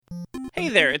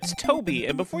there, it's Toby,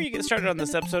 and before you get started on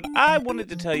this episode, I wanted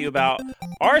to tell you about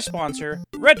our sponsor,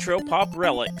 Retro Pop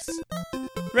Relics.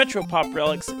 Retro Pop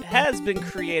Relics has been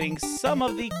creating some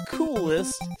of the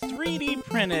coolest 3D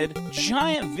printed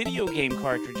giant video game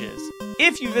cartridges.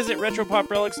 If you visit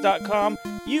RetroPopRelics.com,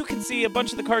 you can see a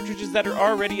bunch of the cartridges that are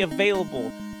already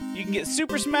available. You can get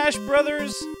Super Smash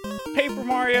Bros., Paper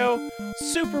Mario,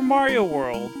 Super Mario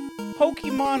World,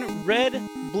 Pokemon Red,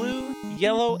 Blue,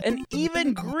 Yellow, and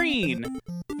even Green.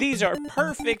 These are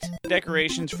perfect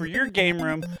decorations for your game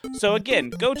room, so again,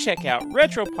 go check out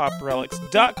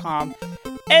RetroPopRelics.com,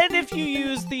 and if you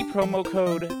use the promo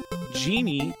code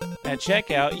GENIE at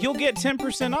checkout, you'll get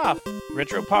 10% off.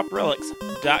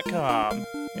 RetroPopRelics.com.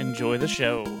 Enjoy the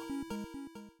show.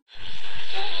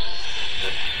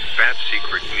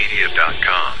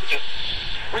 BadSecretMedia.com.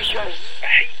 I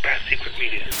hate Bad Secret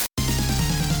Media.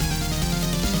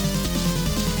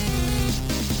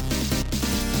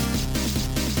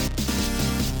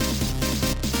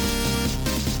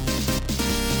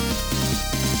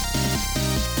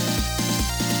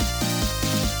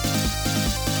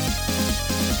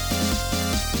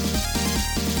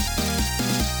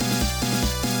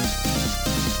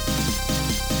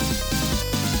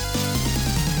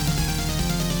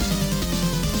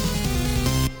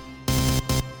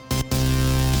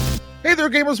 Hey there,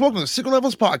 gamers. Welcome to the Secret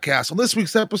Levels Podcast. On this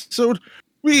week's episode,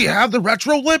 we have the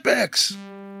Retro Olympics.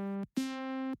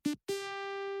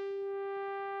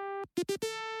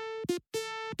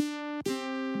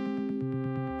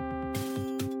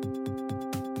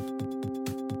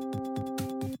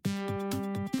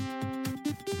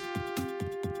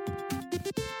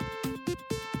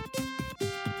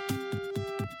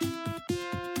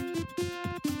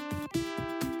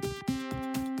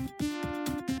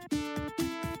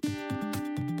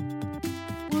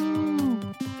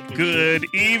 Good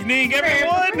evening,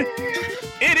 everyone!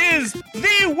 It is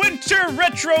the Winter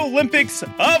Retro Olympics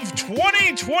of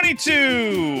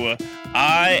 2022!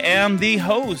 I am the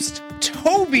host,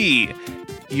 Toby.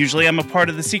 Usually I'm a part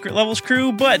of the Secret Levels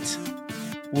crew, but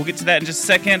we'll get to that in just a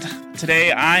second.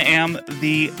 Today I am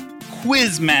the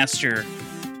Quiz Master.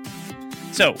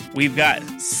 So, we've got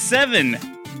 7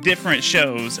 different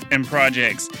shows and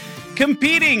projects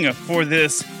competing for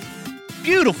this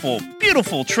beautiful,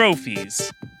 beautiful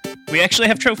trophies. We actually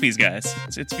have trophies, guys.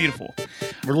 It's beautiful.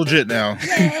 We're legit now.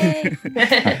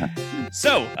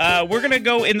 So, we're going to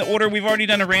go in the order. We've already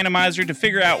done a randomizer to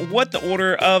figure out what the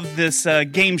order of this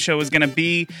game show is going to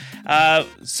be.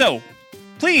 So,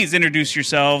 please introduce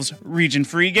yourselves,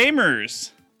 region-free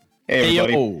gamers. Hey,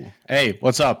 everybody. Hey,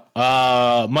 what's up?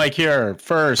 Mike here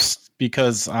first,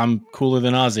 because I'm cooler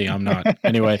than Ozzy. I'm not.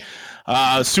 Anyway,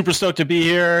 super stoked to be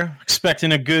here.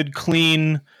 Expecting a good,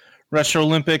 clean Retro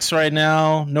Olympics right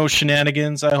now. No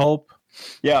shenanigans, I hope.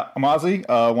 Yeah, I'm Ozzy,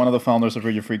 one of the founders of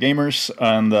Radio Free Gamers,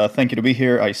 and thank you to be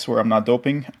here. I swear I'm not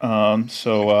doping.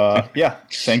 Yeah,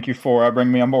 thank you for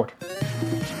bringing me on board.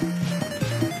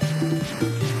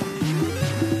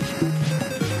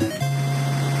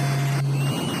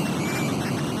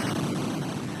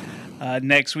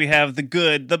 Next, we have the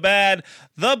good, the bad,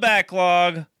 the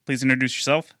backlog. Please introduce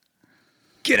yourself.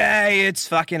 G'day, it's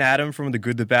fucking Adam from The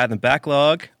Good, The Bad, and The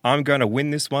Backlog. I'm going to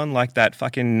win this one like that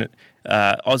fucking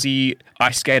Aussie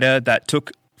ice skater that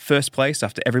took first place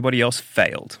after everybody else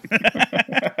failed.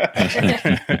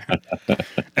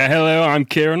 Hello, I'm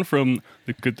Kieran from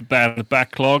The Good, The Bad, and The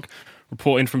Backlog,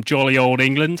 reporting from jolly old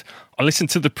England. I listened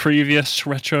to the previous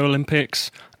Retro Olympics,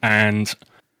 and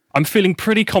I'm feeling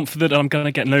pretty confident I'm going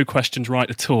to get no questions right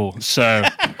at all. So,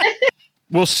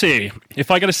 we'll see.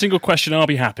 If I get a single question, I'll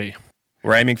be happy.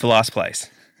 We're aiming for last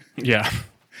place. Yeah.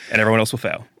 And everyone else will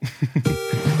fail.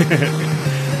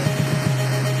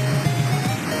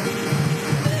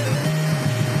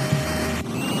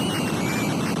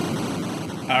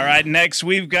 All right, next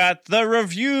we've got the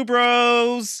Review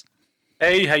Bros.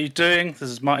 Hey, how you doing? This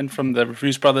is Martin from the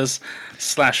Reviews Brothers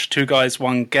 / Two Guys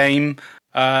One Game.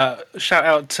 Shout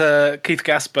out to Keith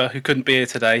Gasper, who couldn't be here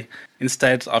today.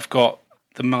 Instead, I've got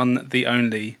the one, the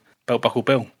only, Belt Buckle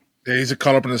Bill. Yeah, he's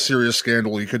caught up in a serious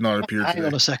scandal. He could not appear today. Hang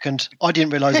on a second. I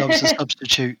didn't realise I was a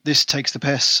substitute. This takes the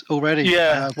piss already.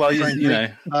 Yeah, well, you know.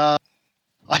 I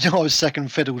know I was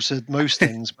second fiddle to most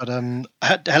things, but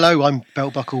hello, I'm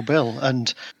Belt Buckle Bill,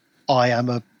 and I am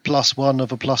a +1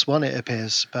 of a +1, it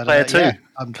appears. But, player 2. Yeah,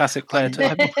 Classic player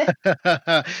 2.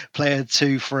 Player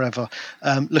 2 forever.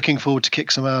 Looking forward to kick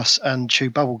some ass and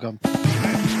chew bubblegum.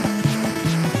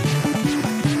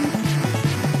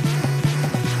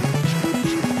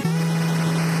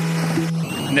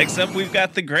 Next up, we've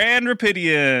got the Grand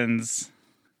Rapidians.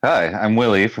 Hi, I'm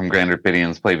Willie from Grand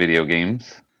Rapidians Play Video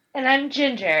Games. And I'm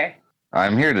Ginger.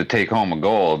 I'm here to take home a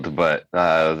gold, but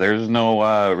there's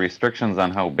no restrictions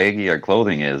on how baggy our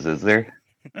clothing is there?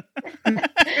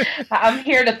 I'm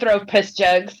here to throw piss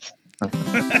jugs.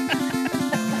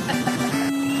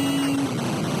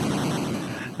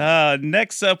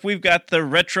 Next up, we've got the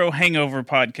Retro Hangover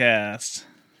podcast.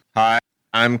 Hi,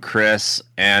 I'm Chris,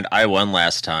 and I won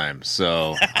last time,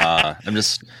 so I'm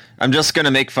just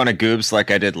gonna make fun of Goobs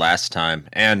like I did last time,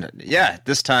 and yeah,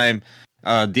 this time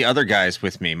the other guy's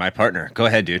with me, my partner. Go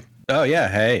ahead, dude. Oh yeah,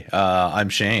 hey, I'm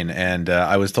Shane, and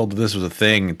I was told that this was a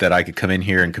thing that I could come in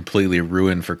here and completely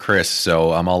ruin for Chris,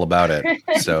 so I'm all about it.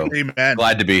 So Amen.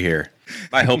 Glad to be here.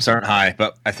 My hopes aren't high,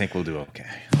 but I think we'll do okay.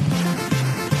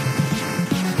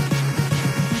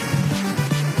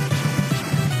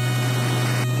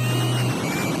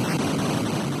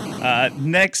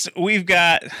 Next, we've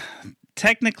got,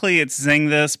 technically it's Zing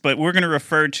This, but we're going to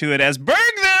refer to it as Berg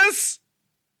This!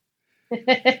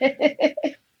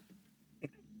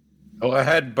 Go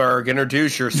ahead, Berg.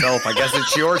 Introduce yourself. I guess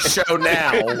it's your show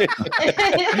now.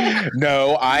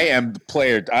 No, I am the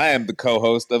player. I am the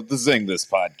co-host of the Zing This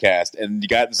podcast, and you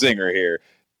got Zinger here.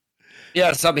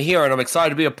 Yes, I'm here, and I'm excited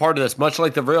to be a part of this. Much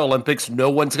like the Real Olympics, no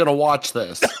one's going to watch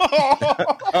this.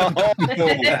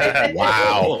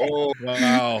 Wow.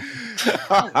 Wow.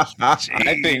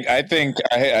 I think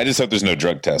I just hope there's no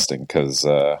drug testing because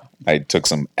I took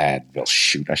some Advil.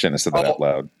 Shoot, I shouldn't have said that out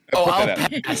loud. I'll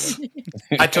pass.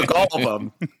 I took all of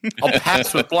them. I'll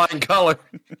pass with flying color.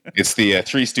 It's the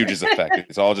Three Stooges effect.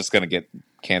 It's all just going to get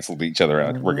canceled each other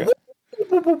out. We're good.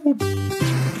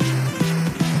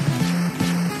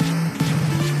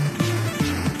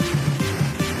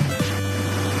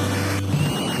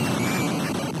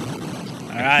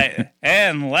 All right,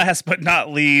 and last but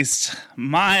not least,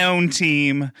 my own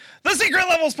team, the Secret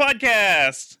Levels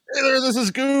podcast. Hey there, this is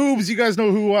Goobs. You guys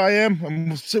know who I am.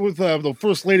 I'm sitting with the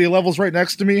First Lady of Levels right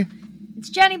next to me. It's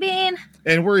Jenny Bean.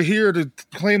 And we're here to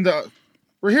claim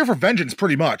we're here for vengeance,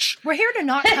 pretty much. We're here to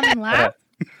not come and laugh.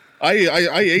 I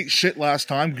ate shit last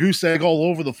time. Goose egg all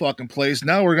over the fucking place.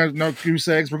 Now we're going to goose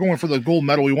eggs. We're going for the gold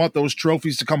medal. We want those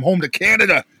trophies to come home to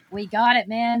Canada. We got it,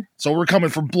 man. So we're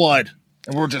coming for blood.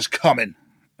 And we're just coming.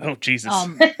 Oh, Jesus.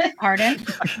 Pardon?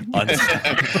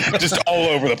 Just all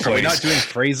over the place. Are we not doing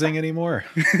phrasing anymore?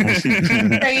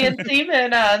 Spraying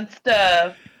semen on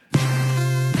stuff.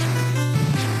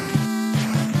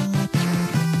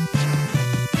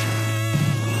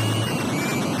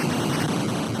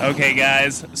 Okay,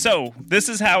 guys, so this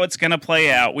is how it's going to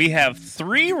play out. We have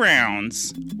 3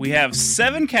 rounds. We have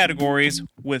 7 categories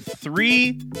with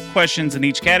 3 questions in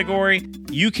each category.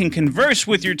 You can converse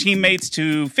with your teammates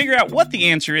to figure out what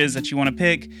the answer is that you want to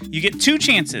pick. You get 2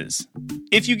 chances.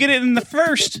 If you get it in the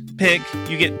first pick,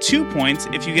 you get 2 points.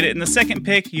 If you get it in the second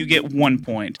pick, you get 1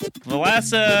 point. The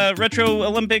last Retro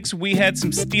Olympics, we had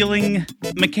some stealing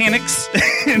mechanics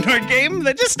in our game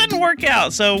that just didn't work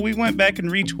out. So we went back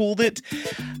and retooled it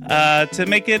to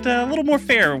make it a little more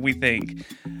fair, we think.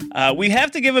 We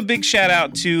have to give a big shout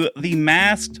out to the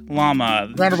Masked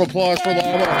Llama. Round of applause for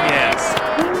Llama. Yes.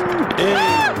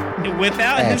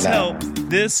 Without his help,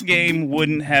 this game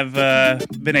wouldn't have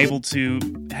been able to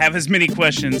have as many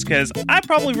questions, because I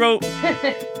probably wrote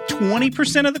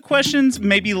 20% of the questions,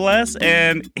 maybe less,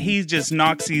 and he just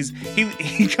knocks these.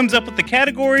 He comes up with the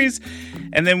categories,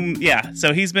 and then, yeah,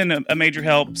 so he's been a major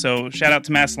help. So shout out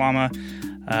to Masked Llama.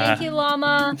 Thank you,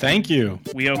 Llama. Thank you.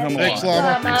 We owe him a lot. Thanks,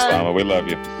 Llama. Thanks, Llama. We love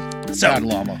you. So, Bad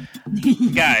Llama.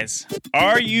 guys,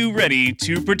 are you ready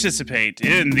to participate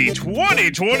in the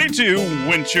 2022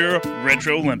 Winter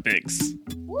Retro Olympics?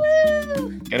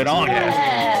 Woo! Get it on.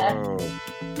 Yeah.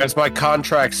 As my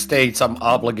contract states, I'm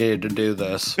obligated to do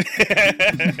this.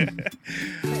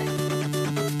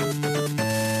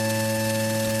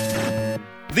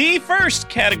 The first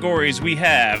categories we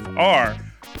have are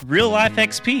Real Life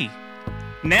XP.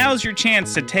 Now's your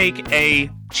chance to take a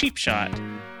cheap shot.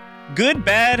 Good,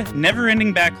 bad,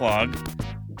 never-ending backlog.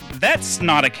 That's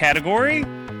not a category.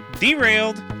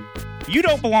 Derailed. You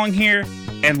don't belong here.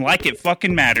 And like it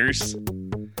fucking matters.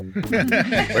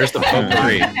 Where's the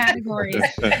potpourri? Categories.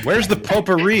 Where's the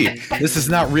potpourri? This is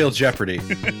not real Jeopardy.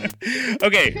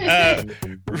 Okay,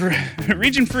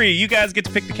 Region Free, you guys get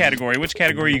to pick the category. Which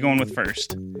category are you going with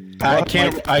first? I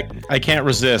can't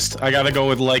resist. I gotta go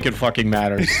with like it fucking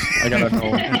matters. I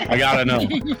gotta know.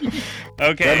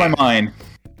 Okay. Read my mind.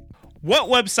 What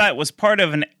website was part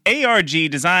of an ARG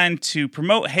designed to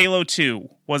promote Halo 2?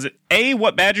 Was it A,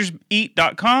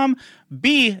 whatbadgerseat.com,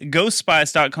 B,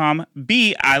 ghostspice.com,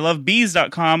 B,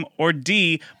 ilovebees.com, or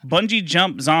D,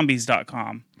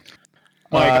 bungiejumpzombies.com?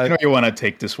 Mike, I know you want to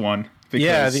take this one.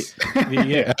 Yeah, Because...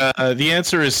 the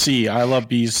answer is C,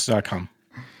 ilovebees.com.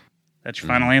 That's your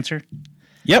final answer?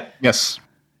 Yep. Yes.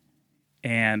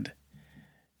 And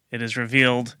it is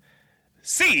revealed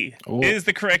C is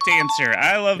the correct answer.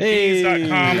 I love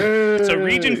bees.com. So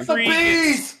region free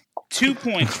gets 2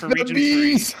 points for region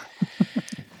free.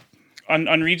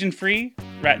 On region free,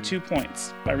 we're at 2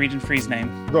 points by region free's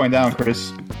name. Going down,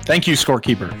 Chris. Thank you,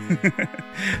 scorekeeper.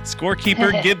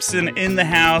 Scorekeeper Gibson in the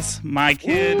house, my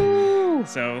kid.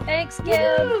 So Thanks,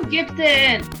 Gib.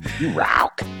 Gibson. You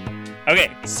rock.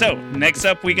 okay, so next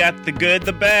up we got the good,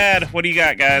 the bad. What do you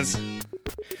got, guys?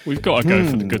 We've got to go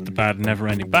for the good, the bad, and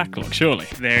never-ending backlog, surely.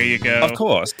 There you go. Of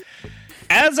course.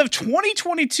 As of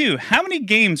 2022, how many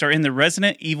games are in the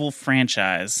Resident Evil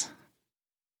franchise?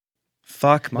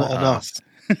 Fuck my Not enough.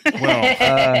 ass. Well,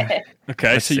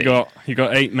 okay, Let's so see. you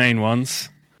got 8 main ones.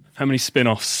 How many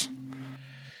spin-offs?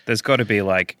 There's got to be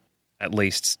like at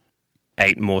least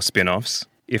 8 more spin-offs,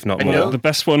 if not more. Well, the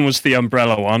best one was the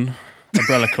Umbrella one,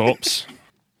 Umbrella Corps.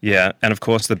 Yeah, and of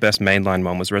course the best mainline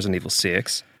one was Resident Evil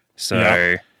 6. So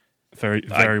Yeah.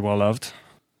 Very well loved.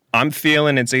 I'm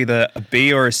feeling it's either a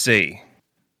B or a C.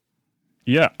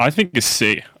 Yeah, I think it's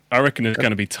C. I reckon there's going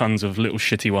to be tons of little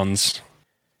shitty ones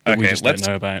that we Okay, just let's-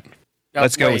 don't know about.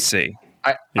 Let's go wait. with C.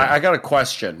 I got a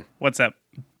question. What's up?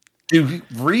 Do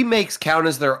remakes count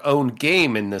as their own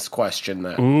game in this question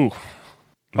then? Ooh.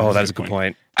 Oh, that is a good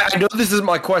point. I know this is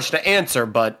my question to answer,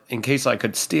 but in case I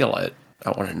could steal it, I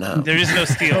want to know. There is no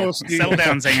steal. Settle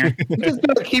down, Zinger. I'm just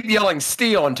gonna keep yelling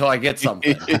steal until I get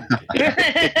something.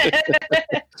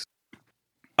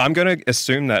 I'm going to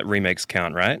assume that remakes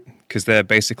count, right? Because they're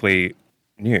basically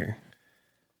new,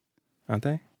 aren't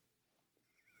they?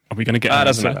 Are we going to get an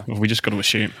doesn't answer? matter. Or we just got to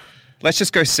assume? Let's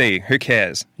just go C. Who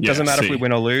cares? Yeah, Doesn't matter C. if we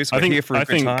win or lose. We're I think, here for a I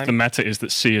good think time. the meta is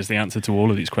that C is the answer to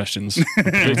all of these questions.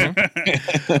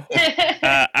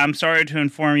 I'm sorry to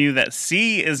inform you that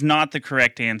C is not the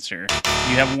correct answer.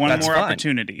 You have one That's more fine.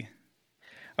 opportunity.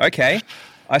 Okay,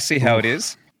 I see how it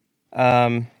is.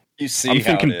 You see I'm how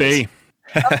thinking it B.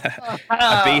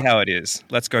 A B how it is.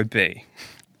 Let's go B.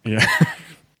 Yeah.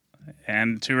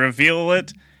 And to reveal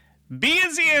it, B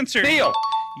is the answer. Steal.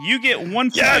 You get 1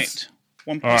 point. Yes!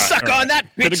 1 point. All right, Suck all right. on that,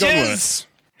 Could have gone bitches!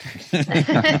 worse.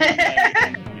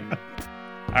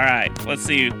 All right, let's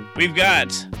see. We've got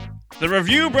the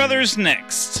Review Brothers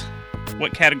next.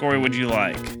 What category would you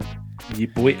like? You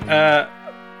boy.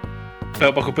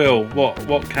 Belt Buckle Bill,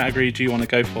 what category do you want to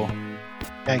go for?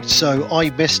 Okay, so I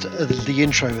missed the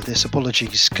intro of this.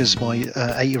 Apologies, because my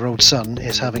 8-year-old son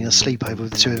is having a sleepover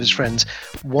with 2 of his friends.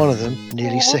 One of them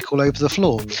nearly sick all over the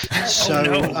floor. So,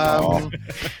 had Well,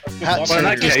 in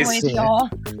that to just case- steer.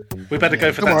 We better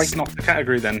go for Don't that worry. snot the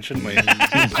category then, shouldn't we?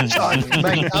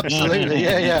 Mate, absolutely,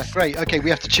 yeah, great. Okay, we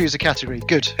have to choose a category.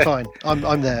 Good, fine.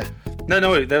 I'm there.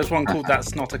 No, there's one called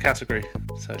That's Not a Category.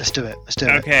 So Let's do it.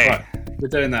 Okay. right, we're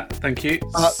doing that. Thank you.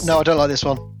 No, I don't like this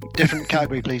one. Different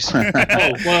category, please.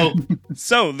 Oh, well,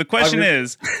 So the question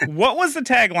is, what was the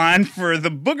tagline for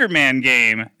the Boogerman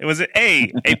game? Was it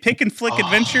A, a pick and flick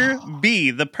adventure,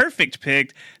 B, the perfect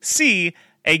pick, C,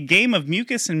 a game of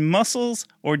mucus and muscles,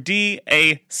 or D,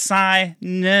 a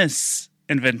sinus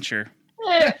adventure?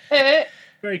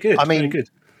 very good. I mean, very good.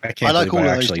 I can't I like believe all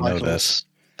I of those actually know titles. this.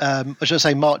 I was going to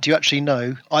say, Mark, do you actually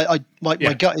know? My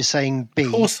gut is saying B.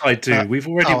 Of course I do. We've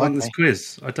already won this okay.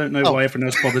 quiz. I don't know Oh. why everyone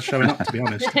else bothered showing up, to be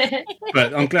honest.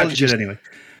 But I'm glad you did anyway.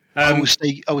 I will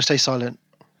stay silent.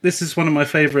 This is one of my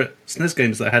favourite SNES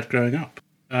games that I had growing up.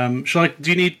 Shall I? Do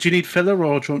you need filler,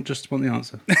 or do you just want the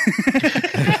answer?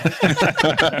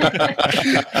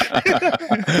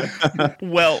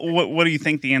 Well, what do you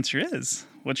think the answer is?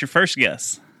 What's your first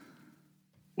guess?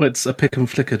 Well, it's a pick and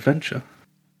flick adventure.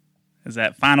 Is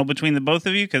that final between the both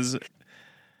of you? Because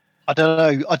I don't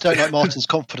know. I don't like Martin's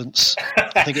confidence.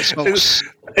 I think it smells.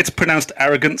 It's pronounced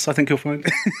arrogance, I think you'll find.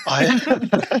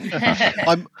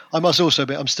 I must also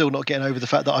admit, I'm still not getting over the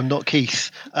fact that I'm not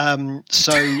Keith. We're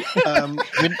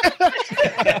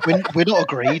not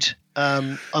agreed.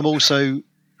 I'm also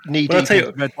knee Well, I'll deep tell in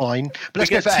you- red wine. But We let's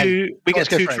go get for A. two. We Let's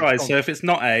get go two for A. tries. Go on. So if it's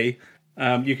not A,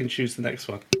 you can choose the next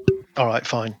one. All right,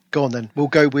 fine. Go on then. We'll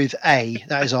go with A.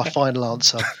 That is our final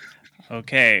answer.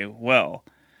 okay, well,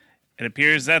 it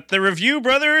appears that the Review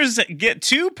Brothers get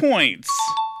 2 points.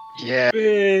 Yeah.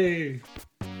 Yay.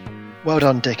 Well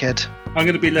done, dickhead. I'm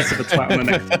going to be less of a twat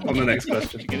on the next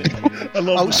question.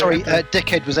 Oh, sorry.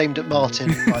 Dickhead was aimed at Martin,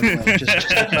 by the way. Just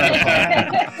to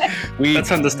clarify.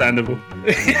 That's understandable. All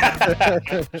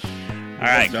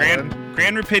right,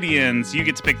 Grand Rapidians, you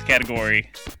get to pick the category.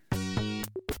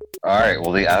 All right,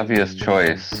 well, the obvious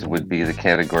choice would be the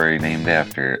category named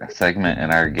after a segment in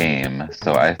our game,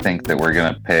 so I think that we're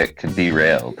going to pick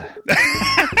Derailed.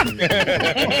 That was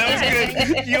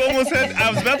good. You almost had.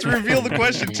 I was about to reveal the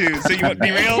question too. So you want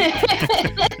derailed?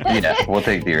 Yeah, we'll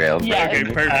take derailed. Yeah. Okay,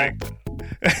 perfect.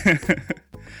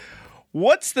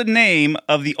 What's the name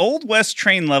of the Old West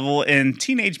train level in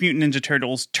Teenage Mutant Ninja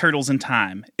Turtles: Turtles in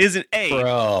Time? Is it A,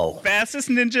 fastest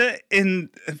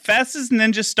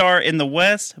ninja star in the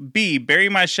West, B, Bury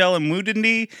My Shell in Wounded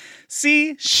Knee,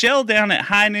 C, Shell Down at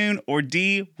High Noon, or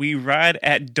D, We Ride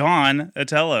at Dawn,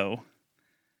 Otello?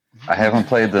 I haven't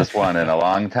played this one in a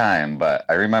long time, but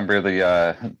I remember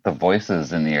the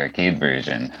voices in the arcade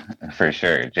version for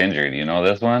sure. Ginger, do you know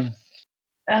this one?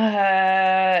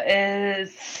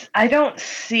 I don't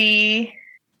see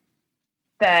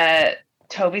that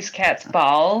Toby's Cat's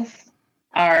balls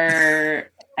are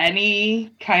any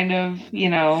kind of,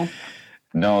 No,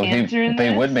 answer in they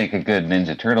this? would make a good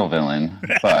Ninja Turtle villain,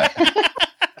 but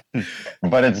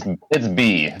but it's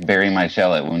B, Bury My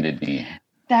Shell at Wounded Knee.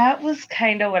 That was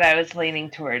kind of what I was leaning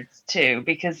towards too,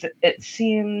 because it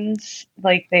seems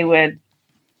like they would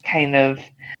kind of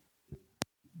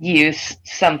use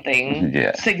something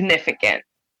significant.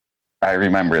 I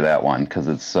remember that one because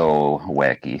it's so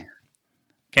wacky.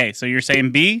 Okay, so you're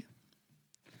saying B?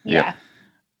 Yeah.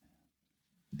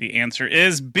 The answer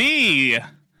is B.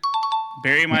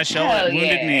 Bury My Shell at Hell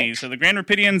Wounded yeah. Knee. So the Grand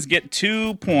Rapidians get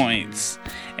 2 points.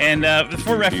 And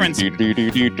for reference, thank you,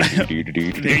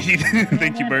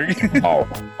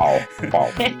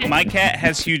 Berg. My cat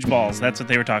has huge balls. That's what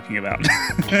they were talking about.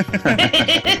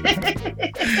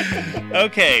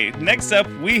 Okay, next up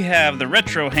we have the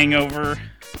Retro Hangover.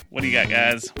 What do you got,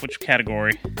 guys? Which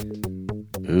category?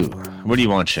 Ooh, what do you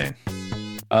want, Shane?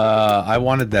 I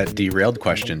wanted that derailed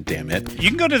question. Damn it! You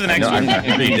can go to the next one. I'm not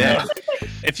gonna be dead.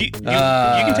 If you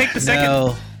can take the second.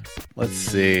 No. Let's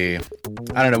see.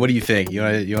 I don't know. What do you think? You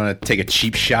want to take a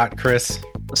cheap shot, Chris?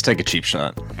 Let's take a cheap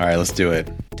shot. All right, let's do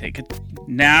it. Take it.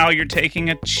 Now you're taking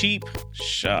a cheap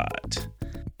shot.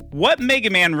 What Mega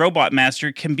Man Robot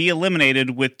Master can be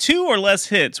eliminated with 2 or less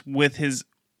hits with his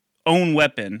own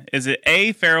weapon? Is it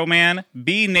A, Pharaoh Man,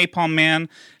 B, Napalm Man,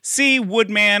 C,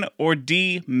 Woodman, or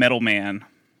D, Metal Man?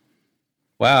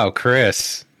 Wow,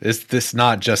 Chris, is this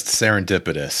not just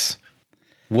serendipitous?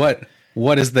 What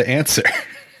is the answer?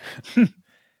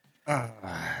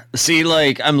 See,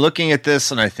 like, I'm looking at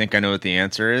this and I think I know what the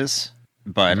answer is,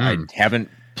 but I haven't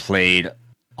played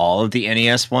all of the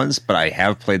NES ones, but I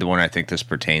have played the one I think this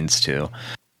pertains to.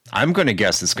 I'm going to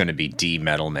guess it's going to be D,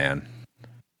 Metal Man.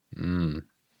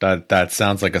 That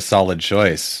sounds like a solid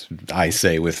choice, I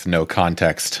say with no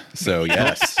context. So,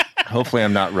 yes. Hopefully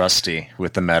I'm not rusty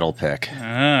with the metal pick.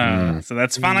 So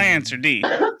that's final answer, D.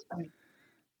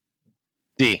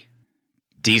 D.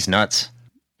 D's nuts.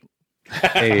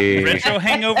 Hey. Retro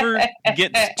Hangover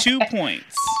gets 2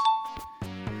 points.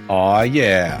 Aw,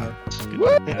 yeah.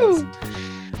 Woo!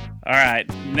 All right,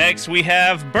 next we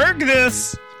have Berg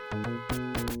This.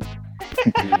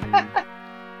 All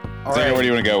right, what do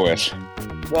you want to go with?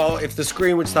 Well, if the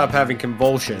screen would stop having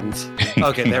convulsions.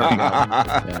 Okay, there we go.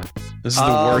 Yeah. This is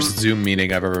the worst Zoom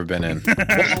meeting I've ever been in.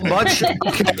 Well,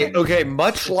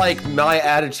 much like my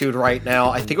attitude right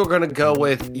now, I think we're going to go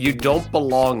with you don't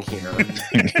belong here.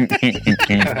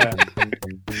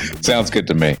 Sounds good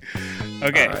to me.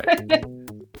 Okay. Right.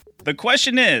 The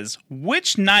question is,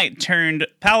 which knight turned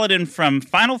paladin from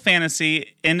Final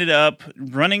Fantasy ended up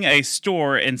running a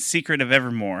store in Secret of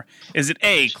Evermore? Is it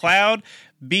A, Cloud,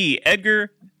 B,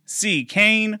 Edgar, C,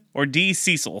 Kane, or D,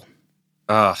 Cecil?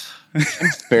 I'm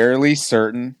fairly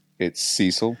certain it's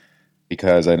Cecil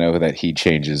because I know that he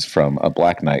changes from a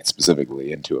Black Knight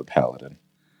specifically into a paladin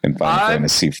in Final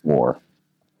Fantasy IV.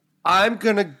 I'm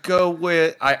gonna go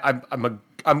with I'm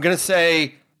gonna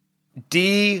say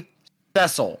D,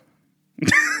 Cecil.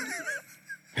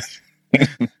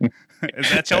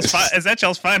 Is that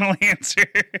y'all's final answer?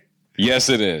 Yes,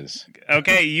 it is.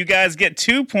 Okay, you guys get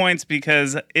 2 points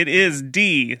because it is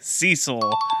D,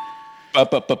 Cecil.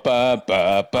 Berg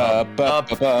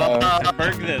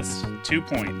this, 2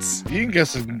 points. You can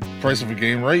guess the price of a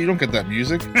game, right? You don't get that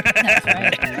music.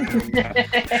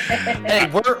 Hey,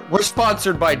 we're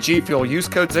sponsored by G Fuel. Use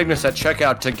code Zygnus at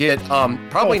checkout to get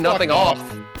probably nothing off.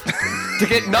 To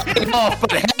get nothing off,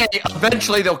 but hey,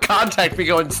 eventually they'll contact me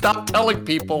going, stop telling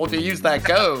people to use that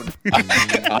code.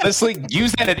 Honestly,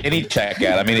 use that at any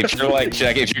checkout. I mean, if you're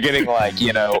if you're getting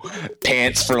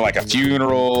pants for like a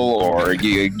funeral, or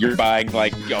you're buying on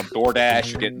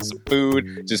DoorDash, you're getting some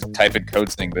food, just type in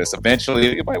code Sing This.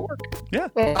 Eventually, it might work. Yeah.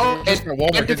 And if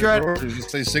you're at,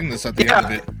 just say Sing This at the end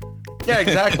of it. Yeah,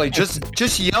 exactly.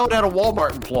 Just yell it at a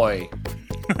Walmart employee.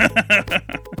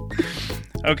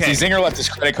 Okay. See, Zinger left his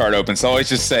credit card open, so always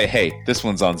just say, hey, this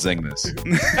one's on Zing This. All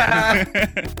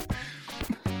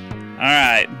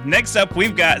right. Next up,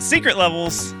 we've got secret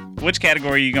levels. Which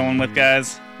category are you going with,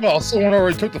 guys? Well, someone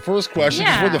already took the first question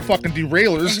because Yeah. we're the fucking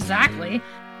derailers. Exactly.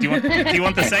 Do you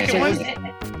want the second one?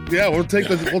 Yeah, we'll take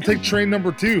train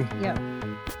number 2. Yeah.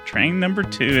 Train number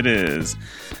 2 it is.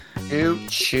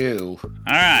 Chew. All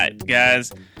right,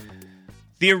 guys.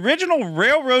 The original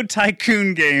Railroad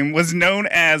Tycoon game was known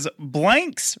as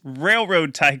Blank's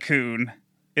Railroad Tycoon.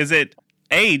 Is it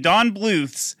A, Don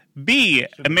Bluth's, B,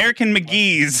 American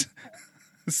McGee's,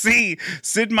 C,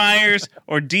 Sid Meier's,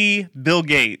 or D, Bill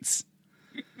Gates?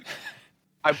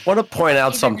 I want to point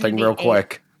out something real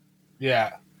quick.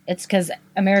 Yeah. It's because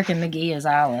American McGee is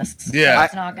Alice. Yeah.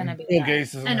 It's not going to be Bill that.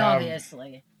 Gates doesn't And have-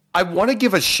 obviously. I want to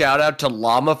give a shout out to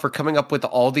Llama for coming up with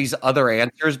all these other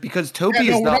answers because Toby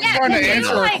Yeah, no, is we're not not trying to can you,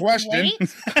 answer a like, question.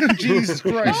 wait? Jesus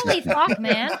Christ. Holy fuck,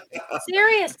 man.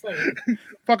 Seriously.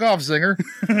 Fuck off, Zinger.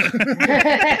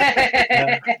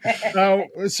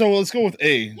 So let's go with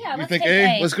A. Yeah, you let's think take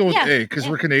A? A. Let's go with Yeah. A because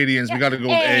we're Canadians. We got to go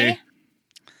with A.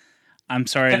 I'm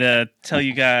sorry to tell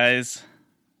you guys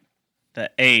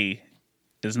that A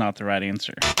is not the right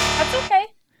answer. That's okay.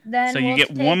 Then So you we'll get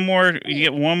take one more. You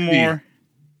get one more.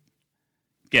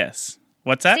 Guess.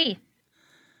 What's that? C.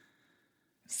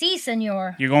 C,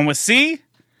 senor. You're going with C?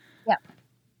 Yeah.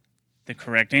 The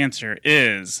correct answer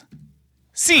is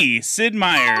C, Sid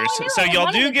Meier's. knew So it. y'all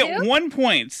One of do the get two? 1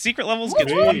 point. Secret Levels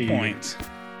gets 1 point.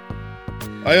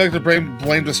 I like to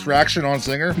blame distraction on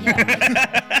Zinger.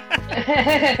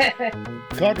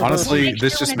 Honestly,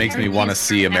 this just makes me want to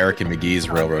see American McGee's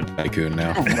Railroad Tycoon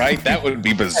now. Right? That would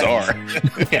be bizarre.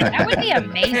 That would be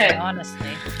amazing, honestly.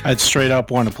 I'd straight up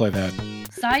want to play that.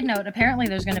 Side note, apparently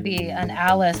there's going to be an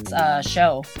Alice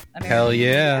show. Hell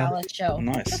yeah. Alice show.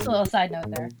 Nice. Just a little side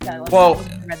note there. Yeah, Well-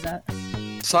 read that.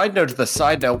 Side note to the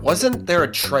side note, wasn't there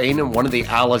a train in one of the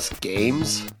Alice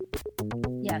games?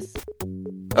 Yes.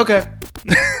 Okay.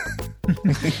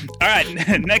 All right.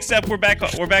 Next up, we're back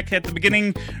at the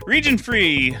beginning. Region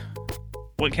free.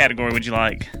 What category would you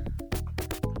like?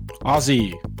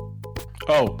 Ozzy.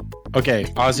 Oh, okay.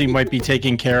 Ozzy might be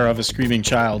taking care of a screaming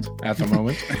child at the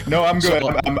moment. No, I'm good.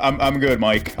 So- I'm good,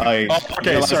 Mike. I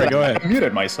okay, realized sorry, that go ahead. I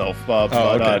muted myself,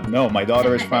 okay. no, my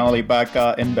daughter is finally back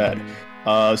in bed.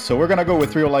 So we're gonna go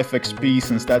with Real Life XP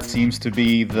since that seems to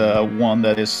be the one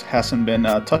that hasn't been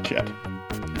touched yet.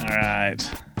 All right.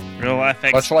 Real life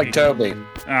XP. Much like Toby.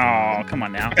 Oh, come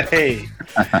on now. Hey.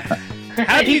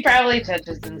 He probably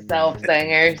touches himself,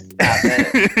 Singer. Stop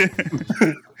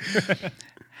it.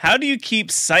 How do you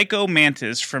keep Psycho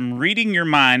Mantis from reading your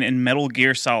mind in Metal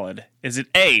Gear Solid? Is it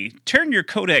A, turn your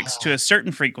codecs to a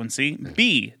certain frequency,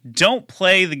 B, don't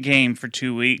play the game for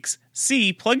 2 weeks,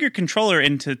 C, plug your controller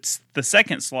into the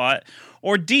second slot,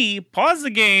 or D, pause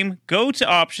the game, go to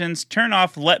options, turn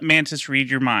off let Mantis read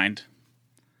your mind?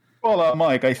 Well,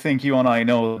 Mike, I think you and I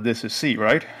know this is C,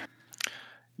 right?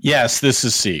 Yes, this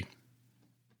is C.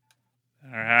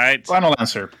 All right. Final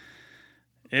answer.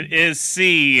 It is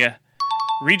C.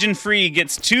 Region Free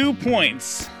gets 2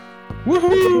 points.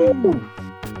 Woohoo!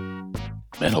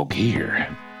 Metal Gear.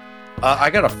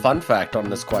 I got a fun fact on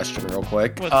this question, real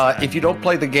quick. If you don't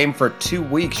play the game for 2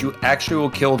 weeks, you actually will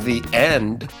kill the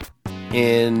end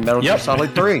in Metal Gear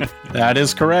Solid 3. That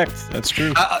is correct. That's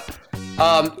true.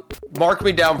 Mark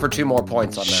me down for 2 more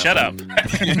points on that. Shut up.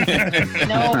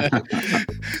 No.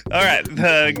 All right.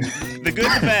 The good,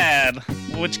 the bad.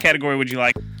 Which category would you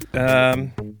like?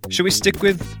 Should we stick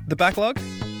with the backlog?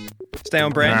 Stay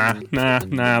on brand? Nah.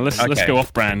 Let's Okay. go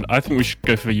off brand. I think we should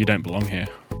go for You Don't Belong Here.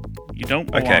 You don't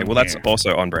Okay, belong well, that's here.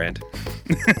 also on brand.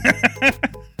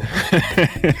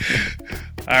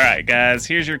 All right, guys.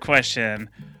 Here's your question.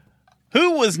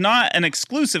 Who was not an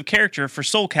exclusive character for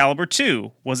Soul Calibur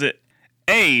 2? Was it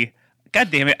A,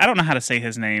 God damn it, I don't know how to say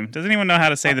his name. Does anyone know how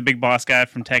to say the big boss guy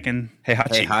from Tekken?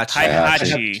 Heihachi.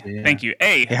 Heihachi. Yeah. Thank you.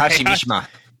 A, Heihachi Mishima.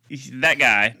 That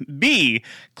guy. B,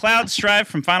 Cloud Strife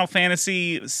from Final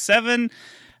Fantasy VII.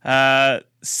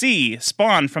 C,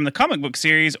 Spawn from the comic book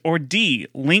series. Or D,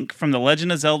 Link from The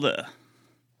Legend of Zelda.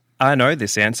 I know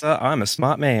this answer. I'm a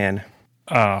smart man.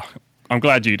 I'm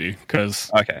glad you do,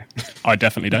 because Okay. I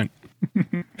definitely don't.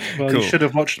 Well, Cool. you should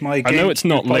have watched my I know it's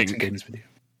not fighting Link. games video.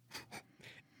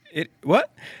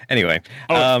 What? Anyway.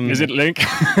 Is it Link?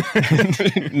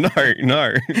 No.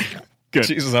 Good.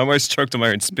 Jesus, I almost choked on my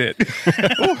own spit.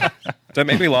 Don't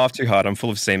make me laugh too hard. I'm full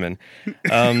of semen.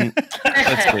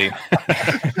 Let's see.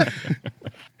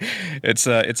 It's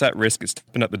at risk. It's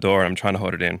stepping up the door, and I'm trying to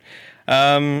hold it in.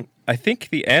 I think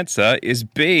the answer is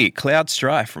B, Cloud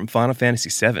Strife from Final Fantasy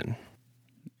VII.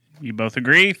 You both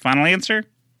agree? Final answer?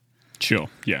 Sure.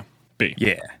 Yeah. B.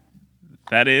 Yeah.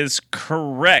 That is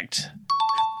correct.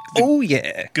 Oh,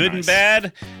 yeah. Good and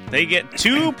bad, they get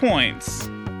 2 points.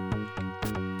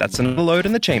 That's another load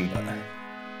in the chamber.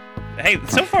 Hey,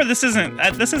 so far this isn't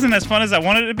as fun as I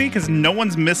wanted it to be because no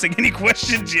one's missing any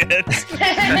questions yet.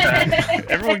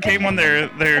 Everyone came on their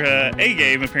A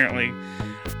game apparently.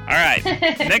 All right,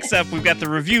 next up we've got the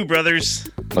Review Brothers.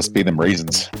 Must be them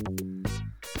raisins.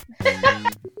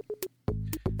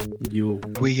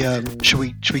 Should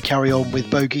we carry on with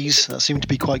bogeys? That seemed to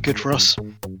be quite good for us.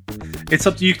 It's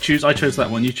up to you to choose. I chose that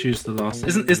one. You choose the last.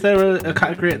 Is there a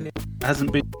category that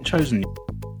hasn't been chosen yet?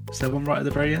 Is there one right at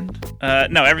the very end?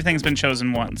 No, everything's been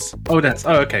chosen once. Oh,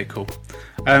 okay, cool.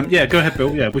 Yeah, go ahead,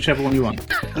 Bill. Yeah, whichever one you want.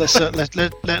 That's not I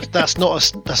can't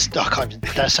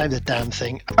say the damn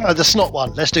thing. The snot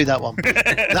one. Let's do that one.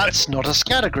 That's not a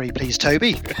category, please,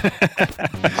 Toby.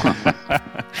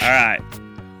 All right.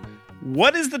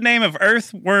 What is the name of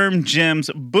Earthworm Jim's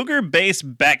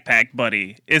booger-based backpack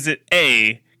buddy? Is it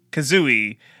A,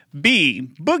 Kazooie, B,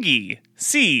 Boogie,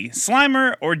 C,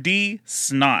 Slimer, or D,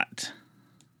 Snot?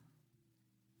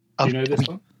 Do you know this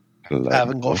one? I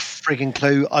haven't got a frigging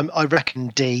clue. I reckon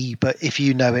D, but if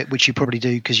you know it, which you probably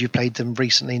do because you've played them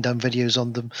recently and done videos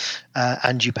on them,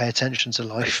 and you pay attention to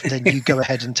life, then you go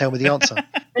ahead and tell me the answer.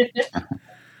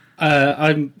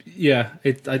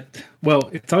 It's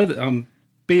either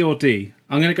B or D.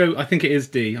 I'm going to go. I think it is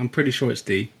D. I'm pretty sure it's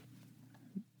D.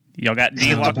 Y'all got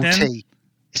D locked in? T.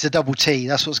 It's a double T.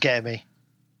 That's what's getting me.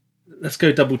 Let's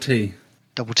go double T.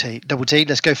 Double T.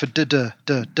 Let's go for duh,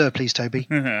 please, Toby.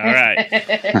 All right.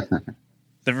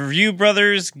 The Review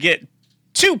Brothers get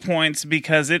 2 points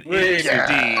because it is a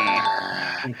D.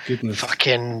 Oh, goodness.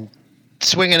 Fucking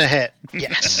swinging a hit.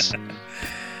 Yes. All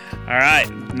right.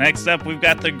 Next up, we've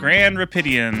got the Grand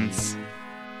Rapidians.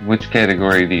 Which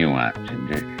category do you want,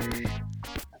 Ginger?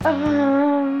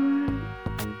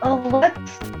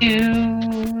 Let's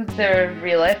do the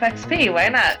Real Life XP. Why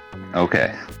not?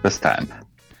 Okay, this time.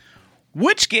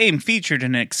 Which game featured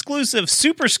an exclusive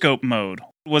Super Scope mode?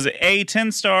 Was it A,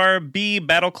 10-star, B,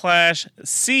 Battle Clash,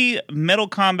 C, Metal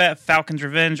Combat Falcon's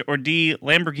Revenge, or D,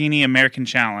 Lamborghini American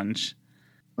Challenge?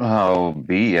 Oh,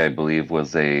 B, I believe,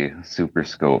 was a Super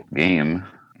Scope game.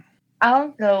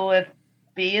 I'll go with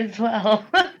B as well.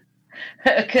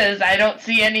 Because I don't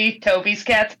see any Toby's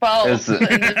Cat's Balls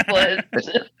in this list.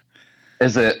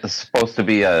 Is it supposed to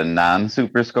be a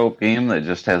non-Super Scope game that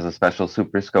just has a special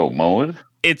Super Scope mode?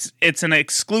 It's an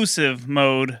exclusive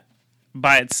mode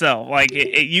by itself. Like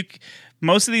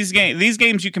most of these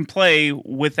games you can play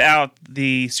without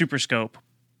the Super Scope,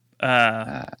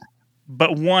 but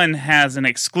one has an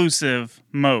exclusive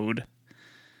mode.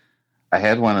 I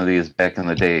had one of these back in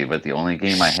the day, but the only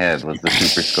game I had was the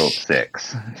Super Scope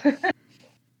 6.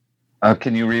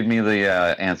 Can you read me the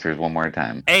answers one more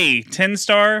time? A,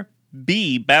 10-star,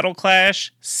 B, Battle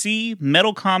Clash, C,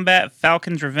 Metal Combat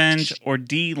Falcon's Revenge, or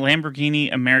D,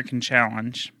 Lamborghini American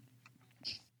Challenge?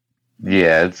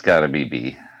 Yeah, it's got to be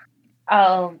B.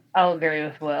 I'll agree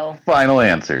with Will. Final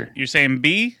answer. You're saying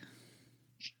B?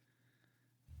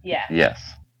 Yeah.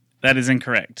 Yes. That is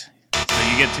incorrect.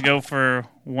 So you get to go for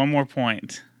one more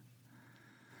point.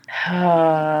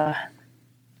 I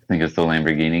think it's the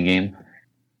Lamborghini game.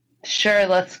 Sure,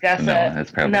 let's guess it. No,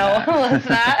 it's probably not. Let's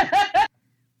not.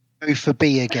 Go for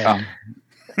B again.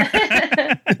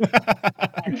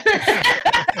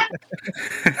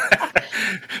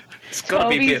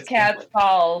 Toby's Cat's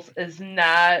Balls is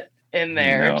not in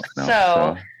there. No,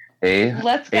 so A.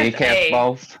 Let's guess A Cat's A.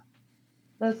 Balls.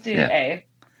 Let's do A.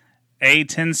 A,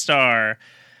 10-star.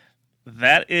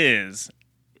 That is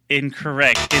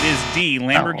incorrect. It is D,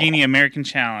 Lamborghini American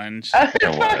Challenge.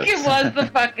 It was the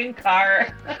fucking car.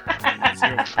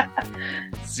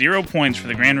 0 points for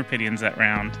the Grand Rapidians that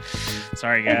round.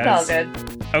 Sorry, guys. It's all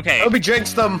good. Okay. Toby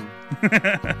jinxed them.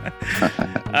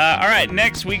 All right,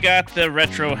 next we got the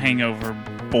Retro Hangover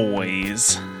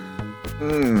Boys.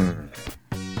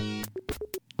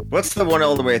 What's the one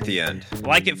all the way at the end?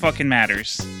 Like It Fucking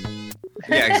Matters.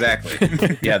 Yeah,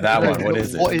 exactly. Yeah, that one. What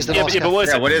is it? What is the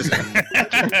last what is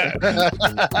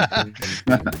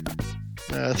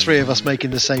it? Three of us making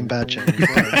the same bad joke.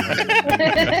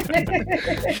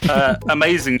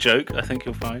 Amazing joke, I think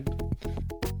you'll find.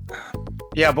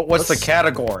 Yeah, but what's the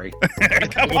category?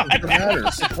 Come on.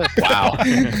 Wow.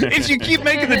 If you keep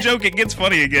making the joke, it gets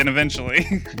funny again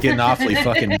eventually. Getting awfully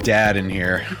fucking dad in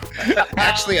here.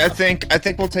 Actually, I think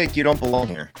we'll take You Don't Belong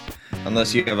Here.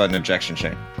 Unless you have an objection,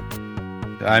 Shane.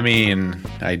 I mean,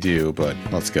 I do, but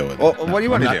let's go with it. Well, what do you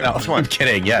want to do? No, I'm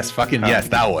kidding. Yes, fucking yes,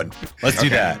 that one. Let's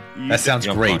do that. That sounds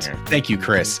great. Thank you,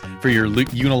 Chris, for your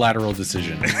unilateral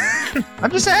decision. I'm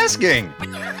just asking.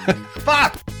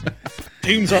 Fuck.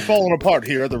 Teams are falling apart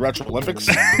here at the Retro Olympics.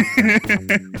 All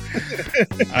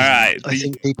right. I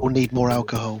think people need more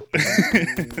alcohol.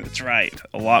 That's right.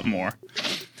 A lot more.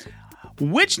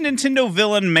 Which Nintendo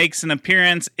villain makes an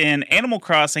appearance in Animal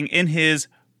Crossing in his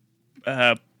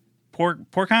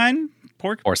porcine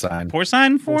form?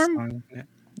 Porcine, yeah.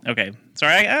 Okay.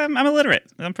 Sorry, I'm illiterate.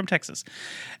 I'm from Texas.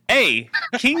 A.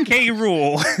 King K.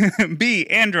 Rool. B.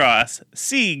 Andross.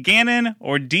 C. Ganon.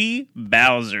 Or D.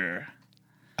 Bowser.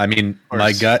 I mean,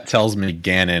 my gut tells me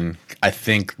Ganon. I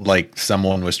think like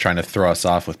someone was trying to throw us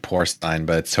off with porcine,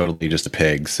 but it's totally just a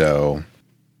pig. So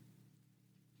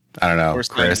I don't know.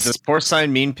 Chris. Does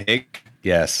porcine mean pig?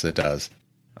 Yes, it does.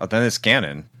 Oh, then it's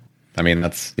Ganon. I mean,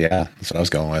 that's what I was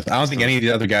going with. I don't think any of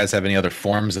the other guys have any other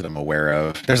forms that I'm aware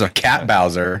of. There's a cat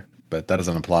Bowser, but that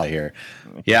doesn't apply here.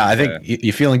 Yeah, I think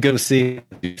you feeling good with C?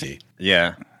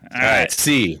 Yeah. All right.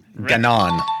 C.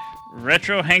 Ganon.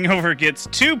 Retro Hangover gets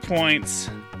 2 points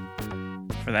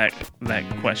for that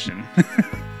question.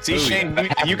 See, Shane,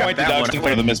 you got point that deduction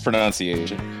one for the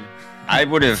mispronunciation. I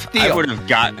would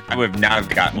not have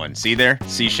got one. See there?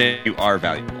 See, Shane, you are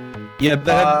valuable. Yeah,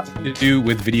 that had to do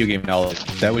with video game knowledge.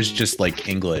 That was just like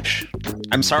English.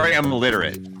 I'm sorry, I'm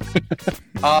illiterate.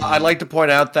 I'd like to point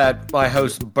out that my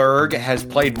host Berg has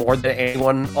played more than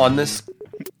anyone on this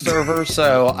server,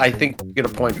 so I think we get a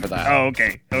point for that. Oh,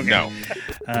 okay. No.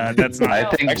 That's not.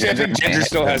 I think Ginger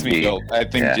still has me built. I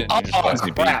think Ginger still has me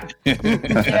crap.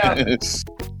 There's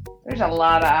a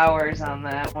lot of hours on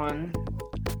that one.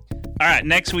 All right,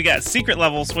 next we got secret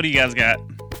levels. What do you guys got?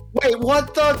 Wait,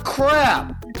 what the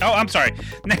crap? Oh, I'm sorry.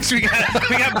 Next we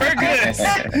got Burgess.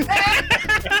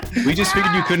 We just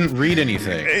figured you couldn't read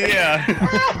anything. Yeah.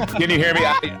 Can you hear me?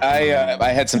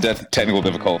 I had some technical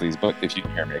difficulties, but if you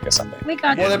can hear me, I guess I'm there. We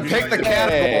got Well, then pick the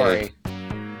category.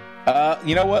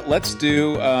 You know what? Let's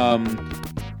do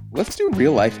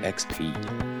real life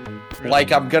XP.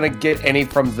 Like I'm gonna get any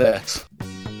from this.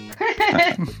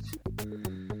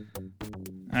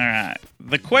 All right.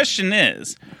 The question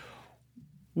is,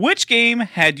 which game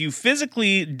had you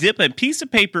physically dip a piece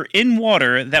of paper in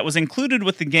water that was included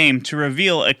with the game to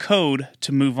reveal a code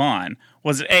to move on?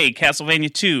 Was it A,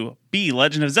 Castlevania 2, B,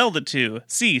 Legend of Zelda 2,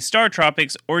 C, Star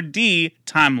Tropics, or D,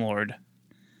 Time Lord?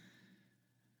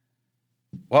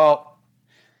 Well,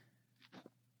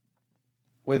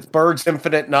 with Berg's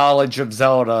infinite knowledge of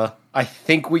Zelda, I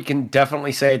think we can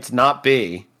definitely say it's not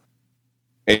B.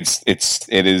 It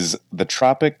is the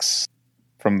Tropics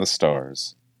from the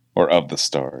Stars, or of the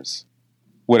Stars,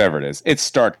 whatever it is. It's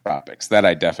Star Tropics. That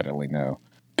I definitely know,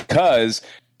 because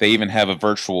they even have a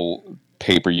virtual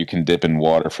paper you can dip in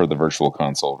water for the Virtual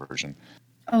Console version.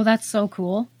 Oh, that's so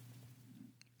cool.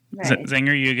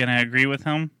 Zinger, you gonna agree with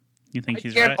him? You think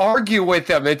he's Can't right? argue with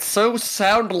him. It's so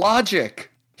sound logic.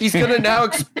 He's gonna now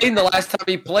explain the last time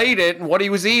he played it and what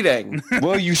he was eating.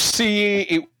 Well, you see,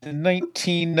 in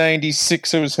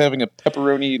 1996, I was having a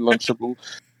pepperoni Lunchable.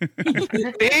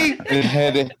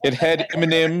 It had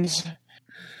M&Ms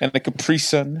and a Capri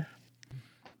Sun.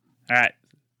 All right.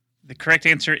 The correct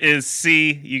answer is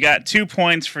C. You got 2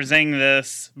 points for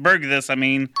Berg this. I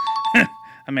mean,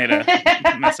 I made a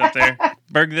mess up there.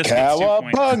 Berg this gets 2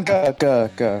 points.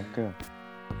 Cowabunga.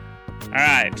 All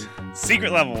right.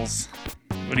 Secret levels.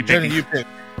 What do you Jenny, pick? you pick.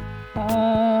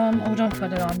 Oh, don't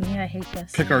put it on me. I hate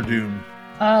this. Pick our doom.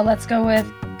 Let's go with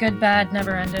Good, Bad,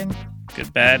 Never Ending.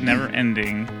 Good, bad, never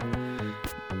ending.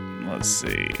 Let's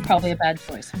see. Probably a bad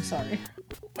choice. I'm sorry.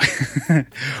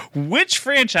 Which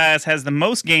franchise has the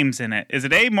most games in it? Is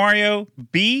it A, Mario,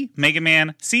 B, Mega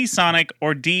Man, C, Sonic,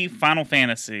 or D, Final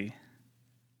Fantasy?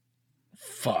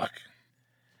 Fuck.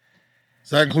 Does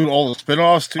that include all the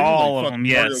spin-offs too? All Like of them,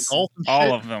 fucking Mario yes. Golf and All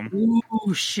shit? of them.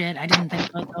 Ooh, shit. I didn't think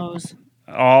about those.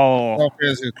 All. Final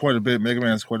Fantasy is quite a bit. Mega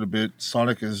Man's quite a bit.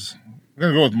 Sonic is. I'm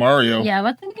gonna go with Mario. Yeah,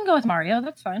 we can go with Mario.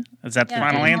 That's fine. Is that the Yeah,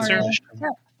 final Mario. answer? Yeah.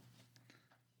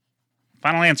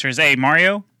 Final answer is A,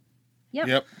 Mario.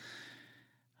 Yep.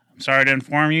 I'm sorry to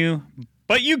inform you,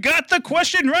 but you got the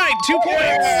question right. 2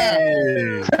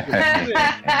 points.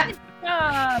 Good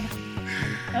job.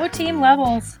 No team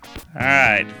levels. All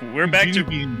right, we're back to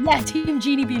Yeah, Team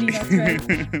Genie Beanie. That's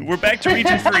right. we're back to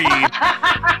region 3.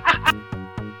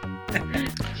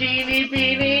 Genie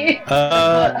Beanie.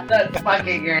 That's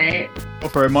fucking great. Go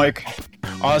for it, Mike.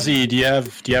 Ozzy, do you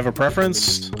have a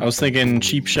preference? I was thinking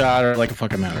Cheap Shot or Like It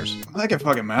Fucking Matters. Like it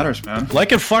fucking matters, man.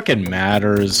 Like It Fucking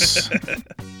Matters.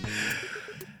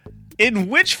 In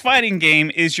which fighting game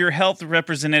is your health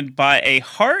represented by a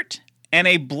heart and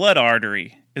a blood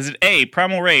artery? Is it A,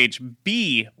 Primal Rage,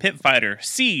 B, Pit Fighter,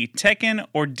 C, Tekken,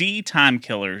 or D, Time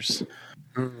Killers?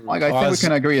 Like, I think we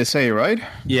can agree to say, right?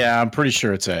 Yeah, I'm pretty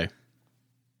sure it's A.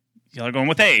 Y'all are going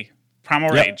with A,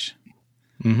 Primal Yep. Rage.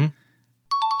 Mm-hmm.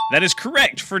 That is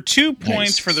correct for 2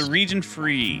 points for the region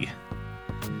free.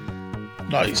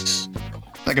 Nice.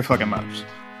 Like it fucking matters.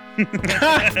 All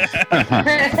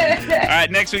right,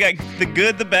 next we got the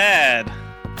good, the bad.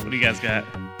 What do you guys got?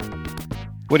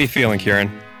 What are you feeling,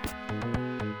 Kieran?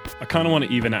 I kind of want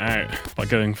to even it out by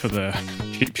going for the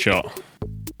cheap shot.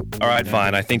 All right,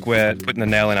 fine. I think we're putting the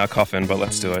nail in our coffin, but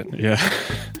let's do it. Yeah.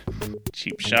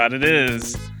 Cheap shot it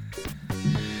is.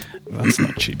 That's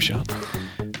not cheap shot.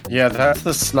 Yeah, that's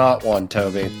the snot one,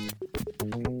 Toby.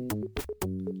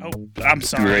 Oh, I'm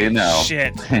sorry. Right now.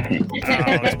 Shit.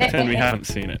 Let's pretend we haven't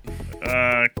seen it.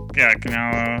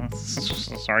 Yeah,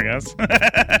 sorry, guys.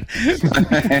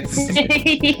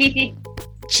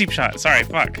 Cheap shot. Sorry,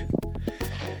 fuck.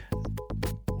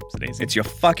 It's your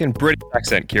fucking British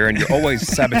accent, Kieran. You're always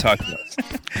sabotaging us.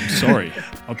 Sorry.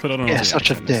 I'll put it on. Yeah,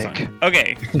 such a dick.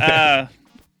 Okay.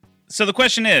 So the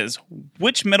question is,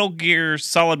 which Metal Gear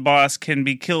Solid boss can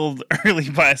be killed early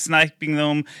by sniping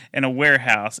them in a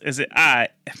warehouse? Is it A,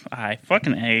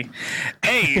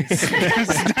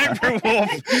 Sniper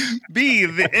Wolf, B,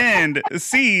 the End,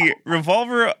 C,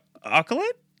 Revolver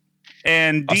Ocelot,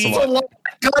 and D,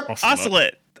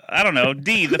 Ocelot. I don't know.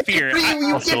 D, the Fear.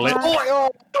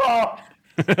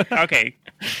 Okay.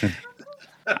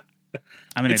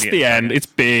 I'm an It's idiot. the End. It's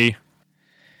B.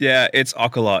 Yeah, it's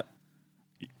Ocelot.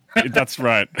 That's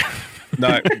right.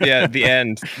 No, yeah, the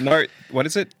End. No, what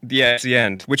is it? Yeah, it's the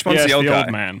End. Which one's Yeah, the it's old the guy?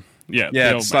 old man. Yeah, Yeah,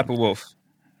 the old Sniper Wolf.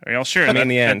 Are y'all sure? I mean,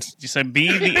 the End. You said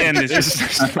B, the End is just...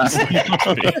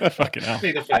 Fucking hell.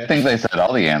 I think they said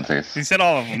all the answers. He said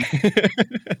all of them.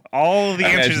 All of the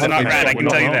answers is not right, I can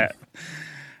tell you that.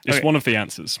 It's Okay. one of the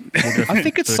answers. We'll go I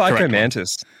think it's for the Psycho correct one.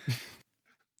 Mantis.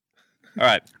 All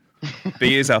right.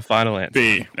 B is our final answer.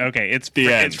 B. Okay, it's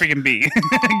End. freaking B.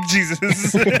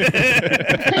 Jesus.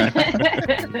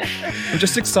 I'm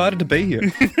just excited to be here.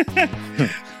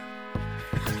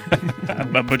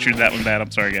 I butchered that one bad. I'm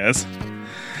sorry, guys.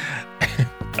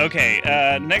 Okay,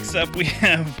 next up we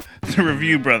have the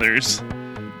Review Brothers.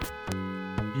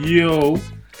 Yo.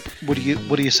 What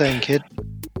are you saying, kid?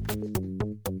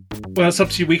 Well, it's up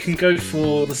to you. We can go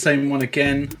for the same one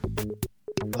again.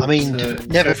 I mean, So,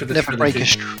 never go for the break a.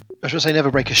 trilogy. I should say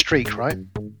never break a streak, right?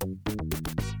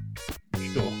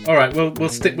 Sure. All right. Well, we'll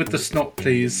stick with the snot,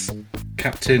 please,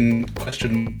 Captain.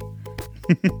 Question.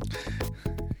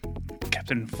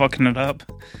 Captain fucking it up.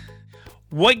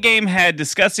 What game had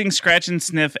disgusting scratch and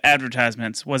sniff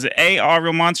advertisements? Was it A, All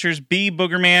Real Monsters, B,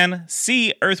 Boogerman,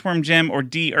 C, Earthworm Jim, or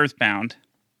D, Earthbound?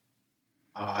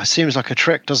 It seems like a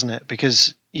trick, doesn't it?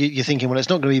 Because you're thinking, well, it's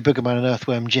not going to be Boogerman and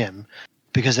Earthworm Jim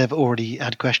because they've already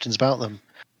had questions about them.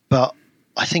 But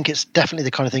I think it's definitely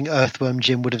the kind of thing Earthworm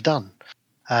Jim would have done.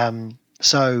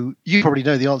 So you probably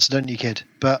know the answer, don't you, kid?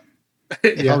 But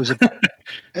if I was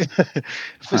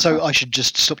so I should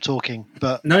just stop talking.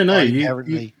 But No,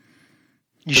 apparently.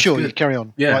 You sure? good. You carry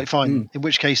on. Yeah. Right, fine. In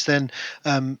which case, then,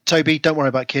 Toby, don't worry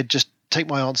about kid. Just take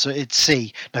my answer. It's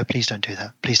C. No, please don't do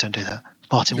that. Please don't do that.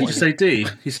 Martin, Did what you is say it? D?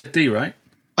 You said D, right?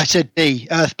 I said D.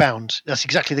 Earthbound. That's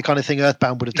exactly the kind of thing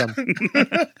Earthbound would have done.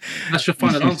 That's your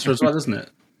final answer as well, isn't it?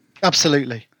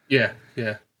 Absolutely. Yeah.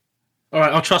 All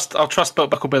right. I'll trust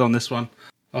Belt Buckle Bill on this one.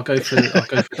 I'll go for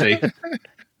D.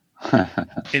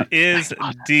 It is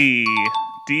D.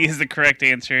 D is the correct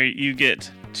answer. You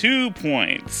get 2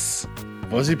 points.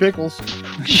 Fuzzy Pickles.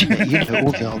 Shit, you know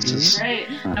all the answers. Right.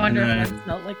 I wonder if it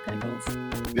smelled like pickles.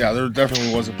 Yeah, there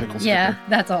definitely was a pickle sticker. Yeah,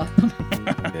 that's awesome. All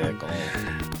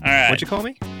right. What'd you call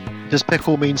me? Does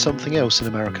pickle mean something else in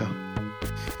America?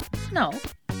 No.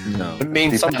 No. It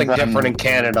means Depends something on- different in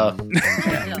Canada.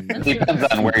 Depends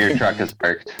on where your truck is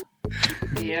parked.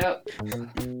 Yep.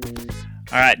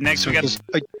 All right, next we got...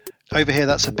 Over here,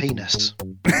 that's a penis.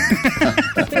 I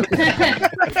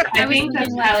think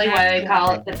that's probably why they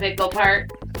call it the pickle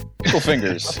part. Pickle I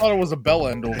fingers. thought it was a bell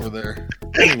end over there.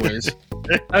 Anyways.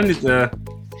 Only the...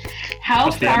 How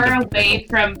That's the end far of the away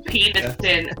from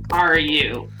Peniston are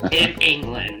you in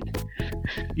England?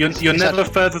 You're never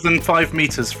further than 5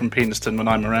 meters from Peniston when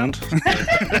I'm around.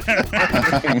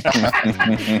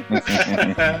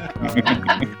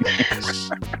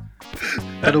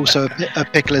 But also, a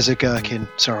pickle is a gherkin.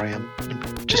 Sorry, I'm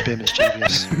just being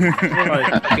mischievous.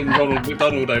 Right, fucking Ronald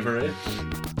McDonald over here.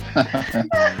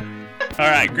 All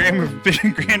right, Grand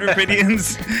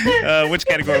Rapidians. Which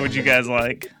category would you guys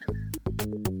like?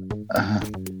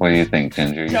 What do you think,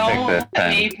 Ginger? You Don't pick this let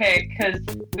me time. pick because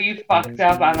we fucked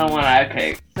up on the one I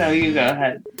picked. So you go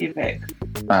ahead. You pick.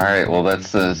 All right. Well, let's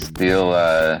steal.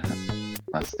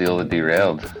 Let's steal the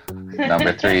derailed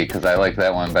number 3 because I like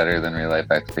that one better than Real Life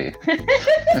XP.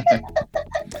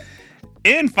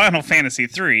 In Final Fantasy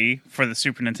III for the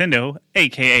Super Nintendo,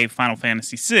 aka Final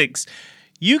Fantasy VI,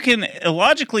 you can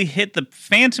illogically hit the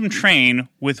Phantom Train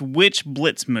with which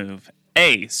blitz move?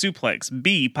 A. Suplex,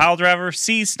 B. Pile Driver,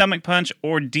 C. Stomach Punch,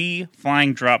 or D.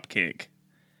 Flying Dropkick?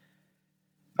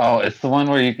 Oh, it's the one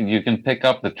where you can pick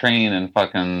up the train and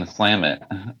fucking slam it.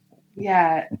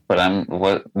 Yeah. But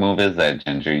what move is that,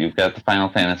 Ginger? You've got the Final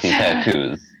Fantasy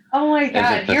tattoos. Oh my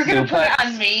god, you're going to put it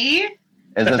on me?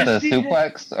 Is it the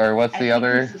suplex, or what's the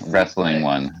other wrestling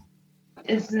one?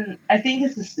 I think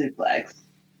it's the suplex.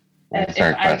 And if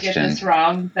Fair I get question. this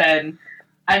wrong, then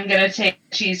I'm going to take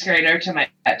cheese grater to my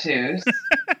tattoos.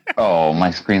 Oh, my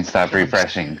screen stopped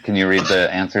refreshing. Can you read the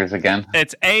answers again?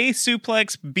 It's A.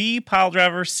 Suplex, B. Pile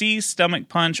Driver, C. Stomach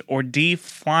Punch, or D.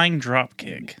 Flying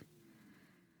Dropkick?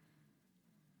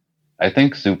 I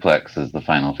think suplex is the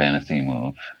Final Fantasy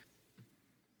move.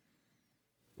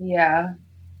 Yeah.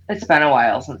 It's been a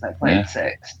while since I played Yeah.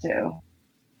 6, too. All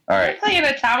right, I'm playing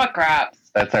Atomic Crops.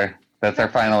 that's our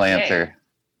final answer.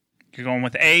 You're going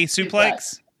with A.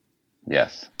 Suplex?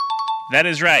 Yes. That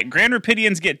is right. Grand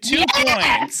Rapidians get 2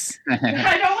 points.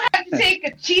 I don't have to take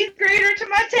a cheese grater to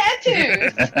my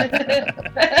tattoos.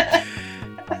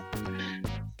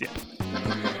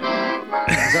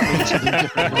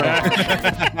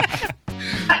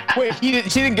 Wait, she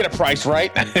didn't get a price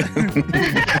right.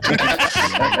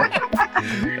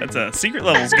 That's a Secret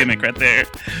Levels gimmick right there.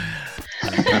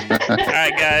 All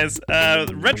right, guys.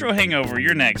 Retro Hangover,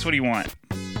 you're next. What do you want?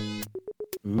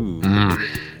 Ooh.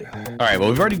 All right. Well,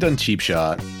 we've already done Cheap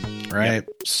Shot, right? Yep.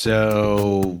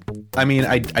 So, I mean,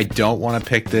 I don't want to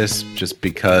pick this just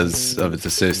because of its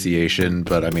association,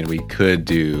 but I mean, we could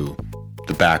do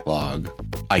the Backlog,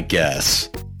 I guess.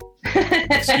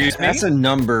 Excuse me? That's a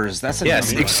numbers.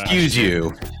 Yes, excuse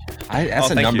you. That's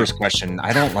a numbers question.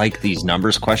 I don't like these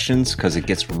numbers questions because it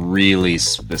gets really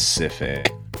specific.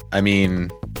 I mean,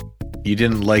 you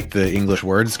didn't like the English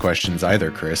words questions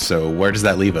either, Chris, so where does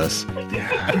that leave us? All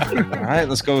right,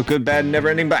 let's go with good, bad,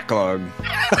 never-ending backlog.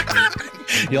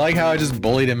 You like how I just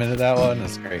bullied him into that one?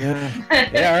 That's great.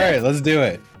 Yeah, all right, let's do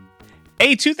it.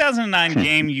 A 2009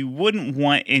 game you wouldn't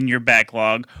want in your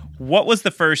backlog. What was the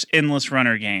first Endless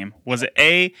Runner game? Was it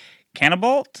A.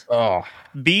 Cannabalt? Oh.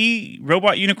 B.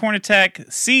 Robot Unicorn Attack?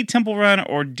 C. Temple Run?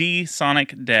 Or D.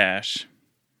 Sonic Dash?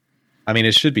 I mean,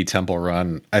 it should be Temple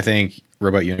Run. I think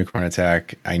Robot Unicorn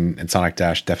Attack and Sonic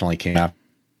Dash definitely came out.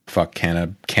 Fuck,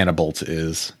 Cannabalt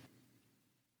is.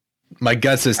 My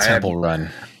gut says Temple Run.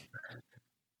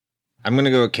 I'm going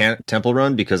to go with Temple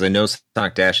Run because I know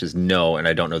Sonic Dash is no, and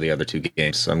I don't know the other two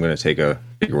games, so I'm going to take a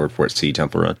bigger word for it, C.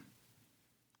 Temple Run.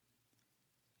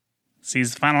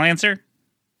 C's the final answer?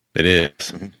 It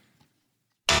is.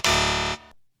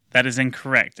 That is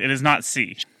incorrect. It is not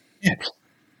C. Yeah.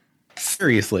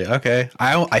 Seriously, okay.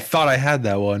 I thought I had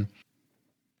that one.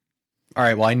 All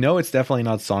right, well, I know it's definitely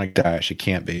not Sonic Dash. It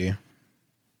can't be.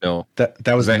 No.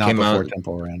 That was not came before out,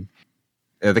 Temple Run.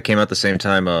 Yeah, that came out the same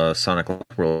time Sonic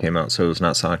World came out, so it was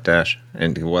not Sonic Dash.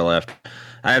 And well after.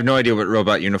 I have no idea what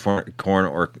Robot Unicorn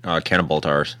or Cannonbolt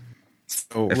are.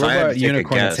 So Robot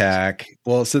Unicorn Attack.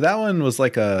 Well, so that one was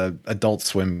like a Adult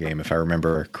Swim game, if I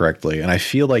remember correctly. And I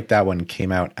feel like that one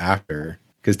came out after,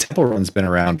 because Temple Run's been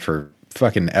around for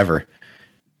fucking ever.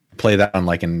 Play that on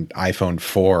like an iPhone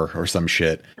 4 or some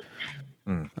shit.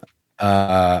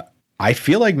 I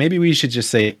feel like maybe we should just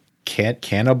say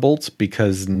Cannabolt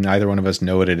because neither one of us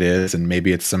know what it is, and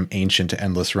maybe it's some ancient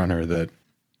endless runner that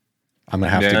I'm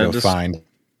gonna have to go find.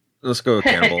 Let's go with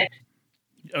Cannonbolt.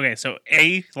 Okay, so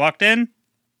A locked in?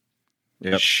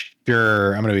 Yep.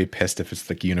 Sure, I'm gonna be pissed if it's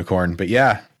the unicorn, but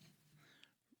yeah.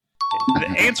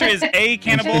 The answer is A,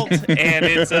 Cannabolt, and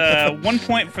it's 1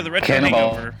 point for the Retro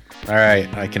Hangover. All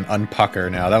right, I can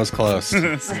unpucker now. That was close.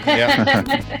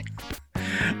 Yep.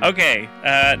 Okay,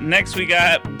 next we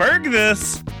got Berg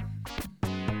This.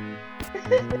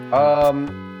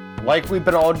 Like we've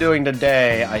been all doing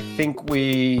today, I think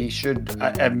we should.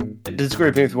 Disagree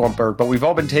with me if you want, Berg, but we've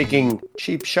all been taking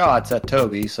cheap shots at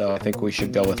Toby, so I think we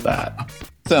should go with that.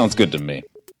 Sounds good to me.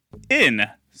 In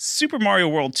Super Mario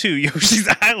World 2 Yoshi's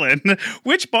Island,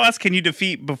 which boss can you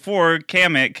defeat before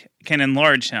Kamek can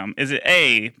enlarge him? Is it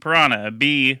A, Piranha,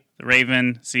 B, the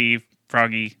Raven, C,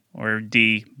 Froggy, or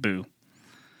D, Boo?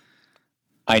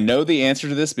 I know the answer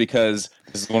to this because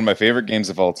this is one of my favorite games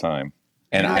of all time.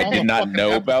 And I did not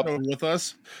know about with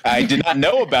us. I did not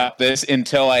know about this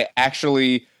until I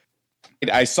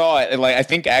saw it. Like I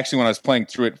think actually when I was playing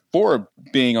through it for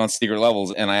being on secret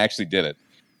levels, and I actually did it.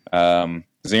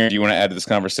 Zinger, do you want to add to this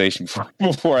conversation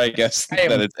before I guess I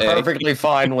that am it's perfectly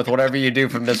fine with whatever you do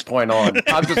from this point on.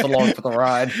 I'm just along for the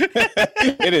ride.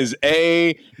 It is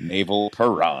a naval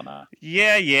piranha.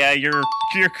 Yeah, you're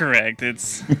correct.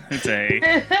 It's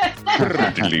A.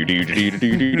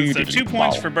 So 2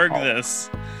 points for Berg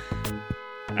this.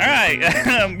 All right.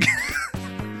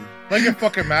 Like it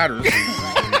fucking matters.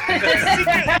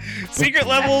 Secret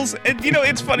levels, and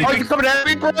it's funny. Are you coming at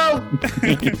me, bro?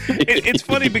 It's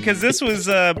funny because this was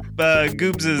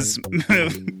Goobs'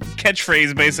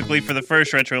 catchphrase basically for the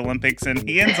first Retro Olympics, and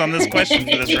he ends on this question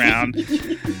for this round.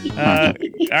 All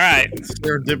right,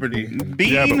 serendipity.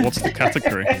 Bean, yeah, but what's the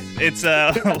category? It's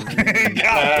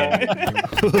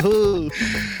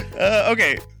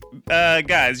okay.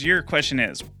 Guys, your question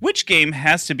is, which game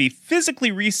has to be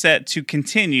physically reset to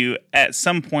continue at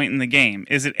some point in the game?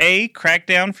 Is it A,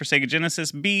 Crackdown for Sega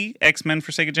Genesis, B, X-Men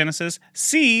for Sega Genesis,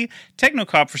 C,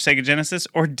 Technocop for Sega Genesis,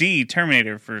 or D,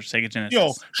 Terminator for Sega Genesis?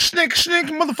 Yo, snake,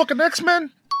 motherfucking X-Men?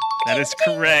 That is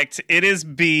correct. It is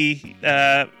B.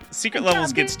 Secret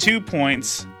Levels gets 2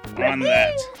 points on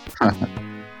that.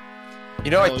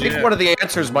 I think one of the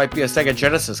answers might be a Sega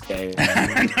Genesis game.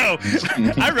 No,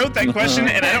 I wrote that question,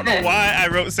 and I don't know why I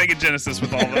wrote Sega Genesis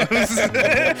with all those.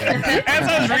 As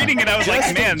I was reading it, I was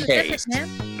like, man.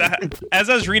 As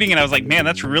I was reading it, I was like, man,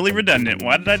 that's really redundant.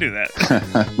 Why did I do that?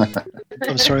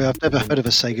 I'm sorry, I've never heard of a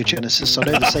Sega Genesis. I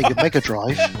know the Sega Mega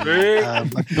Drive. I'm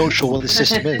not sure what the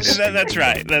system is. That's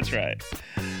right. Okay.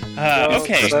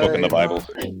 First book in the Bible.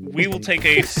 We will take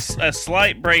a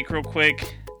slight break real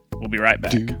quick. We'll be right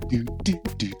back.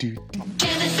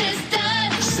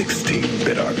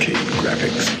 16-bit arcade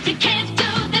graphics. You can't do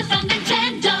this on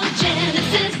Nintendo.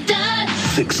 Genesis does.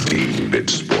 16-bit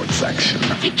sports action.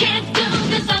 You can't do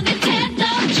this on Nintendo.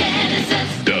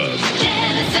 Genesis does.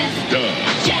 Genesis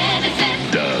does.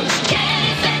 Genesis does.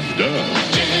 Genesis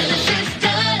does. Genesis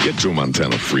does. Get Joe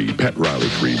Montana free, Pat Riley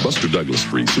free, Buster Douglas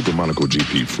free, Super Monaco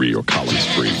GP free, or Collins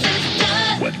free.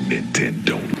 What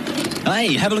Nintendo?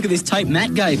 Hey, have a look at this tape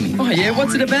Matt gave me. Oh, yeah?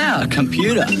 What's it about? A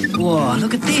computer. Whoa,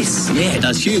 look at this. Yeah, it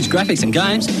does huge graphics and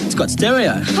games. It's got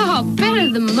stereo. Oh,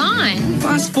 better than mine.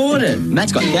 Fast forwarded.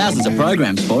 Matt's got thousands of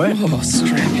programs for it. Oh,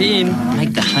 strap in.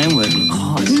 Make the homework look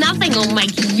hot. Nothing will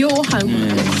make your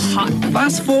homework look hot.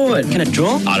 Fast forward. Can it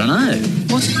draw? I don't know.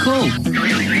 What's it called?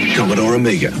 Commodore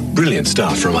Amiga. Brilliant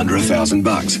stuff from under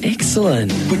 $1,000.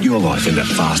 Excellent. Put your life into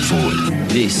fast forward.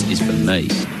 This is for me.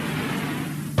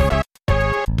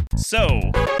 So,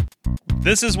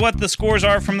 this is what the scores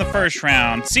are from the first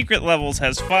round. Secret Levels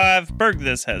has 5,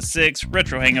 Bergthis has 6,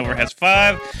 Retro Hangover has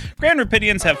 5, Grand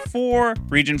Rapidians have 4,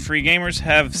 Region Free Gamers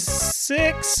have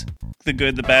 6, The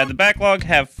Good, the Bad, the Backlog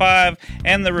have 5,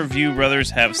 and the Review Brothers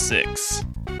have 6.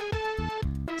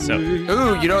 So,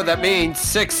 ooh, you know what that means?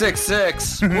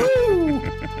 666. Woo!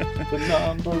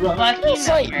 Lucky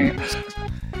numbers.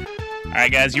 All right,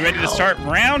 guys, you ready to start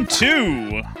round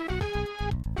 2?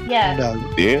 Yeah. No.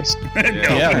 Yes. No.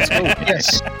 Yeah. Oh,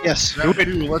 yes. Round 2,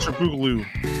 Electric Boogaloo.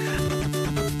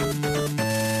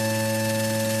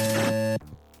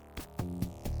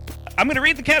 I'm going to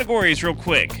read the categories real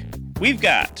quick. We've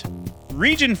got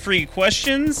region-free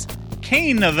questions,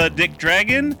 Kane of the Dick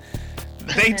Dragon,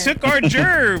 they took our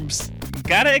gerbs,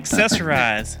 gotta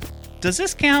accessorize. Does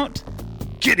this count?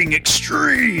 Getting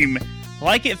extreme.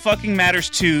 Like it fucking matters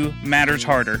too, matters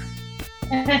harder.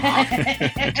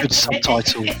 Good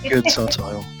subtitle.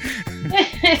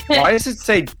 Why does it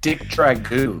say Dick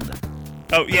Dragoon?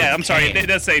 Oh, yeah, I'm sorry. It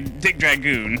does say Dick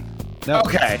Dragoon.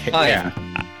 Okay. Yeah.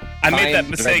 I made that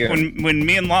mistake when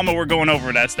me and Llama were going over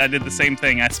it. I did the same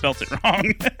thing. I spelt it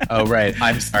wrong. Oh, right.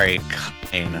 I'm sorry.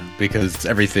 Kine, because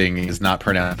everything is not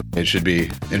pronounced the way it should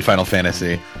be in Final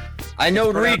Fantasy. I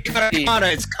know read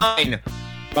katakana. It's Kine.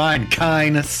 Fine.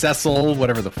 Kine, Cecil,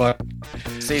 whatever the fuck.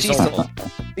 Cecil.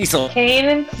 Kane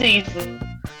and Cecil.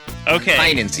 Okay.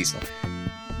 Kine and Cecil.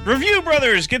 Review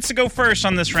Brothers gets to go first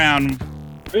on this round.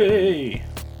 Hey.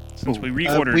 Since we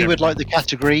reordered we would like the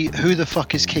category, who the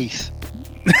fuck is Keith?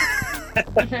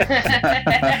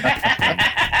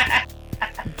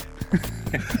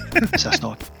 That's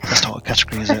not a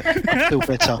category, is it? Feel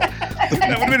better. That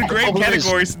would have been a great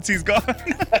category since he's gone.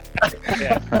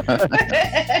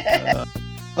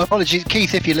 Apologies,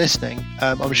 Keith, if you're listening.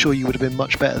 I'm sure you would have been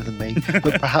much better than me,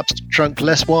 but perhaps drunk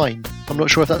less wine. I'm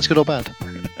not sure if that's good or bad.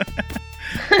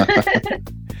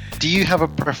 Do you have a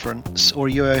preference, or are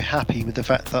you happy with the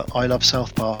fact that I love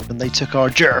South Park and they took our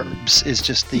gerbs is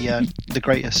just the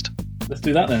greatest? Let's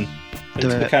do that then. They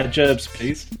took our gerbs,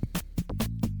 please.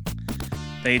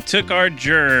 They took our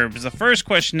gerbs. The first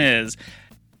question is,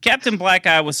 Captain Black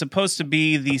Eye was supposed to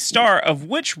be the star of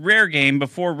which Rare game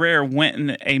before Rare went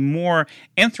in a more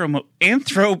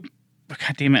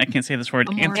God damn it, I can't say this word.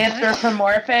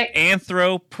 Anthropomorphic.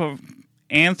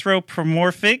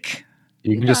 Anthropomorphic.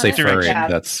 You can just say furry. Direction.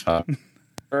 That's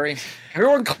Furry.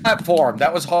 Everyone clap for him.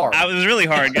 That was hard. That was really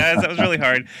hard, guys. That was really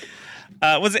hard.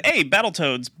 Was it A,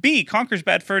 Battletoads, B, Conker's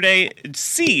Bad Fur Day,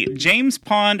 C, James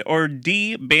Pond, or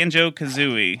D,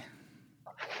 Banjo-Kazooie?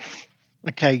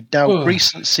 Okay, now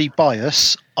recency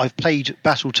bias. I've played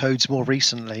Battletoads more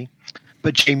recently,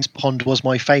 but James Pond was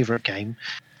my favourite game.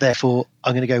 Therefore,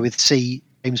 I'm going to go with C,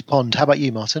 James Pond. How about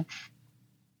you, Martin?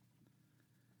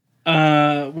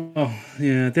 Well,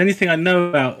 yeah. The only thing I know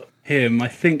about him, I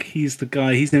think he's the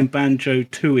guy. He's in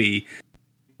Banjo-Tooie. He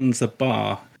owns a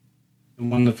bar in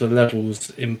one of the levels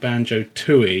in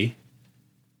Banjo-Tooie.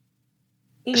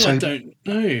 I don't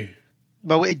know.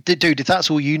 Well, dude, if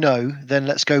that's all you know, then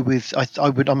let's go with.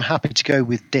 I'm happy to go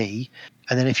with D,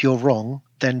 and then if you're wrong,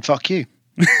 then fuck you.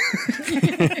 Do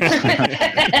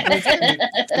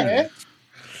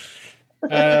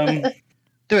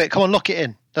it. Come on, lock it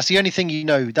in. That's the only thing you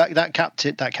know. That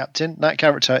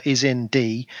character is in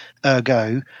D.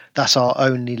 Ergo, that's our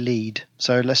only lead.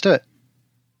 So let's do it.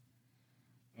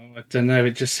 I don't know.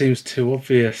 It just seems too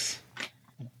obvious.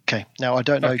 Okay. Now I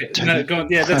don't know. Okay, no, go on.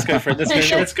 Yeah, let's go for it.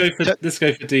 Let's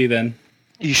go for D then.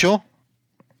 Are you sure?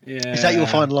 Yeah. Is that your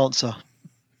final answer?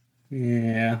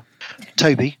 Yeah.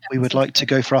 Toby, we would like to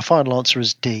go for our final answer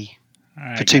as D All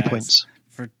right, for 2 guys. points.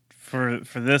 For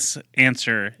this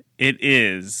answer, it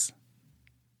is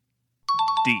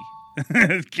D.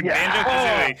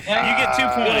 Banjo-Kazooie. You get 2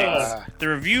 points. The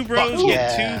Review Bros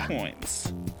get 2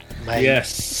 points. Mate,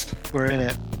 yes. We're in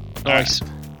it. Nice.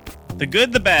 The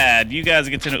good, the bad. You guys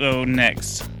get to go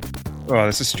next. Oh,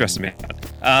 this is stressing me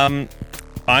out.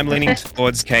 I'm leaning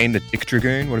towards Kane, the Dick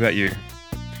Dragoon. What about you?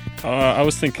 I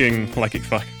was thinking like it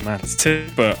fucking matters too,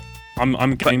 but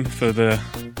I'm game for the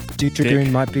Dick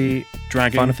Dragoon might be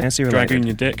Dragon, Final Fantasy related. Dragoon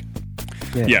your dick.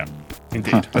 Yeah,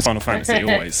 indeed. That's Final Fantasy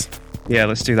always. Yeah,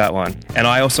 let's do that one. And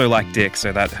I also like dick,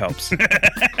 so that helps.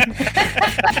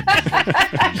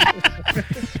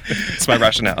 That's my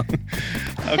rationale.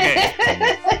 Okay.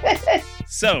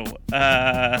 So,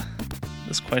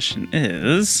 this question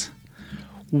is,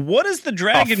 what is the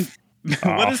dragon...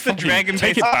 What is the dragon-based...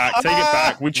 Take it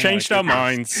back. We changed our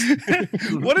minds.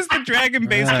 What is the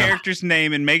dragon-based character's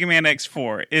name in Mega Man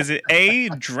X4? Is it A,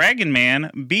 Dragon Man,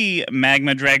 B,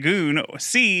 Magma Dragoon,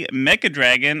 C, Mecha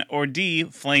Dragon, or D,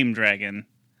 Flame Dragon?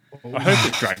 I hope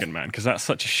it's Dragon Man, because that's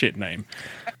such a shit name.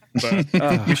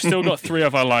 But we've still got 3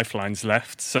 of our lifelines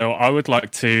left, so I would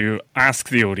like to ask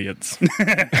the audience.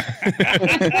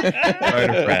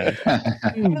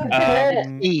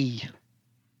 E.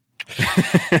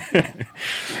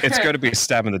 It's got to be a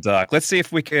stab in the dark. Let's see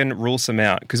if we can rule some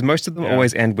out, because most of them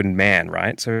always end with man,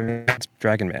 right? So it's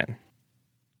Dragon Man.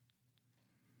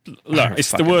 Look,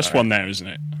 it's the worst one there, isn't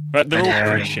it? But they're all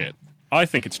pretty shit. I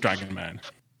think it's Dragon Man.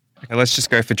 Okay, let's just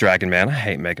go for Dragon Man. I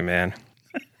hate Mega Man.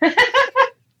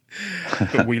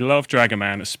 But we love Dragon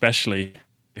Man, especially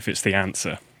if it's the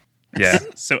answer. Yeah.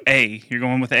 So A, you're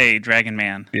going with A, Dragon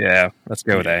Man. Yeah, let's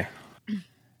go with A.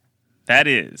 That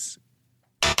is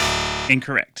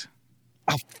incorrect.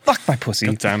 Oh, fuck my pussy.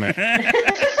 God damn it.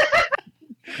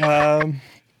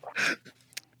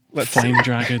 Let's Flame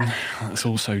Dragon. That's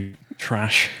also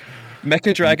trash.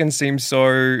 Mecha Dragon seems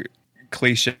so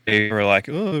cliche. We're like,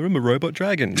 oh, I'm a robot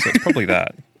dragon. So it's probably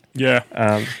that. Yeah.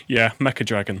 Yeah, Mecha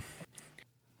Dragon.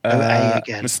 A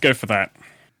again. Let's go for that.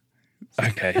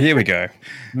 Okay, here we go.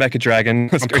 Mecha Dragon.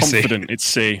 Let's I'm go C. confident it's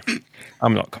C.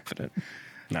 I'm not confident.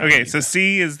 No, Okay, so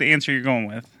C is the answer you're going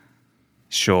with.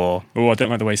 Sure. Oh, I don't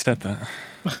like the way he said that.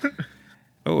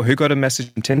 Oh, who got a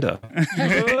message on Tinder? It's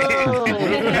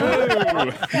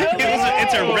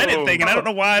a Reddit thing, and I don't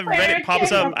know why Reddit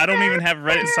pops up. I don't even have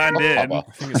Reddit signed in. I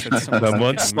think it said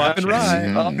Someone's swiping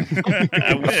right.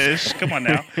 I wish. Come on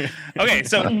now. Okay,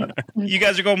 so you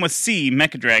guys are going with C,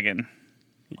 Mecha Dragon.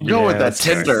 Go with that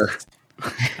Tinder.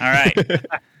 All right.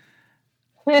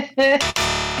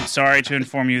 I'm sorry to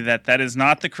inform you that that is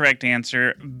not the correct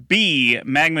answer. B,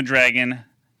 Magma Dragon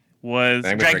was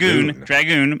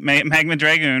Dragoon. Magma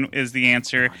Dragoon is the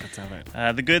answer.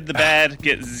 The good, the bad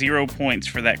get 0 points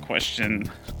for that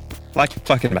question. Like it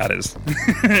fucking matters.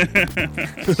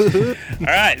 All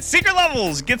right, Secret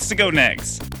Levels gets to go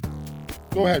next.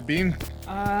 Go ahead, Bean.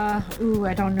 I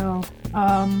don't know.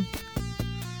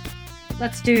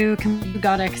 Let's do. You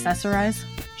gotta accessorize.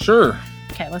 Sure.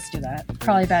 Okay, let's do that.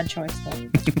 Probably a bad choice, but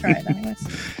try it anyways.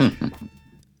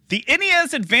 The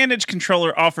NES Advantage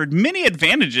controller offered many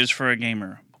advantages for a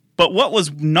gamer, but what was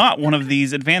not one of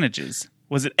these advantages?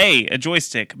 Was it A,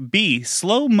 joystick, B,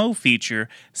 slow-mo feature,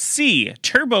 C,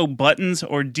 turbo buttons,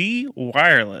 or D,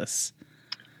 wireless?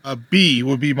 B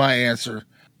would be my answer.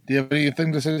 Do you have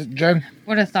anything to say, Jen?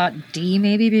 Would have thought D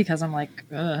maybe because I'm like,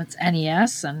 it's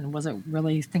NES, and was it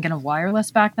really thinking of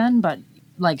wireless back then? But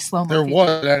like slow-mo. There feature.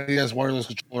 was an NES wireless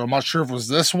controller. I'm not sure if it was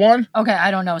this one. Okay, I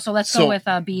don't know. So let's go with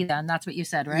B then. That's what you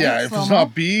said, right? Yeah, if Slow-mo? it's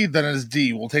not B, then it's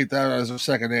D. We'll take that as our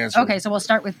second answer. Okay, so we'll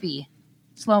start with B.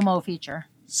 Slow-mo feature.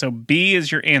 So B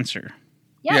is your answer.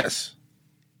 Yeah. Yes.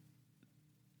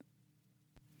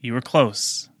 You were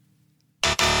close.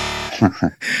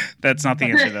 That's not the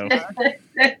answer, though.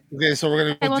 Okay, so we're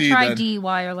going to Okay, go we'll D try then. D,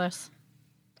 wireless.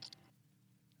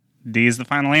 D is the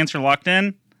final answer. Locked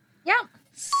in? Yeah.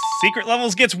 Secret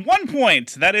Levels gets 1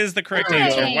 point. That is the correct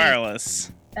answer. Yay.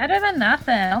 Wireless. Better than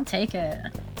nothing. I'll take it.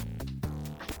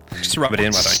 Just rub it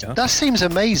in, why don't you? That seems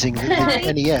amazing that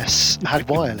the NES had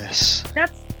wireless.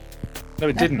 That's No,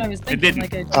 it that's didn't. what I was It thinking.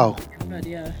 didn't. Like Oh.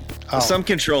 yeah. Some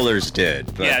controllers did,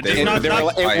 but Yeah, they just not- It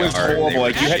was by art, they horrible. were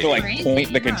Like you had to like crazy.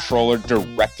 point the controller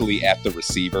directly at the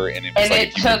receiver, and it was And like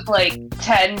it took like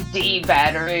 10 D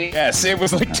batteries. yes, it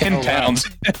was like 10 pounds.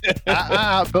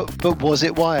 But was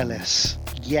it wireless?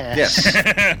 Yes.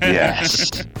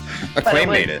 Yes. Acclaim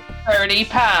made it. 30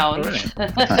 pounds.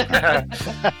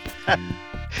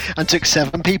 And took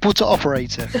 7 people to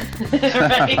operate it.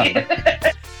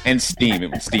 Right? And steam.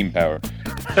 It was steam power.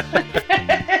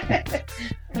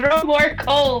 Throw more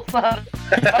coals on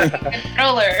the fucking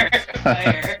controller.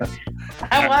 Fire.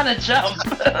 I want to jump.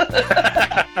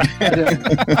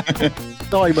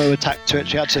 Dymo attack to it.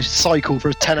 She had to cycle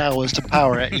for 10 hours to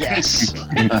power it. Yes.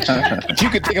 If you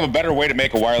could think of a better way to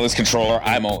make a wireless controller,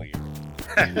 I'm all ears.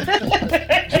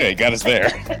 Yeah, you got us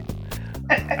there.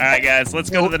 All right, guys, let's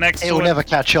go to the next It will one. never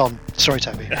catch on. Sorry,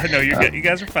 Toby. No, you're good. You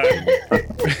guys are fine.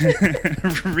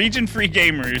 Region Free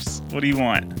Gamers, what do you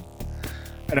want?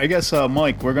 And I guess,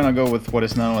 Mike, we're gonna go with what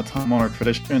is now a time-honored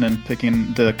tradition and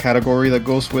picking the category that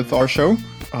goes with our show.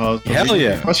 Hell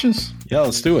yeah. Questions? Yeah,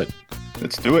 let's do it.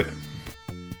 Let's do it.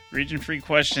 Region Free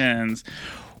questions.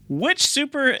 Which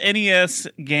Super NES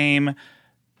game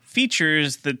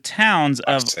features the towns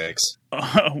of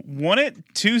Wonnet,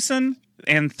 Tucson,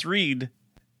 and Threed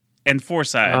and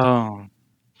Forsyth? Oh.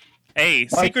 A.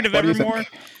 Mike, Secret of what do you Evermore. think?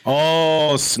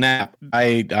 Oh, snap.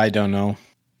 I don't know.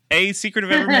 A. Secret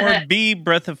of Evermore. B.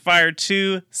 Breath of Fire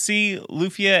 2. C.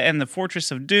 Lufia and the Fortress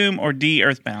of Doom. Or D.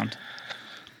 Earthbound.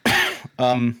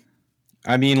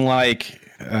 I mean, like,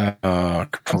 I'm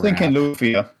thinking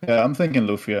Lufia. Yeah, I'm thinking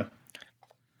Lufia.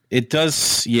 it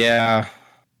does, yeah.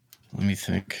 Let me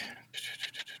think.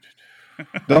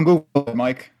 Don't Google it,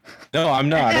 Mike. No, I'm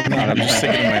not. I'm just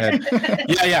thinking in my head.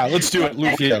 Yeah, let's do it,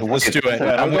 Lufia. Let's do it.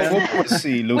 We'll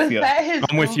see, Was Lufia. that his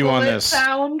I'm with you on Google it this.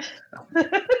 sound?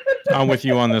 I'm with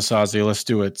you on this, Ozzy. Let's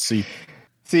do it. See.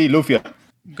 See, Lufia.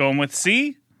 Going with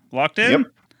C. Locked in?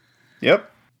 Yep.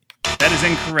 That is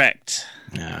incorrect.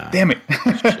 Damn it.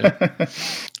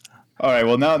 All right.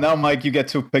 Well, now, Mike, you get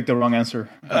to pick the wrong answer.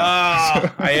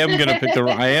 I am gonna pick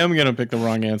the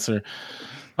wrong answer.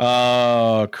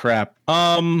 Oh crap.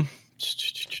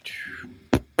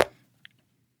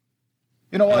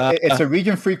 You know what? It's a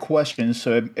region-free question,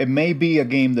 so it may be a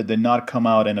game that did not come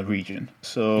out in a region.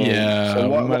 So, Yeah, so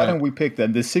why we might- don't we pick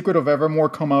that? Did Secret of Evermore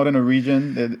come out in a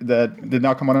region that did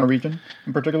not come out in a region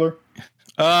in particular?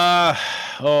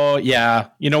 Oh yeah.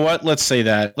 You know what? Let's say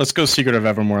that. Let's go Secret of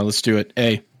Evermore. Let's do it.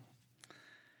 A.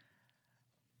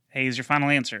 A is your final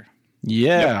answer.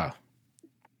 Yeah.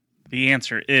 The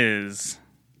answer is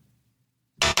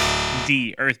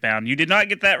D. Earthbound. You did not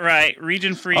get that right.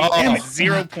 Region Free gets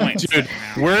 0 points. Dude,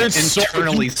 we're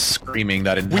internally screaming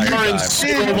that We entire are in time.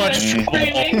 so much trouble.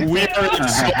 We are in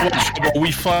so much trouble.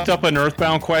 We fucked up an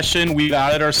Earthbound question. We've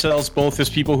outed ourselves both as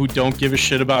people who don't give a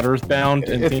shit about Earthbound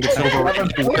and think it's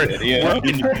overrated.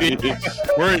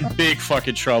 We're in big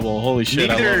fucking trouble. Holy shit!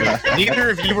 I love it. Neither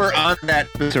of you were on that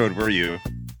episode, were you?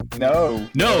 No,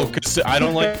 because I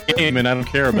don't like the game and I don't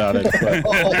care about it. But.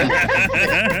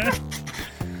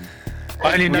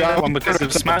 I only know that one because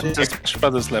of Smash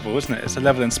Brothers level, isn't it? It's a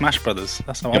level in Smash Brothers.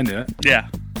 That's how I knew it. Yeah.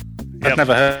 I've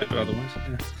never heard of it otherwise.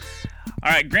 Yeah.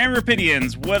 All right, Grand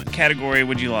Rapidians, what category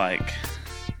would you like?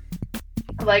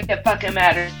 Like it fucking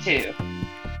matters too.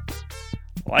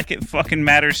 Like it fucking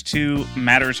matters to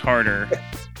matters harder.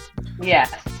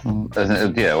 Yes.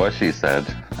 Yeah, what she said.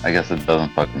 I guess it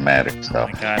doesn't fucking matter. So. Oh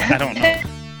my god, I don't know.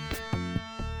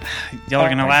 Y'all are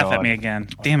gonna my laugh God. at me again.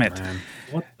 Damn it.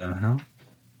 What the hell?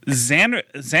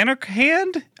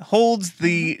 Zanarkand holds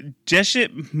the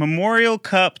Jeshet Memorial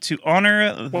Cup to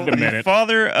honor the minute.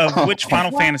 father of which Final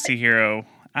Fantasy hero?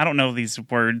 I don't know these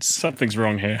words. Something's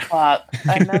wrong here. Fuck.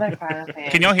 Another Final Fantasy.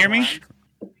 Can y'all hear me?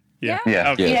 Yeah.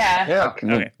 Yeah. Okay. Yeah.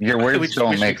 Okay. Your words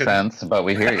don't make sense, but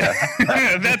we hear you.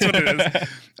 That's what it is.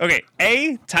 Okay.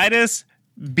 A. Titus.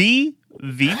 B.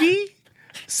 Vivi.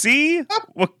 C.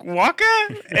 Waka.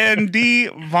 And D.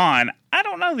 Vaughn. I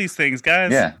don't know these things,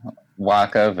 guys. Yeah.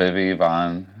 Waka, Vivi,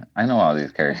 Vaughn. I know all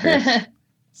these characters.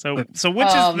 So which is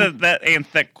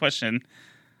that question?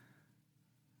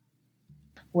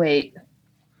 Wait.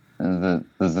 The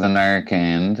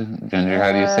Zanarkand. Ginger,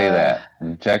 how do you say that?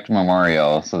 Jecht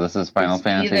Memorial. So this is Final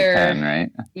Fantasy X,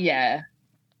 right? Yeah.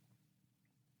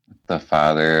 The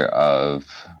father of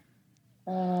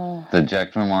the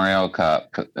Jecht Memorial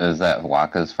Cup. Is that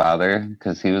Waka's father?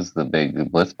 Because he was the big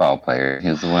Blitzball player. He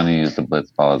was the one who used the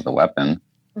Blitzball as a weapon.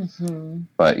 Mm-hmm.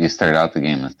 But you start out the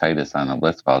game as Titus on a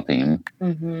Blitzball team.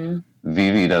 Mm-hmm.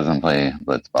 Vivi doesn't play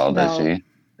Blitzball, does she?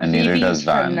 And neither does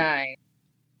Vaughn. From 9.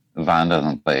 Vaughn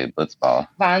doesn't play Blitzball.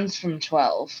 Vaughn's from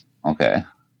 12. Okay.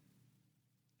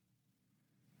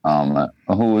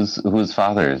 Whose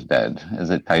father is dead? Is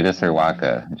it Titus or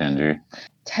Waka, Ginger?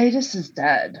 Titus is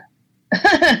dead.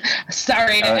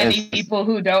 Sorry to any people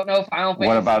who don't know Final Fantasy.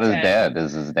 What about his X. dad?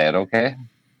 Is his dad okay?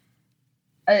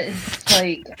 It's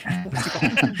like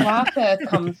Waka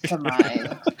comes to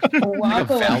mind. Waka was my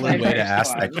Valid way to first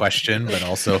ask one. that question, but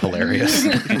also hilarious.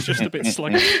 It's just a bit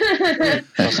sluggy.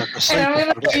 And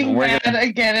I'm gonna be mad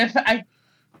again if I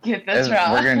get this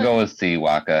wrong. We're gonna go with C,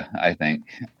 Waka. I think,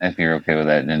 if you're okay with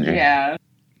that, Ginger. Yeah.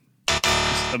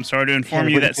 I'm sorry to inform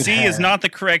you that C is not the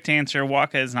correct answer.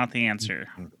 Waka is not the answer.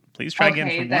 Please try again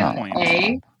for 1 point.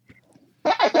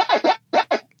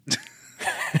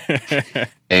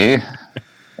 A. A.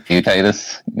 You,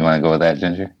 Titus. You want to go with that,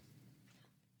 Ginger?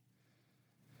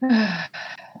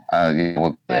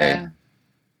 We'll say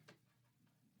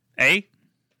A?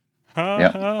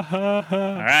 Yep. All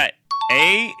right.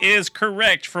 A is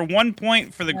correct for 1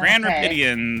 point for the Grand Okay.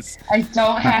 Rapidians. I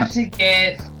don't have to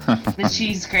get the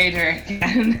cheese grater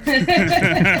again.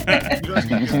 And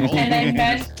I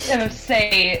meant to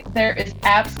say there is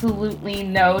absolutely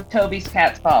no Toby's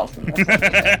Cat's Balls in this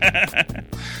one.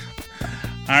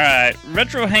 All right.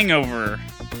 Retro Hangover.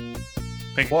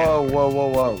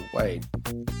 Whoa. Wait.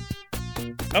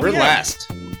 Oh, We're yeah. last.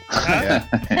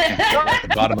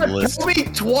 Bottom of the list. Toby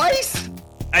twice?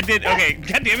 I did. Okay.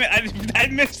 God damn it. I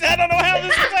missed that. I don't know how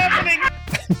this is happening.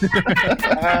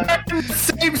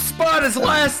 Same spot as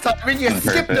last time, and you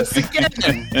skipped us again.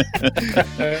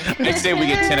 Next day we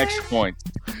get 10 extra points.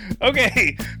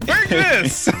 Okay.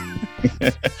 Burgess.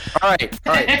 All right,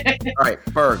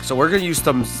 Berg. So we're gonna use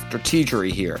some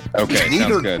strategery here. Okay, We can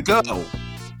sounds either good. go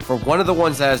for one of the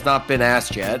ones that has not been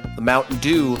asked yet, the Mountain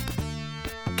Dew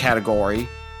category,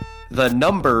 the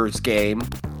numbers game,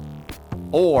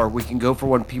 or we can go for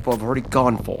one people have already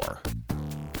gone for.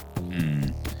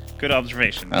 Good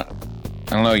observation. I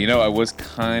don't know. You know, I was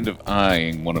kind of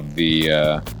eyeing one of the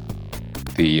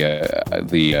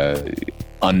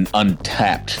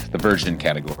untapped, the virgin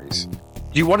categories.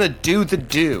 Do you want to do the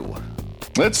do?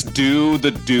 Let's do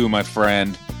the do, my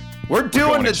friend. We're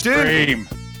doing the extreme.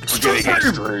 do.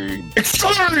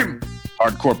 Extreme.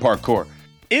 Hardcore parkour.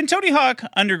 In Tony Hawk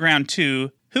Underground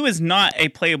 2, who is not a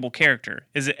playable character?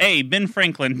 Is it A, Ben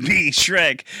Franklin, B,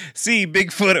 Shrek, C,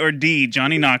 Bigfoot, or D,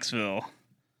 Johnny Knoxville?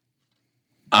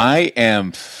 I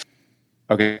am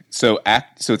okay. So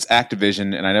it's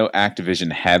Activision, and I know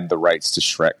Activision had the rights to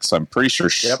Shrek, so I'm pretty sure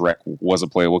Shrek was a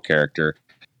playable character.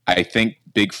 I think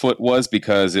Bigfoot was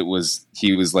because he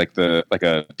was like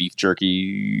a beef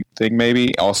jerky thing,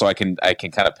 maybe. Also, I can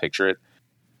kind of picture it.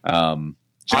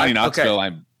 Johnny Knoxville,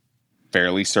 I'm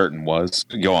fairly certain was.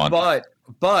 Go on.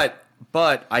 But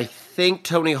I think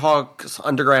Tony Hawk's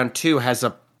Underground 2 has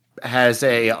a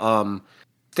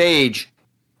stage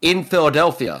in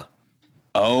Philadelphia.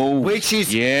 Oh, which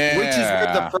is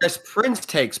where the Fresh Prince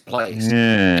takes place.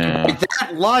 Yeah. With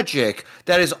that logic,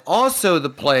 that is also the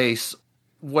place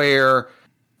where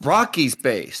Rocky's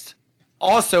based.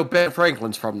 Also, Ben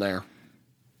Franklin's from there.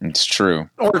 It's true.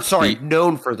 Or, sorry,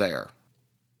 known for there.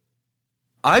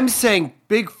 I'm saying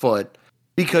Bigfoot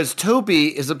because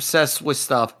Toby is obsessed with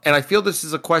stuff, and I feel this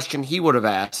is a question he would have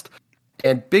asked.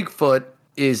 And Bigfoot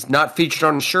is not featured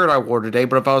on the shirt I wore today,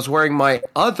 but if I was wearing my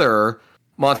other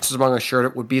Monsters Among Us shirt,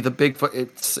 it would be the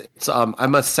Bigfoot.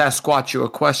 I'm a Sasquatch you a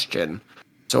question,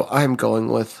 so I'm going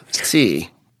with C.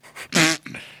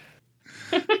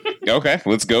 Okay,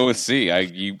 let's go with C.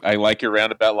 I like your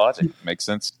roundabout logic. Makes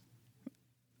sense.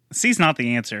 C's not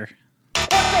the answer.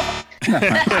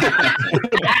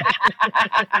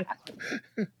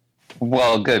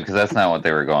 Well, good, because that's not what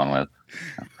they were going with.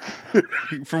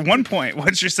 For 1 point,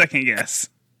 what's your second guess?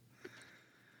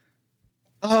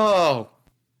 Oh.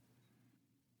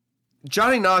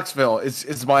 Johnny Knoxville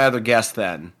is my other guess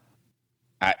then.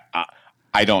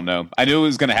 I don't know. I knew it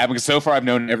was going to happen because so far I've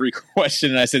known every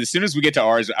question, and I said as soon as we get to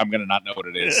ours, I'm going to not know what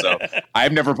it is. So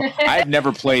I've never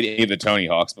played any of the Tony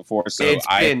Hawks before. So it's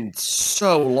been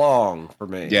so long for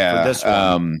me. Yeah. For this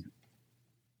one.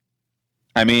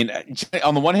 I mean,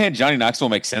 on the one hand, Johnny Knoxville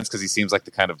makes sense because he seems like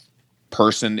the kind of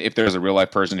person, if there's a real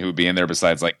life person who would be in there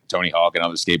besides like Tony Hawk and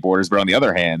other skateboarders. But on the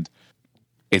other hand,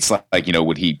 it's like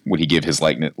would he give his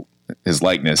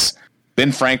likeness?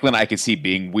 Ben Franklin, I could see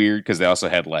being weird because they also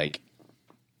had like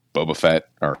Boba Fett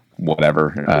or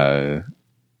whatever.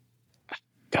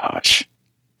 Gosh.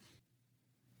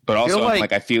 But also,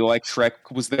 I feel like Shrek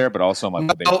was there, but also I'm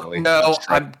like,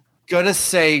 I'm gonna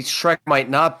say Shrek might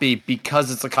not be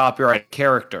because it's a copyrighted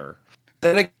character.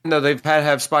 Then again, though, they've had to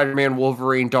have Spider-Man,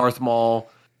 Wolverine, Darth Maul.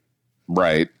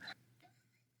 Right.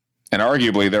 And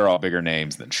arguably, they're all bigger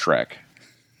names than Shrek.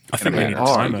 I think they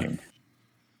are.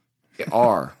 They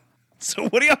are. So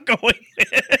what are y'all going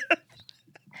with?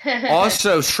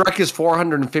 Also, Shrek is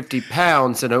 450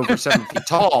 pounds and over 7 feet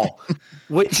tall,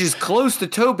 which is close to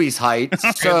Toby's height.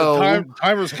 So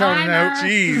timer's counting out.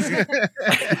 Jeez.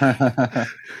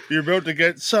 You're about to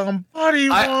get somebody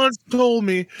once told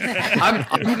me.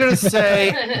 I'm gonna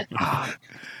say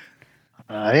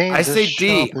I say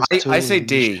D. I say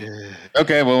D.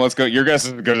 Okay, well let's go. Your guess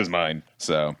is as good as mine.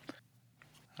 So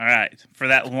all right, for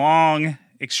that long,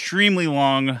 extremely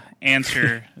long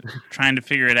answer, trying to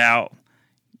figure it out.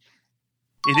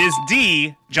 It is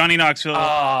D, Johnny Knoxville.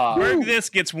 Berg this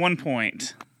gets 1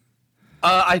 point.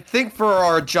 I think for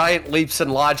our giant leaps in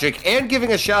logic and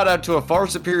giving a shout out to a far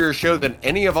superior show than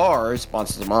any of ours,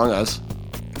 Monsters Among Us.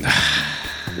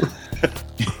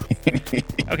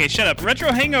 Okay, shut up.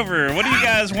 Retro Hangover, what do you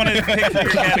guys want to pick for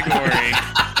your category?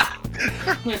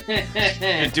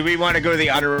 Do we want to go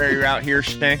the honorary route here,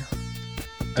 Shay?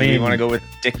 Do we want to go with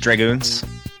Dick Dragoons?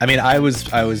 I mean, I was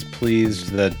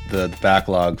pleased that the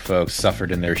backlog folks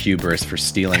suffered in their hubris for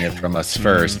stealing it from us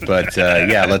first, but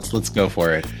yeah, let's go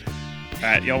for it. All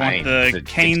right, y'all want the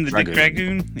Kane the Dick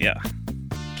Dragoon? Yeah.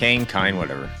 Kane,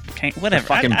 whatever. Kane, whatever. The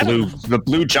fucking the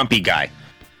blue jumpy guy.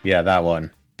 Yeah, that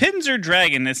one. Pinzer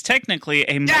Dragon is technically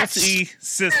a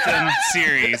multi-system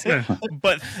series,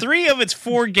 but 3 of its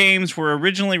 4 games were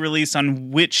originally released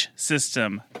on which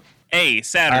system? A,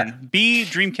 Saturn, B,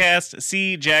 Dreamcast,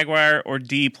 C, Jaguar, or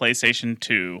D, PlayStation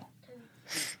 2?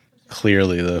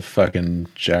 Clearly the fucking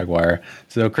Jaguar.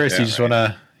 So Chris, you just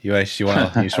wanna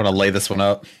lay this one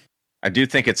up? I do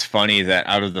think it's funny that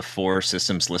out of the 4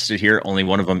 systems listed here, only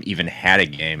one of them even had a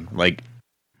game. Like,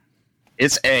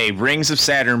 it's A, Rings of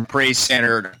Saturn, praise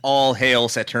Saturn, all hail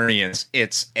Saturnians.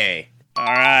 It's A. All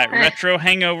right, Retro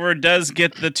Hangover does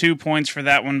get the 2 points for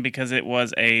that one because it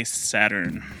was a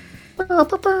Saturn. All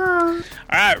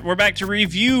right, we're back to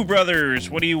Review Brothers.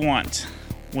 What do you want?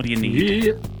 What do you need?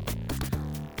 Yeah.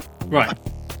 Right.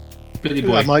 Billy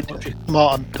Boy.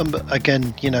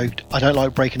 Again, I don't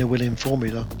like breaking a winning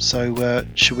formula. So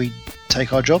should we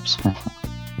take our jobs?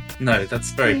 No,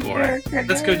 that's very boring.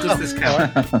 Let's go. Does this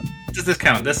count? Does this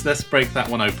count? Let's break that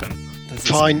one open.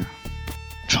 Fine.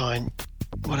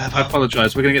 Whatever. I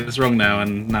apologise. We're going to get this wrong now,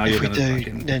 and now you're going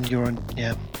to. Then you're on.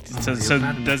 Yeah. So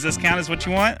does this count as what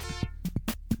you want?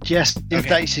 Yes, if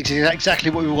that's exactly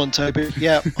what we want, Toby.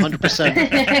 Yeah,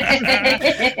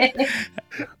 100%.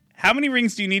 How many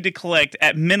rings do you need to collect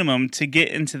at minimum to get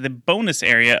into the bonus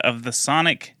area of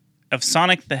Sonic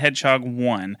the Hedgehog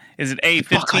 1? Is it A,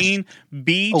 15,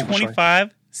 B,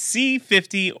 25, C,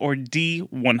 50, or D,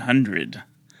 100?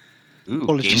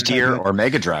 Ooh, Game Gear or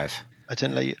Mega Drive? I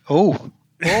didn't let you. Oh.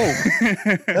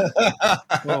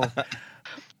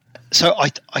 So I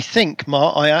think,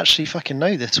 Mark, I actually fucking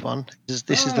know this one.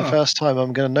 This is the first time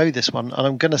I'm going to know this one, and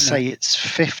I'm going to say it's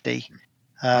 50.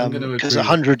 Because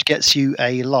 100 gets you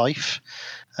a life,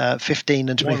 15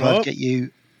 and 25 get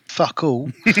you fuck all,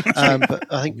 but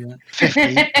I think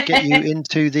 50 get you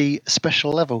into the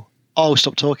special level. I'll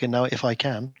stop talking now if I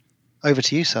can. Over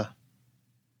to you, sir.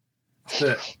 That's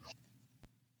it.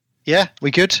 Yeah,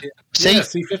 we good? C? Yeah,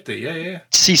 C50, yeah.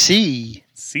 CC.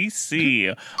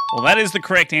 Well, that is the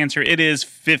correct answer. It is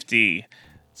 50.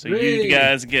 So you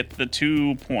guys get the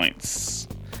 2 points.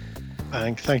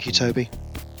 Thank you, Toby.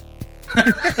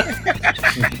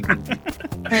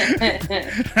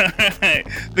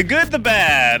 The good, the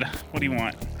bad. What do you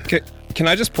want? Can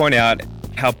I just point out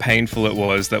how painful it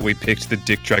was that we picked the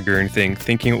Dick Dragoon thing,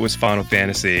 thinking it was Final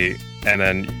Fantasy, and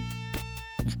then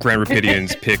Grand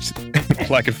Rapidians picked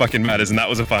Like It Fucking Matters, and that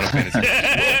was a Final Fantasy.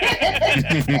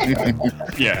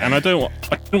 Yeah, and I don't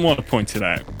want to point it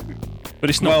out, but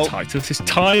it's not Titus. It's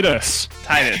Titus.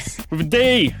 With a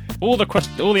D. All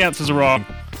the answers are wrong.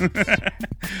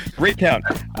 Recount.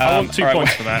 I want 2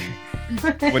 points for that.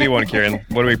 What do you want, Kieran?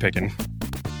 What are we picking?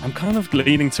 I'm kind of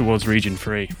leaning towards Region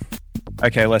 3.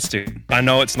 Okay, let's do. I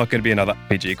know it's not going to be another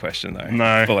PG question though.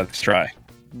 No, but let's try.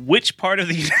 Which part of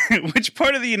the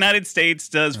United States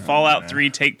does Fallout 3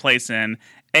 take place in?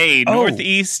 A.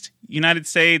 Northeast United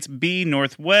States. B.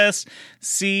 Northwest.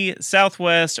 C.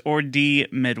 Southwest. Or D.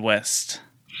 Midwest.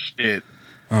 Shit.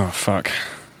 Oh fuck.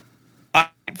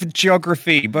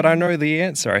 Geography, but I know the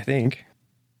answer. I think.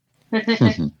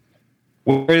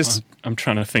 Where's I'm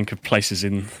trying to think of places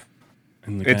in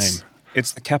the game.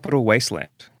 It's the capital wasteland,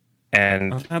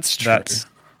 and that's true.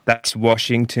 That's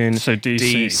Washington. So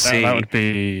DC. That would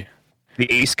be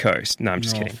the East Coast. No, I'm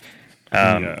just kidding.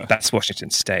 That's Washington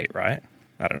State, right?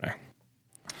 I don't know.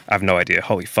 I have no idea.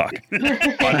 Holy fuck. I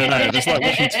don't know. There's like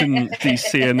Washington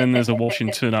DC, and then there's a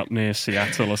Washington up near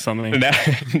Seattle or something. No,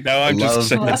 I'm just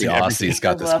the Aussies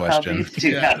got this question.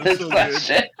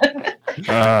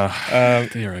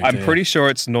 I'm pretty sure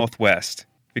it's Northwest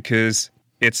because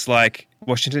it's like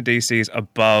Washington DC is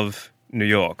above New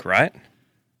York, right?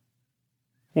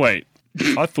 Wait,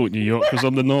 I thought New York was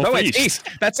on the northeast. No, it's east.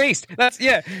 That's east. That's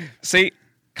yeah. See,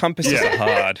 compasses are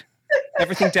hard.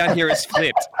 Everything down here is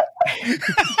flipped.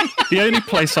 The only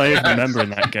place I even remember in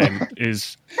that game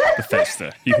is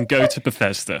Bethesda. You can go to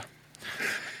Bethesda.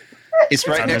 It's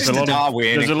right next to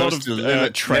Darwin. There's a lot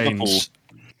of trains.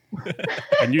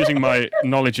 And using my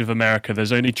knowledge of America,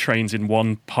 there's only trains in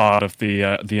one part of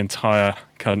the entire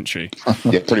country.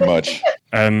 Yeah, pretty much.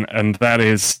 And that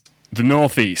is the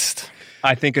Northeast.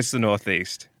 I think it's the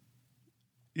Northeast.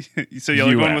 So y'all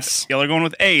are going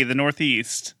with A, the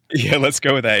Northeast. Yeah, let's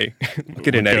go with A.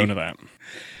 Get an A. Going to that.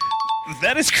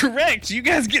 That is correct. You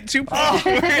guys get 2 points for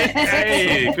it.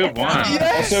 Hey, good one.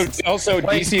 Yes. Also,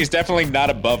 DC is definitely not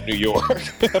above New York.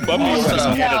 Above New York is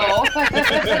Canada.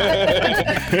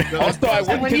 Also, I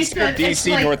wouldn't consider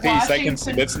DC like Northeast.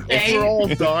 We're all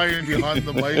dying behind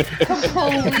the mic.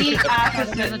 Complete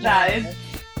opposite sides.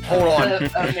 Hold on.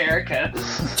 Of America.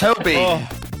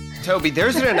 Toby,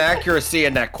 there's an inaccuracy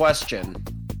in that question.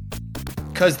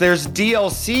 Because there's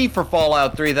DLC for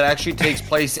Fallout 3 that actually takes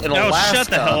place in Alaska. Shut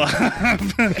the hell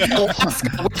up.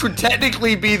 Alaska, which would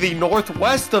technically be the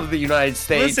northwest of the United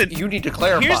States. Listen, you need to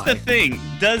clarify. Here's the thing.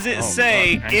 Does it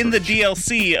say in the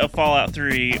DLC of Fallout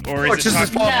 3 or is it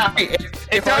talking...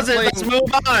 It doesn't. Let's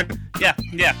move on. Yeah.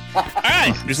 All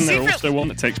right. Isn't there also one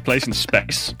that takes place in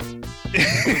space?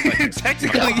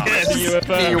 Technically, yes.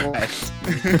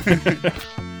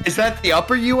 Is that the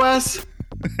upper U.S.?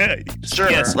 Sure.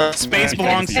 Yes. Space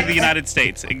belongs to the United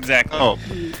States. Exactly. Oh.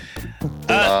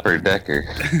 Upper Decker.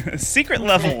 Secret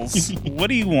levels. What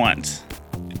do you want?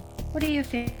 What do you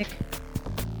think?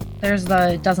 There's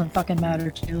the doesn't fucking matter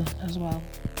too as well.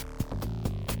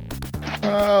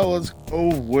 Let's go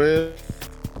with.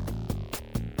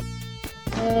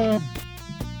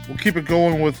 We'll keep it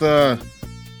going with. Gotta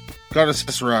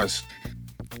accessorize.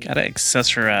 Gotta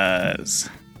accessorize.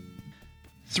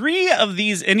 3 of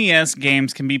these NES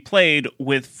games can be played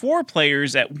with 4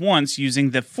 players at once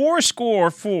using the 4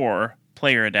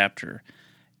 player adapter.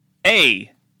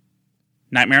 A.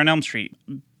 Nightmare on Elm Street.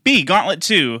 B. Gauntlet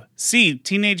 2. C.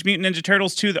 Teenage Mutant Ninja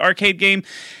Turtles 2, the arcade game.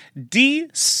 D.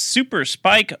 Super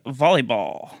Spike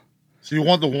Volleyball. So you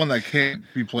want the one that can't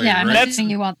be played, Yeah, I'm right? guessing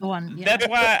you want the one. Yeah. That's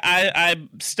why I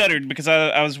stuttered because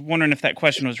I was wondering if that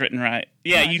question was written right.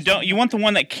 Yeah, you don't. You want the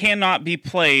one that cannot be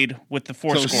played with the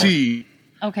 4 So score. C.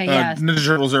 Okay, yes. Ninja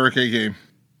Turtles arcade game.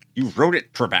 You wrote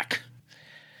it, Trebek.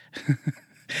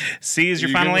 C is your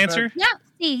You final good with answer? Yeah,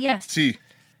 C, yes. C.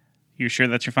 You sure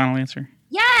that's your final answer?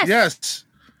 Yes! Yes.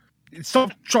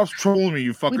 Stop trolling me,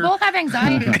 you fucker. We both have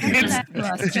anxiety. Don't do that to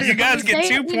us. You guys get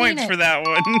 2 points for that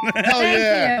one. Hell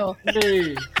yeah. Thank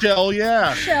you. Hell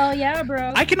yeah. Hell yeah,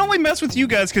 bro. I can only mess with you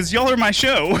guys because y'all are my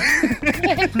show.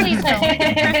 Please don't.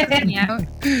 Stress me out.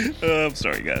 I'm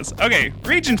sorry, guys. Okay,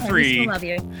 Region I 3. still love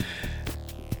you.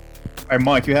 All right,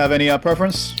 Mike, you have any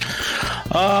preference?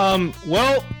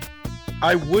 Well,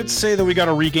 I would say that we got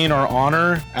to regain our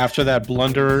honor after that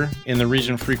blunder in the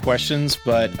Region 3 questions,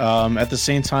 but at the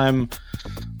same time,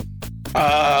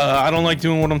 I don't like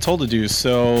doing what I'm told to do,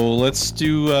 so let's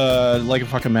do Like It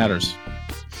Fucking Matters.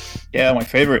 Yeah, my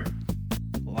favorite.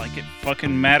 Like It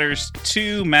Fucking Matters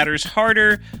 2 matters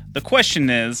harder. The question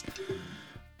is,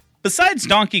 besides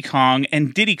Donkey Kong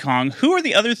and Diddy Kong, who are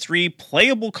the other 3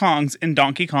 playable Kongs in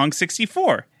Donkey Kong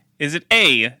 64? Is it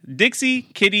A, Dixie,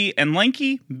 Kitty, and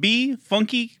Lanky? B,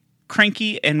 Funky,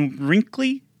 Cranky, and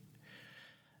Wrinkly?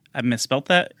 I misspelled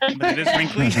that, but it is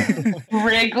Wrinkly.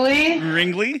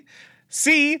 Wrinkly.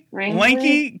 C, Wrinkly?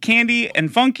 Lanky, Candy,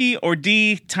 and Funky, or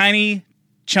D, Tiny,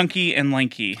 Chunky, and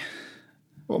Lanky?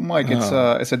 Well, Mike,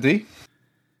 it's a D.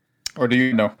 Or do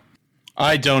you know?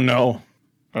 I don't know.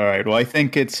 All right. Well, I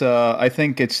think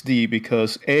it's D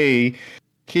because A,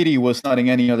 Kitty was not in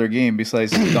any other game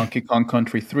besides Donkey Kong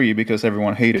Country 3 because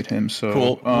everyone hated him. So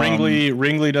Cool.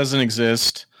 Ringley doesn't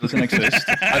exist. Doesn't exist.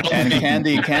 And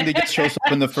Candy just shows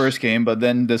up in the first game, but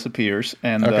then disappears.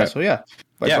 And Okay. so yeah,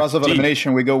 by Yeah, process of D.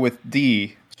 elimination, we go with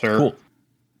D, sir. Cool.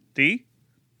 D?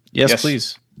 Yes,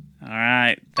 please. All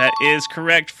right. That is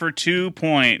correct for 2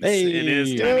 points. It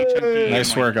is Tiny Chunky.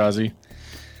 Nice work, Ozzy.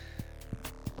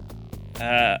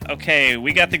 Okay,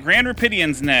 we got the Grand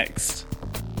Rapidians next.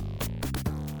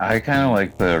 I kind of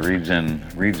like the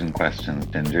region questions,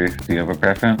 Ginger. Do you have a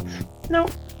preference? No. All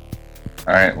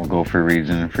right, we'll go for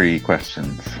region-free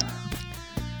questions.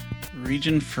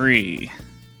 Region free.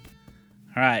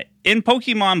 All right. In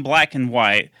Pokemon Black and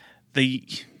White, the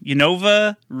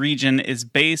Unova region is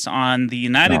based on the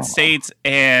United States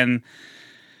and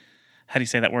how do you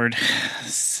say that word?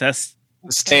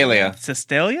 Cestalia.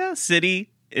 Cestalia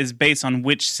City is based on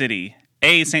which city?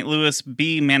 A, St. Louis,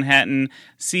 B, Manhattan,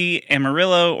 C,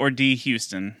 Amarillo, or D,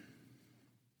 Houston?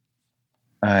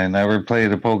 I never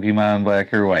played a Pokemon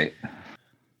Black or White.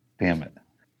 Damn it.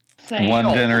 Same.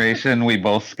 One generation, we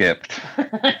both skipped.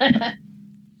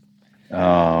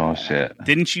 Oh, shit.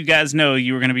 Didn't you guys know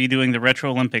you were going to be doing the Retro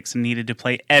Olympics and needed to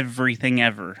play everything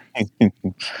ever?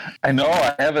 I know,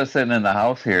 I have it sitting in the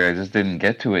house here. I just didn't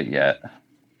get to it yet.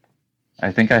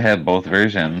 I think I had both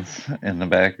versions in the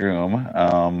back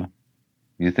room.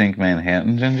 You think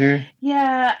Manhattan, Ginger?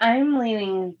 Yeah, I'm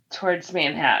leaning towards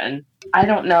Manhattan. I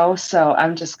don't know, so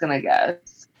I'm just gonna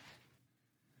guess.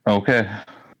 Okay.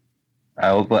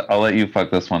 I'll let you fuck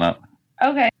this one up.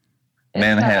 Okay.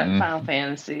 Manhattan. It's not Final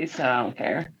Fantasy, so I don't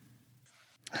care.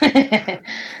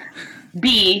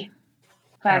 B.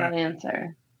 Final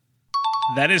answer.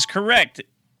 That is correct.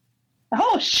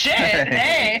 Oh shit!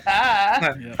 Hey!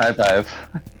 Ah. High five.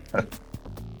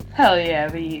 Hell yeah,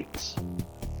 beach.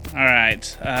 All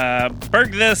right.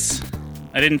 Berg this.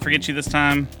 I didn't forget you this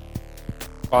time.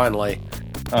 Finally.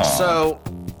 So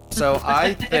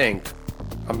I think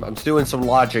I'm doing some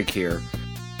logic here.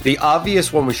 The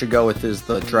obvious one we should go with is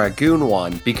the Dragoon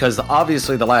one, because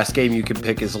obviously the last game you can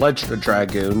pick is Legend of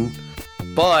Dragoon.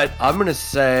 But I'm gonna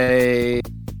say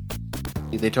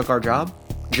they took our job.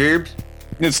 Jerbs.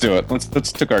 Let's do it.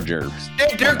 Let's took our gerbs. They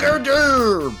took our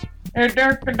job.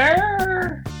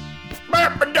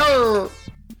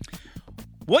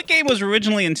 What game was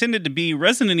originally intended to be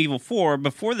Resident Evil 4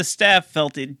 before the staff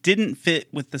felt it didn't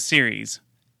fit with the series?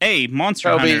 A.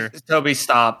 Monster Hunter. Toby,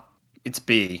 stop. It's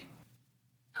B.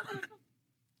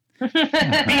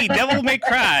 B. Devil May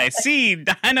Cry. C.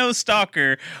 Dino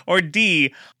Stalker. Or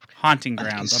D. Haunting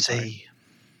Grounds. C.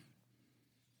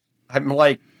 I'm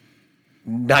like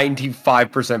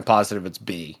 95% positive it's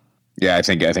B. Yeah, I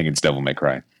think it's Devil May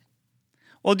Cry.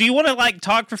 Well, do you want to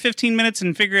talk for 15 minutes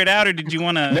and figure it out, or did you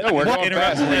want to? No, we're going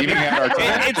fast. We're eating out our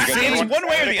time. It's one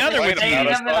way or the other with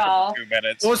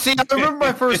you. Well, see, I remember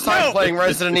my first time playing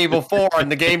Resident Evil 4 on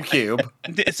the GameCube.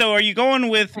 So, are you going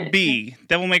with B,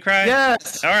 Devil May Cry?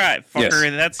 Yes. All right, fucker.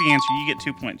 Yes. That's the answer. You get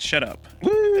 2 points. Shut up.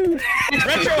 Woo!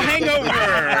 Retro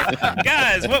Hangover,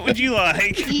 guys. What would you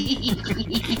like?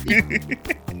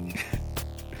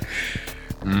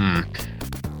 I'm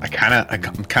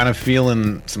kind of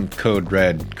feeling some Code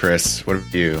Red, Chris. What are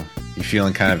you? You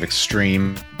feeling kind of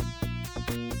extreme?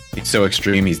 He's so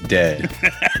extreme, he's dead.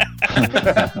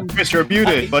 Chris, you're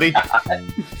muted, buddy.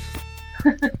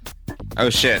 Oh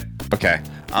shit. Okay.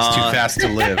 It's too fast to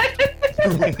live.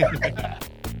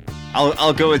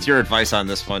 I'll go with your advice on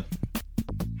this one.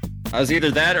 I was either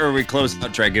that or we close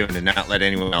out Dragoon and not let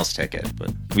anyone else take it.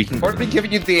 But we can. Or be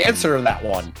giving you the answer to that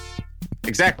one.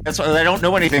 Exactly. That's why I don't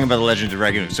know anything about the Legend of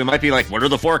Dragoon. So it might be like, what are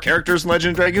the 4 characters in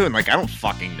Legend of Dragoon? Like, I don't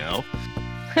fucking know.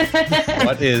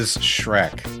 What is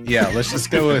Shrek? Yeah, let's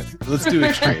do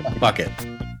extreme. Fuck it.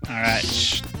 All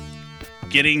right.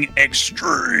 Getting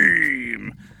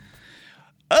extreme.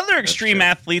 Other extreme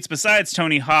athletes besides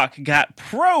Tony Hawk got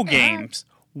pro games,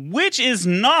 which is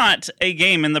not a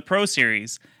game in the Pro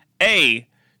Series. A.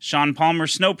 Sean Palmer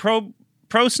Snow Pro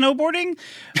snowboarding?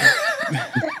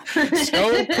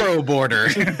 Snow Pro Border.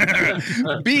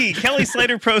 B. Kelly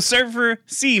Slater Pro Surfer.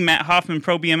 C. Matt Hoffman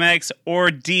Pro BMX.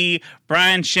 Or D.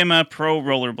 Brian Shima Pro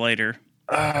Rollerblader.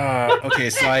 Okay,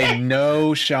 so I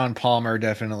know Sean Palmer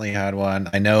definitely had one.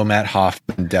 I know Matt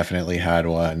Hoffman definitely had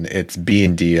one. It's B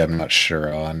and D I'm not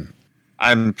sure on.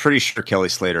 I'm pretty sure Kelly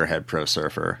Slater had Pro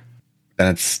Surfer. Then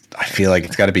I feel like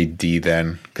it's got to be D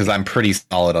then, because I'm pretty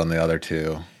solid on the other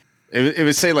two. It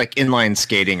would say like inline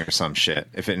skating or some shit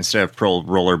if it instead of Pro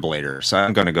Rollerblader. So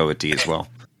I'm going to go with D as well.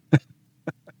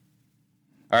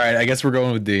 All right, I guess we're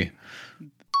going with D.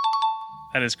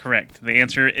 That is correct. The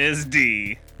answer is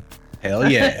D. Hell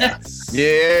yeah.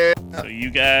 Yeah. So you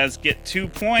guys get 2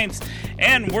 points,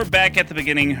 and we're back at the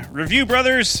beginning. Review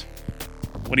Brothers,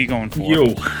 what are you going for?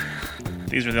 Yo.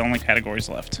 These are the only categories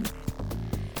left.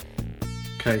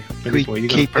 Okay. Should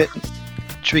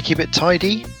we keep it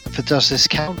tidy for does this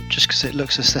count? Just because it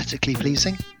looks aesthetically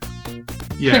pleasing.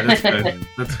 Yeah, let's go.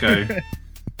 Let's go.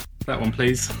 That one,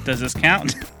 please. Does this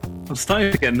count? I'm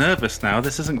starting to get nervous now.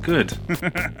 This isn't good.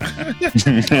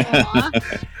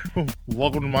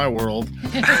 Welcome to my world.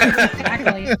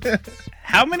 Exactly.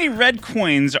 How many red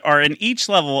coins are in each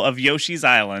level of Yoshi's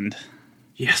Island?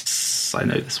 Yes, I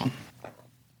know this one.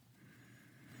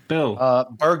 Bill.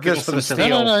 Berg goes for the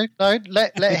steal. No.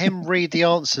 Let him read the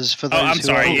answers for those. Oh, I'm who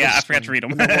sorry. are Yeah, I forgot to read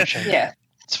them. Yeah.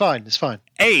 It's fine. It's fine.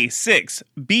 A 6,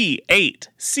 B 8,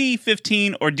 C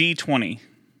 15, or D 20.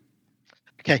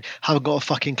 Okay, haven't got a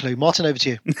fucking clue. Martin, over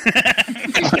to you.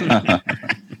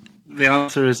 The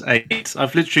answer is 8.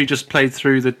 I've literally just played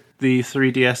through the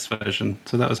 3DS version,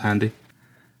 so that was handy.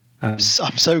 I'm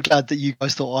so glad that you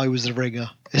guys thought I was the ringer.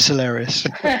 It's hilarious.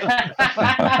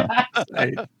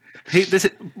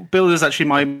 Bill is actually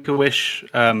my Make-A-Wish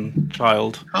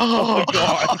child. Oh,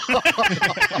 God.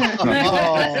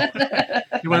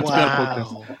 He wanted to be on a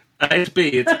podcast. It's B,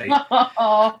 it's 8.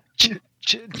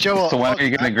 Joe, So when are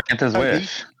you going to grant his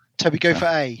wish? Toby, go for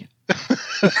A.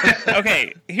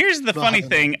 Okay, here's the funny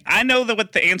thing. I know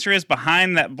what the answer is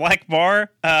behind that black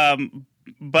bar,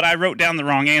 but I wrote down the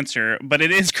wrong answer. But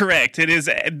it is correct. It is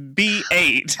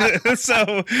B8.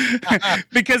 So,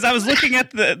 because I was looking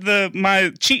at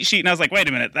my cheat sheet and I was like, wait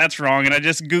a minute, that's wrong. And I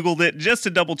just Googled it just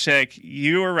to double check.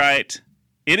 You were right.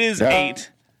 It is 8.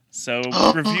 So,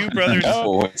 Review Brothers.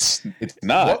 No, it's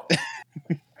not.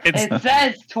 It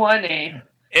says 20.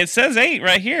 It says 8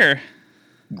 right here.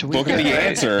 Look at the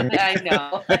answer. I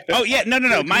know. Oh yeah,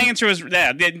 no. My answer was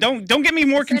that. Yeah, don't get me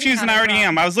more confused than I already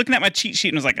am. I was looking at my cheat sheet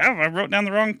and was like, oh, I wrote down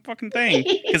the wrong fucking thing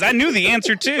because I knew the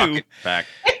answer too. Back.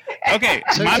 Okay,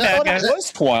 So my is that- bad, guys. is that-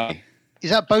 It's 20. Is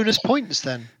that bonus points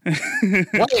then?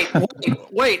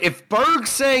 Wait. If Berg's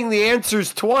saying the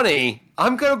answer's 20,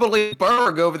 I'm going to believe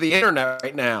Berg over the internet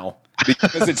right now.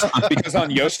 Because on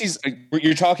Yoshi's,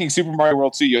 you're talking Super Mario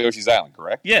World 2 Yoshi's Island,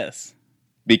 correct? Yes.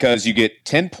 Because you get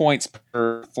 10 points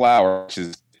per flower, which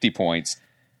is 50 points,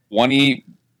 20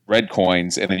 red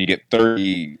coins, and then you get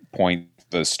 30 points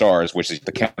the stars, which is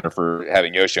the counter for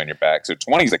having Yoshi on your back. So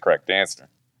 20 is the correct answer.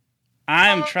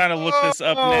 I'm trying to look this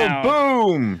up now.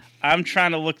 Boom! I'm trying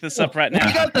to look this up right now.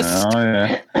 We got the Oh,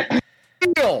 yeah.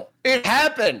 steal. It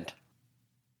happened.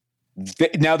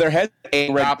 Now there has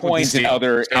been red Stop with the coins steal.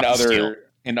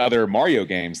 in other Mario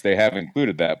games. They have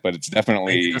included that, but it's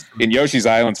definitely in Yoshi's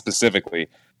Island specifically.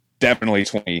 Definitely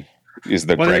 20 is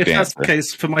the Well, if correct that's answer. the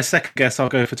case, for my second guess, I'll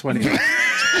go for 20. Okay,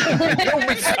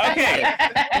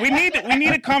 we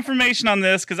need a confirmation on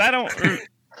this because I don't.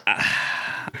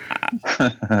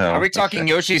 Are we talking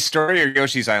Yoshi's Story or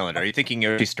Yoshi's Island? Are you thinking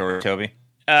Yoshi's Story, Toby?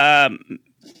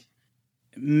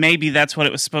 Maybe that's what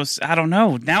it was supposed to. I don't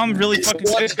know. Now I'm really fucking.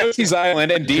 It's Yoshi's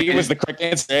Island, and D was the correct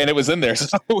answer, and it was in there,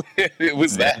 so it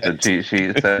was that. The cheat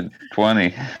sheet said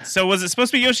 20. So was it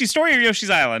supposed to be Yoshi's Story or Yoshi's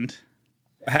Island?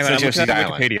 Hang on, So I'm looking Yoshi's at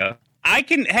Island. Wikipedia.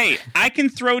 I can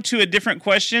throw to a different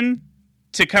question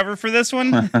to cover for this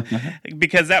one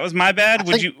because that was my bad.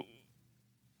 Would you?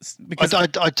 Because I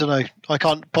don't know. I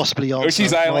can't possibly answer.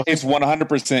 Yoshi's Island is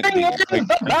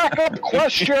 100%. Backup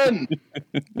question.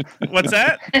 What's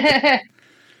that?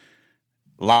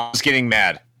 Lava's getting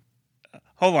mad.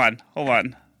 Hold on.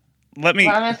 Let me.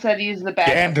 Lana said use the back.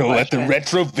 Scandal at the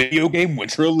Retro Video Game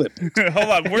Winter Olympics. Hold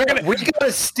on. We got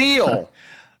to steal.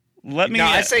 Let me. No,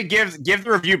 I say give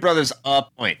the Review Brothers a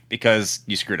point because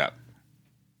you screwed up.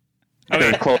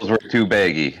 Their clothes were too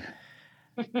baggy.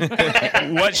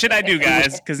 What should I do,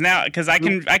 guys? Because I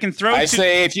can throw. I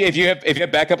say if you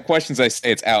have backup questions, I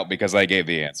say it's out because I gave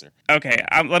the answer. Okay,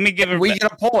 let me give it. We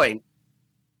get a point.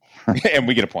 And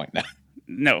we get a point now.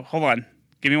 No, hold on.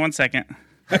 Give me 1 second.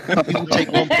 Take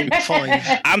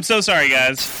 1.5. I'm so sorry,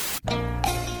 guys.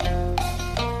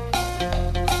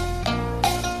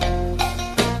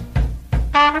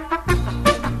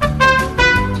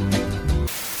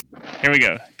 Here we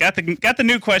go. Got the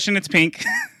new question. It's pink.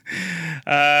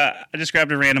 I just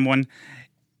grabbed a random one.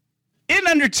 In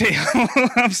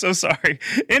Undertale, I'm so sorry.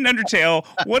 In Undertale,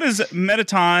 what is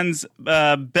Mettaton's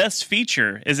best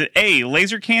feature? Is it A,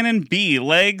 laser cannon, B,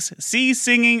 legs, C,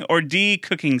 singing, or D,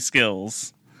 cooking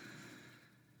skills?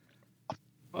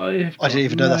 I didn't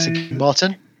even know that's a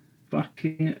Martin.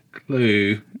 Fucking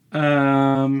clue.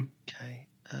 Okay.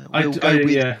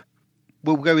 Yeah.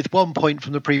 We'll go with 1 point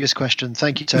from the previous question.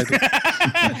 Thank you, Toby.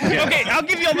 Okay, I'll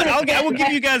give you. I will give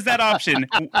you guys that option.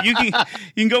 You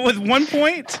can go with 1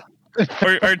 point,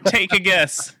 or take a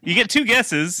guess. You get 2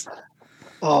 guesses.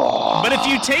 Oh. But if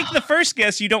you take the first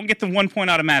guess, you don't get the 1 point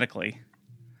automatically.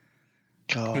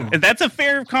 God. That's a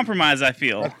fair compromise, I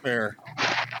feel. That's fair.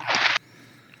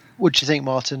 What do you think,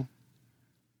 Martin?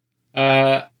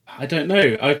 I don't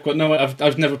know.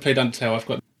 I've never played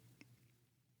Undertale.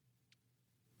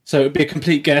 So it'd be a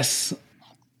complete guess.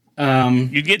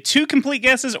 You get 2 complete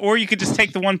guesses, or you could just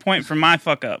take the 1 point from my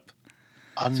fuck up.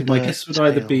 So my guess would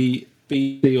either be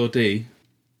B, C, or D.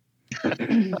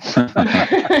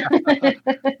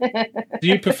 Do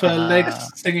you prefer legs,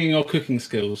 singing, or cooking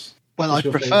skills? Well, I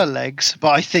prefer legs,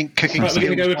 but I think cooking Right, we're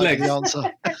skills going to go with might be legs. the answer.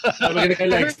 We're going to go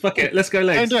legs. Fuck it. Let's go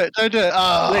legs. Don't do it.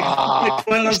 Legs.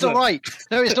 It's not right.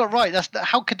 No, it's not right.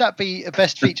 How could that be a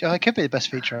best feature? It could be the best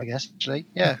feature, I guess. Actually,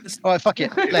 yeah. All right, fuck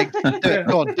it. Legs. Do it.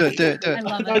 Go on. Do it.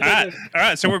 All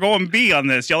right. So we're going B on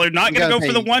this. Y'all are not going to go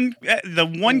for the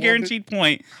one guaranteed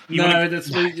point. That's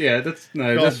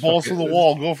balls to the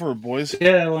wall. Go for it, boys.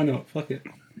 Yeah, why not? Fuck it.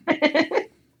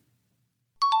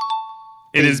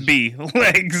 It is B.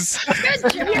 Legs. Holy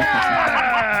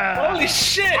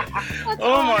shit!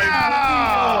 Oh my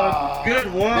god!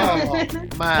 Good one,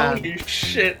 man. Holy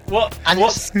shit!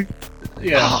 What's a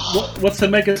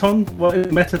megaton? What is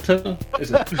metaton?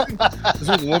 Is it? This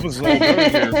is Lopez all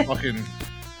good here. Fucking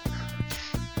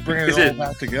bringing it all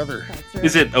back together.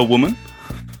 Is it a woman?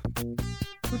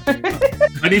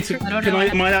 I need to.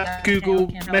 Am I Google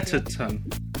metaton?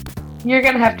 You're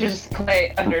gonna have to just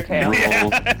play Undertale.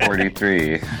 Rule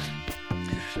 43.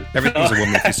 Everything's a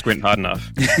woman if you squint hard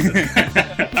enough.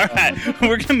 All right,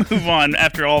 we're gonna move on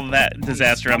after all of that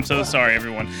disaster. I'm so sorry,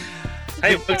 everyone.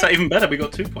 Hey, it looks like even better. We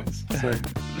got 2 points. So.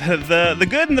 The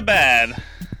good and the bad.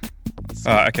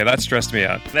 Okay, that stressed me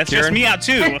out. That stressed me out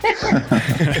too.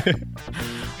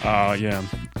 Yeah.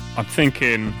 I'm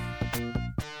thinking.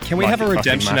 Can we have a it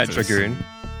redemption fucking at matters. Dragoon?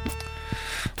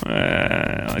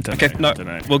 I don't Okay, know. no, I don't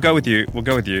know. we'll go with you.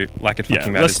 Like it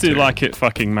fucking matters. Let's do too. like it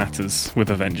fucking matters with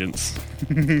a vengeance.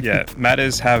 Yeah,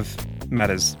 matters have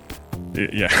matters.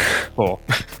 Yeah. Or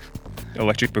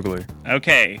Electric Boogaloo.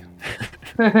 Okay.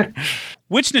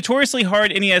 Which notoriously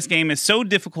hard NES game is so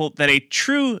difficult that a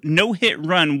true no-hit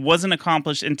run wasn't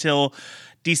accomplished until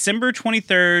December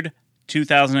 23rd,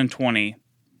 2020?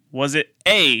 Was it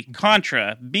A,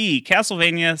 Contra, B,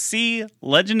 Castlevania, C,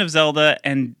 Legend of Zelda,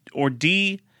 or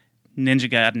D, Ninja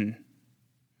Gaiden?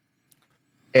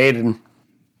 Aiden.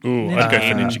 Ooh, I'd go for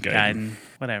Ninja Gaiden.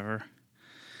 Whatever.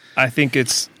 I think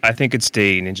it's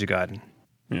D, Ninja Gaiden.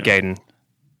 Yeah. Gaiden.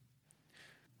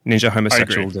 Ninja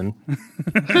homosexual then.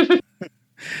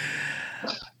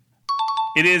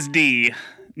 It is D,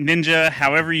 Ninja,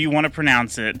 however you want to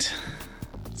pronounce it.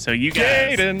 So you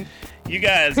guys, you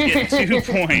guys get 2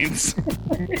 points.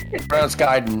 Brown's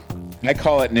Gaiden. I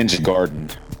call it Ninja Garden.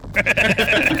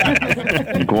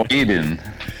 Gaiden.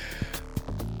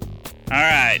 All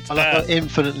right. I love how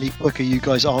infinitely quicker you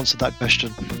guys answered that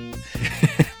question.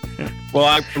 Well,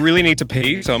 I really need to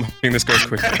pee, so I'm hoping this goes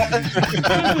quickly.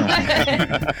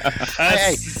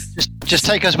 Hey, just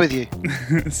take us with you.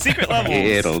 Secret levels.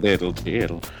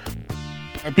 Diddle.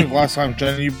 I picked last time,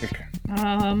 Jen. You pick.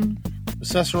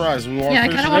 Accessorize. We want Yeah, I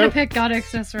to kind of want to pick God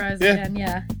Accessorize again,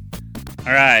 yeah.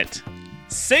 All right.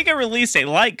 Sega released a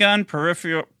light gun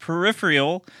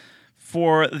peripheral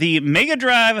for the Mega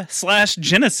Drive /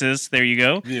 Genesis. There you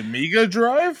go. The Amiga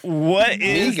Drive? What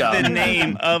is the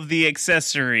name of the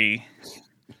accessory?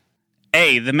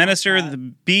 A, the Menacer, the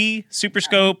B, Super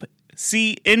Scope,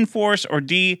 C, Enforce, or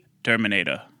D,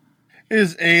 Terminator?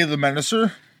 Is A the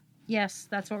Menacer? Yes,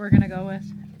 that's what we're going to go with.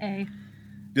 A.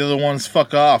 The other one's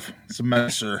fuck off. It's a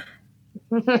Menacer.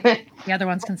 The other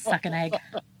ones can suck an egg.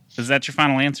 Is that your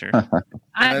final answer?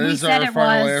 That we is said our it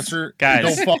final was. answer. Guys.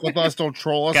 Don't fuck with us. Don't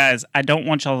troll us. Guys, I don't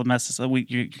want y'all to mess this up.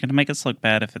 You're going to make us look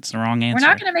bad if it's the wrong answer. We're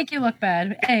not going to make you look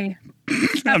bad. A.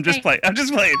 I'm just playing.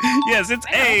 Yes, it's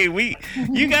A.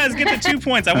 You guys get the 2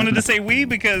 points. I wanted to say we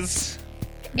because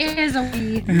It is a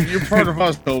we. You're part of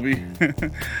us, Toby.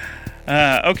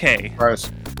 Okay.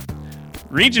 Right.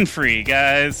 Region free,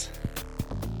 guys.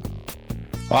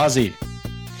 Ozzy.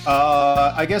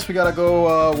 I guess we gotta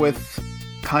go with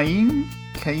Cain,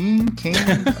 the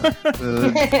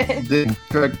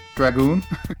Dragoon.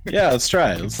 Yeah, let's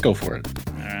try it. Let's go for it.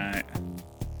 All right.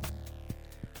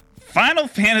 Final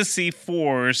Fantasy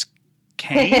IV's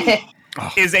Cain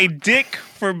is a dick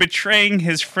for betraying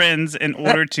his friends in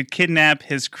order to kidnap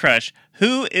his crush.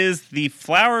 Who is the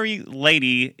flowery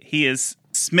lady he is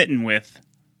smitten with?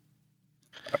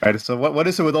 All right, so what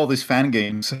is it with all these fan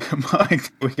games,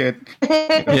 Mike? We get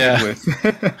with?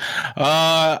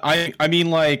 I mean,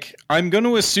 like, I'm going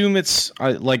to assume it's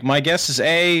like my guess is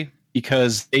A,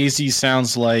 because Daisy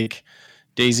sounds like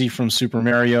Daisy from Super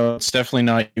Mario. It's definitely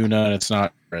not Yuna, and it's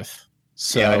not Earth.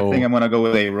 So yeah, I think I'm gonna go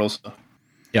with A, Rosa.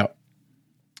 Yep.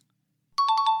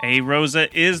 A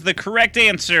Rosa is the correct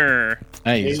answer.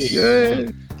 Nice.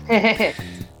 All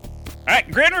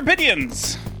right, Grand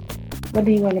Rapidians. What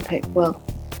do you want to pick? Well,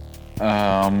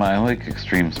 I like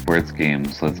extreme sports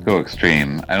games. Let's go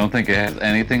extreme. I don't think it has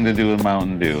anything to do with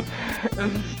Mountain Dew.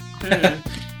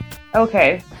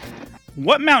 okay.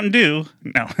 What Mountain Dew?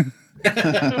 No.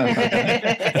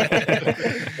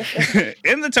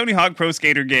 In the Tony Hawk Pro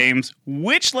Skater games,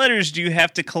 which letters do you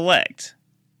have to collect?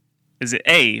 Is it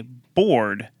A,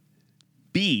 board,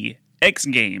 B, X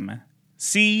game,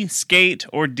 C, skate,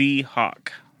 or D,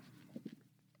 hawk?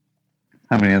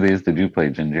 How many of these did you play,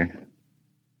 Ginger?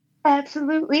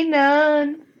 Absolutely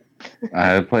none.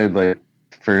 I played like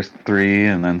first 3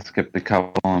 and then skipped a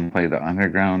couple and played the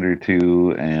Underground or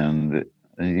 2, and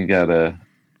you gotta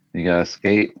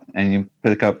skate and you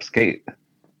pick up skate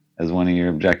as one of your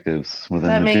objectives within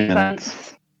That the makes gym.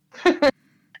 sense.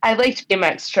 I liked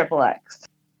BMX Triple X.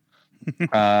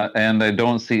 And I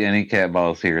don't see any cat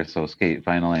balls here, so skate.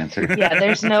 Final answer. Yeah,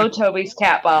 there's no Toby's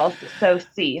cat balls, so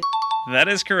C. That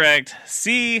is correct.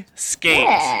 C, skate.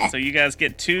 Yeah. So you guys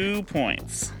get 2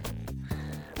 points.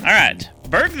 All right,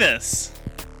 Berg this.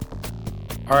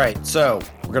 All right, so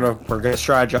we're gonna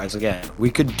strategize again. We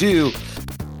could do.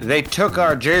 They took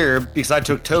our job because I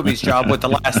took Toby's job with the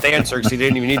last answer because he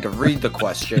didn't even need to read the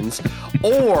questions.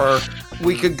 Or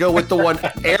we could go with the one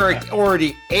Eric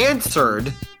already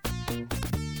answered.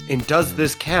 And does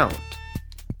this count?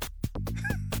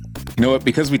 You know what?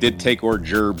 Because we did take hors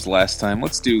d'oeuvres last time,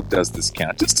 let's do does this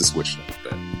count just to switch it up a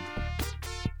bit.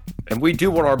 And we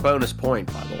do want our bonus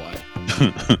point, by the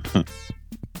way.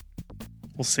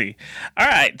 We'll see. All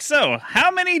right, so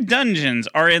how many dungeons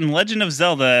are in Legend of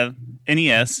Zelda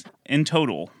NES in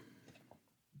total?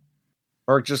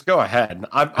 Or just go ahead.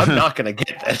 I'm not going to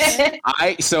get this.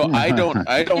 I don't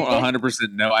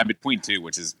 100% know. I'm between 2,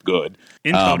 which is good.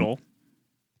 In total.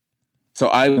 So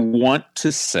I want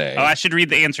to say. Oh, I should read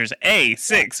the answers. A,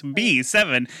 6, B,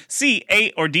 7, C,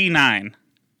 8, or D, 9.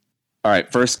 All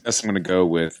right, first guess I'm going to go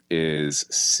with is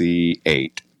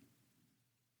C8.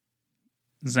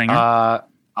 Zinger.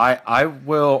 I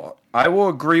will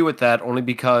agree with that only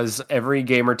because every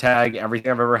gamer tag,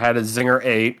 everything I've ever had is Zinger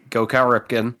 8. Go Cal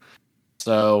Ripken.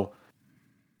 So.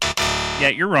 Yeah,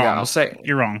 you're wrong. Yeah, I'll say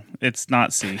you're wrong. It's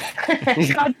not C.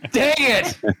 God dang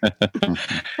it!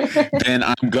 Then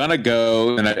I'm gonna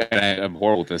go, and I'm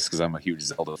horrible at this because I'm a huge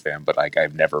Zelda fan, but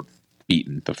I've never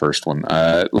beaten the first one.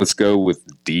 Let's go with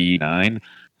D9.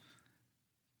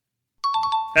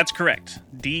 That's correct.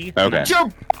 D. Okay.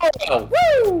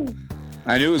 Woo!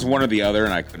 I knew it was one or the other,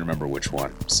 and I couldn't remember which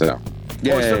one. So,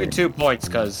 yeah, we're still get 2 points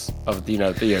because of the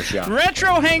Yoshi.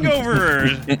 Retro Hangover.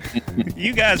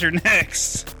 You guys are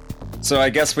next. So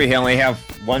I guess we only have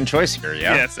one choice here,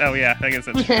 yeah? Yes. Oh, yeah. I guess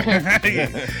that's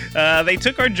true. They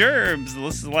took our gerbs.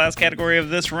 This is the last category of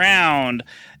this round.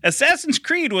 Assassin's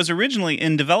Creed was originally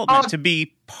in development to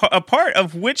be a part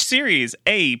of which series?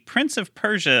 A, Prince of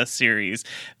Persia series.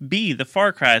 B, the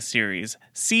Far Cry series.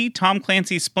 C, Tom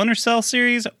Clancy's Splinter Cell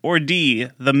series. Or D,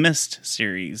 the Myst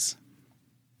series.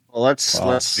 Well, let's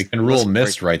we can rule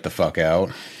Myst right the fuck out.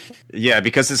 Yeah,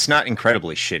 because it's not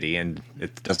incredibly shitty and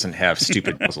it doesn't have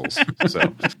stupid puzzles. So,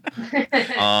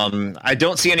 I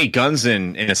don't see any guns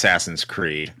in Assassin's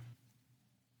Creed.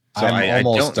 So I'm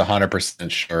almost 100%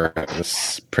 sure it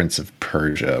was Prince of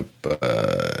Persia,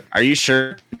 but are you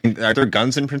sure? Are there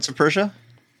guns in Prince of Persia?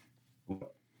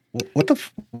 What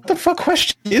the fuck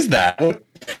question is that?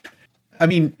 I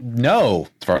mean, no,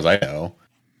 as far as I know.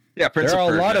 Yeah, Prince there of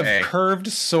are Persia, a lot of curved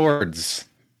swords.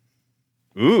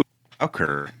 Ooh, how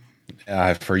curved?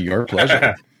 For your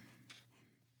pleasure.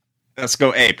 Let's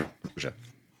go A, Persia.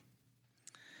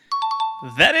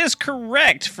 That is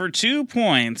correct for 2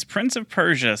 points. Prince of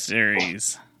Persia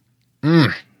series.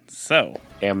 So,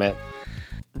 damn it.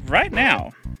 Right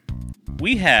now,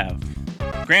 we have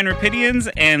Grand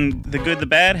Rapidians and The Good, the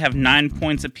Bad have 9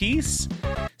 points apiece.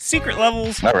 Secret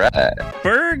Levels, all right.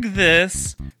 Berg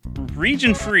This,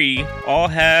 Region Free all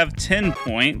have 10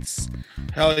 points.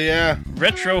 Hell yeah.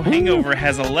 Retro Hangover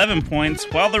has 11 points,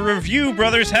 while the Review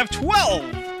Brothers have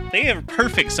 12. They are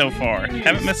perfect so far.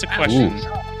 Haven't missed a question.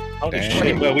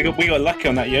 Well, we got lucky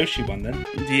on that Yoshi one then.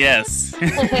 Yes.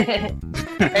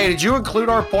 Hey, did you include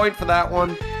our point for that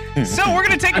one? So we're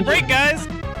going to take a break, guys.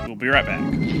 We'll be right back.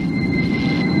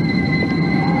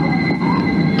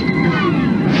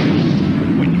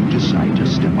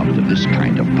 up to this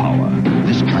kind of power,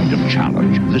 this kind of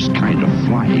challenge, this kind of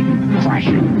flying,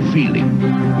 crashing feeling.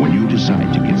 When you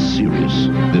decide to get serious,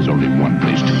 there's only one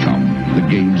place to come. The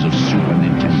games of Super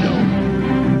Nintendo.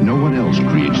 No one else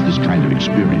creates this kind of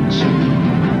experience,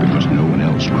 because no one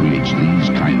else creates these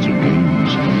kinds of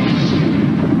games.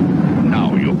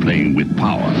 Now you're playing with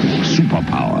power,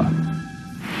 superpower.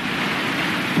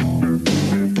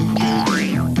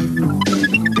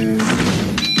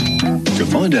 To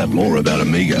find out more about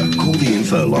Amiga, call the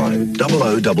info line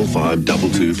 0055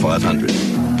 22 500.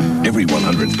 Every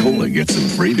 100th caller gets some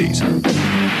freebies.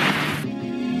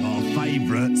 Our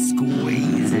favourite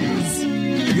squeezes.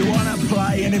 You want to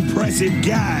play an impressive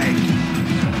gag?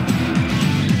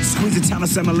 Squeeze a ton of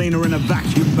semolina in a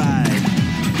vacuum bag.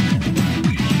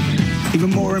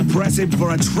 Even more impressive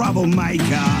for a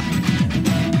troublemaker.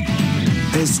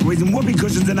 They're squeezing whoopee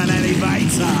cushions in an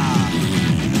elevator.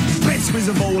 Best squeeze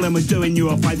of all, and we're doing you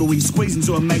a favour. We squeeze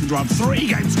into a Mega Drive 3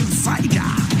 games with Sega.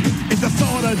 If the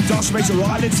thought of DOS makes your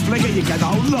eyelids flicker, you get the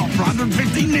whole lot for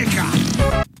 150 nicker.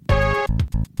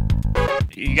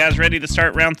 You guys ready to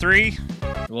start round 3?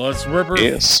 Let's rip her.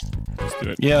 Yes. Let's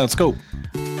do it. Yeah, let's go.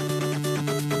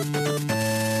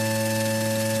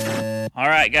 All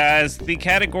right, guys. The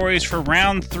categories for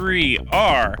round 3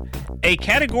 are a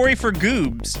category for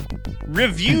Goobs,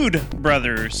 Reviewed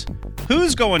Brothers,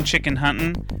 Who's Going Chicken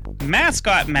Hunting,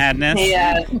 Mascot Madness,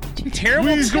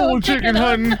 Terrible Who's Going Chicken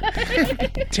Hunting,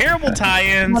 Terrible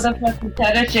Tie-Ins, Motherfucking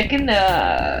cheddar chicken,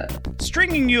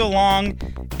 Stringing You Along,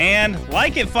 and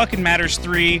Like It Fucking Matters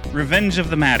 3, Revenge of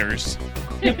the Matters.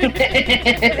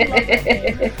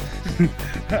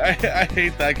 I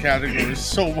hate that category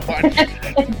so much. So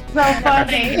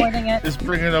funny. It's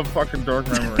bringing up fucking dark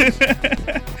memories.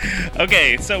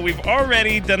 Okay, so we've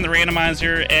already done the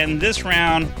randomizer, and this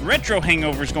round, Retro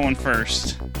Hangover's going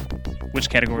first. Which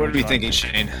category? What are we thinking,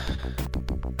 Shane?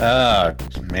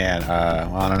 Man,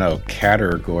 I don't know.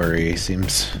 Category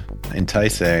seems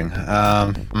enticing.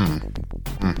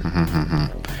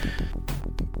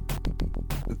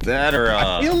 That or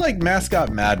I feel like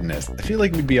Mascot Madness. I feel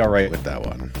like we'd be all right with that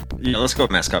one. Yeah, let's go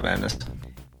with Mascot Madness.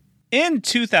 In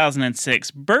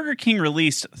 2006, Burger King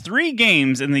released 3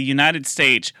 games in the United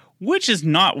States, which is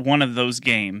not one of those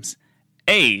games.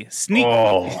 A. Sneak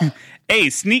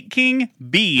King,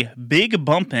 B. Big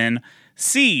Bumpin',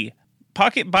 C.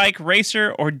 Pocket Bike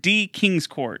Racer, or D. King's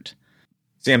Court.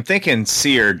 See, I'm thinking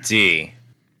C or D.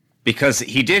 Because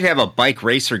he did have a bike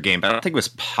racer game, but I don't think it was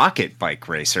Pocket Bike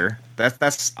Racer.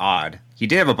 That's odd. He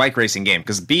did have a bike racing game,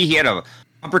 because B, he had a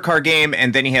bumper car game,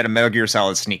 and then he had a Metal Gear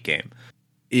Solid Sneak game.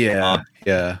 Yeah,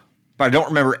 yeah. But I don't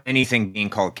remember anything being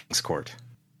called King's Court.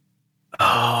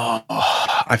 Oh,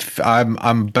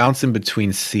 I'm bouncing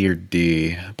between C or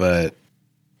D, but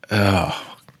I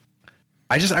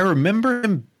remember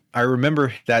him. I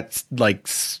remember that like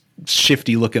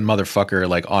shifty looking motherfucker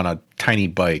like on a tiny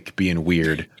bike being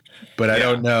weird. But I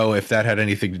don't know if that had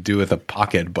anything to do with a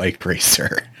pocket bike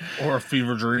racer Or a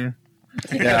fever dream.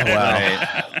 Yeah,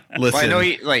 well, listen, Well, I know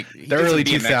he the early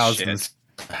did some BMX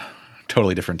 2000s,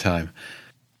 totally different time.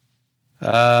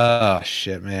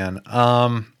 Shit, man.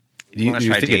 You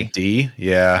thinking D?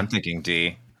 Yeah, I'm thinking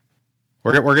D.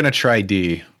 We're gonna try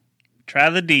D.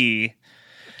 Try the D.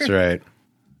 That's right.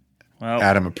 Well,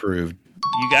 Adam approved.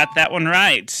 You got that one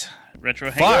right.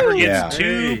 Retro Hangover gets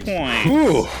 2 points.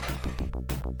 Whew.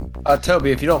 Toby,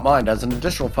 if you don't mind, as an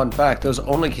additional fun fact, those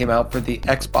only came out for the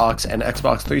Xbox and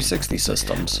Xbox 360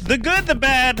 systems. The good, the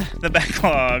bad, the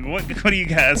backlog. What do you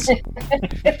guys?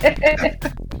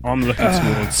 I'm looking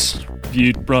towards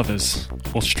Viewed Brothers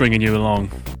or Stringing You Along,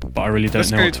 but I really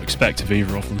don't know what to expect of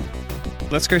either of them.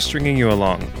 Let's go Stringing You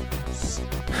Along.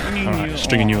 Alright,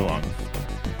 Stringing You Along.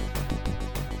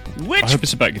 I hope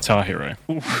it's about Guitar Hero.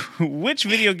 Which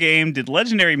video game did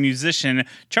legendary musician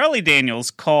Charlie Daniels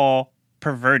call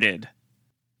perverted?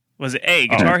 Was it A,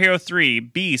 Guitar Hero 3,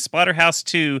 B, Splatterhouse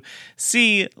 2,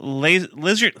 C,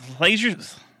 Leisure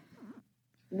Suit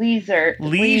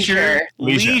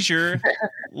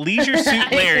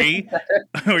Larry,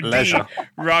 or D,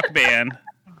 Rock Band?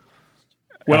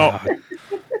 Well,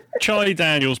 Charlie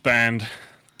Daniels Band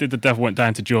did The Devil Went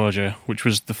Down to Georgia, which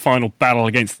was the final battle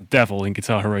against the devil in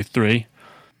Guitar Hero 3.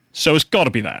 So it's got to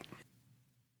be that.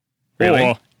 Really?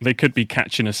 Or they could be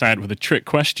catching us out with a trick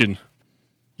question.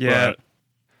 Yeah.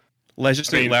 Leisure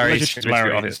Suit Larry is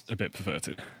a bit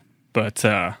perverted. But,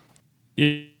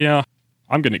 yeah,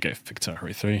 I'm going to go for Guitar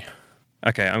Hero 3.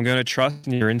 Okay, I'm going to trust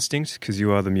in your instinct because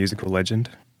you are the musical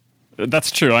legend. That's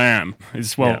true, I am.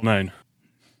 It's well known.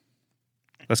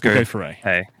 Let's We'll go. go for A.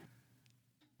 A.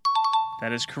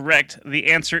 That is correct.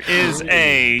 The answer is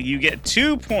A. You get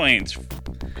 2 points.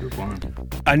 Good one.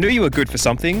 I knew you were good for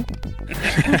something.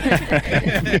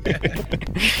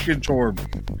 Good job.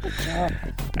 All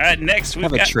right, next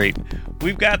Have a treat.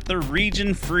 We've got the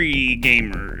region-free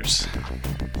gamers.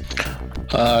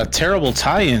 Terrible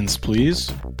tie-ins,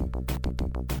 please.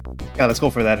 Yeah, let's go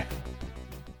for that.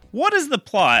 What is the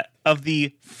plot of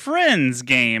the Friends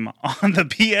game on the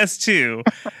PS2?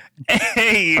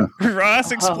 A.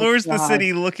 Ross explores the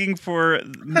city looking for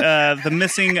the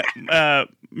missing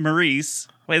Maurice.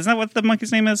 Wait, isn't that what the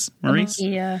monkey's name is? Maurice?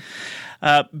 Yeah.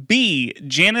 B.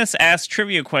 Janice asks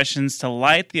trivia questions to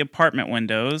light the apartment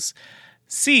windows.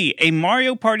 C. A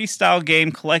Mario Party style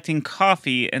game collecting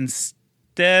coffee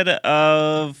instead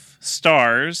of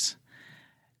stars.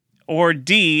 Or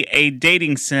D. A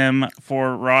dating sim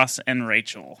for Ross and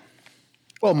Rachel.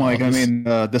 Well, Mike, I mean,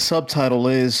 the subtitle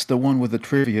is the one with the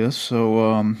trivia,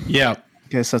 so yeah,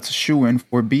 guess that's a shoe-in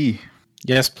for B.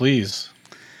 Yes, please.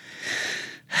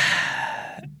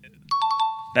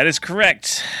 That is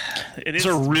correct. These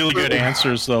are really good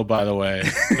answers, though, by the way.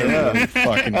 They're really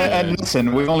fucking good. And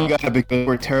listen, we only got it because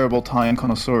we're terrible tie-in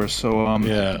connoisseurs, so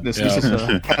this is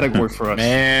a category for us.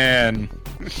 Man.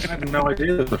 I had no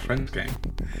idea it was a Friends game.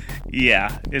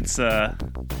 Yeah, it's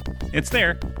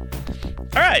there.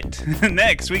 All right,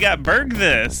 next we got Berg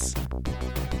This.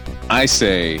 I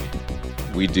say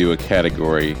we do a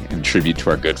category in tribute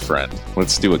to our good friend.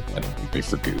 Let's do a category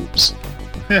for Goobs.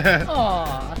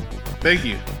 Aw. Thank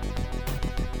you.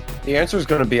 The answer is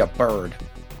going to be a bird.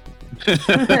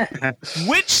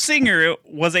 Which singer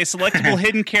was a selectable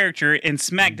hidden character in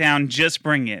SmackDown Just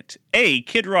Bring It? A.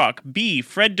 Kid Rock. B.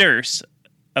 Fred Durst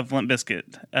of Limp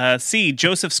Bizkit. C.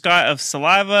 Joseph Scott of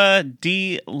Saliva.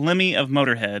 D. Lemmy of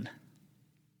Motorhead.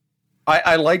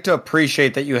 I like to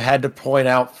appreciate that you had to point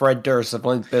out Fred Durst of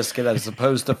Limp Bizkit as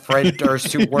opposed to Fred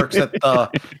Durst who works at the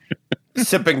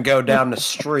Sip and Go down the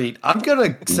street. I'm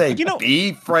going to say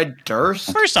B, Fred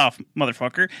Durst. First off,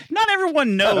 motherfucker, not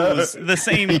everyone knows the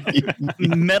same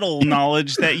metal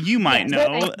knowledge that you might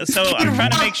know. So I'm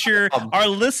trying to make sure our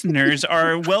listeners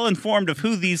are well informed of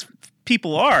who these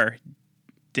people are.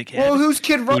 Dickhead. Well, who's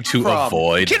Kid Rock to from?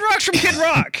 avoid. Kid Rock's from Kid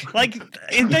Rock. Like,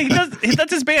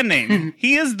 that's his band name.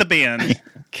 He is the band.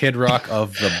 Kid Rock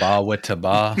of the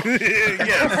Ba-Wita-Ba.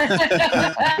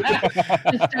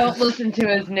 Just don't listen to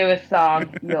his newest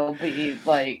song. You'll be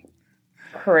like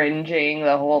cringing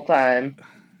the whole time.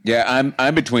 Yeah,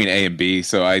 I'm between A and B.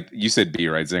 So you said B,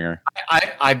 right, Zinger?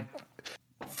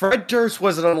 Fred Durst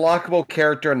was an unlockable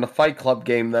character in the Fight Club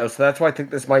game, though, so that's why I think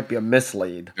this might be a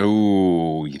mislead.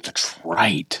 Ooh, that's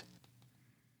right.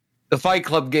 The Fight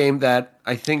Club game that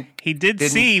I think he did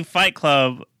see Fight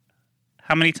Club.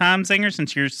 How many times, Zinger?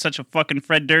 Since you're such a fucking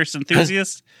Fred Durst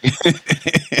enthusiast.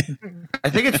 I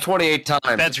think it's 28 times.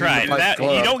 That's right.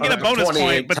 You don't get a bonus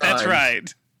point, but that's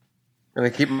right. I'm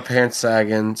going to keep my pants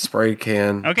sagging, spray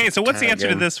can. Okay, so what's the answer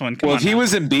to this one? Well, if he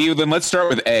was in B, then let's start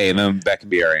with A, and then that can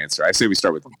be our answer. I say we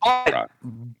start with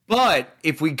But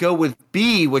if we go with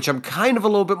B, which I'm kind of a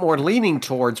little bit more leaning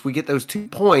towards, we get those 2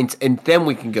 points, and then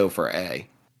we can go for A.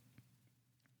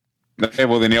 Okay,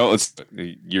 well then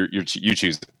you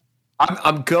choose.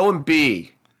 I'm going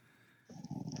B.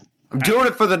 I'm doing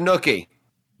it for the nookie.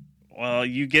 Well,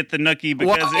 you get the nookie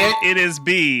because it is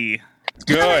B.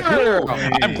 Good.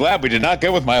 I'm glad we did not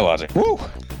go with my logic. Woo!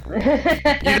 You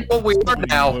know what we are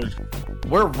now?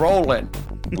 We're rolling.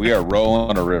 We are rolling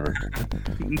on a river.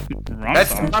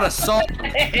 That's not a song. All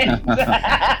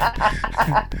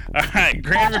right,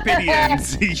 Grand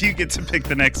Rapidians, you get to pick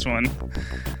the next one.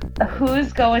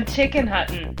 Who's going chicken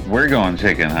hunting? We're going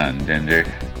chicken hunting, Ginger.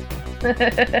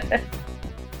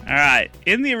 All right.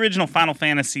 In the original Final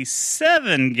Fantasy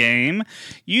VII game,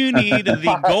 you need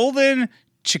the golden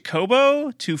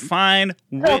Chocobo to find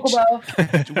which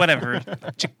whatever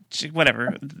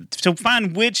to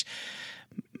find which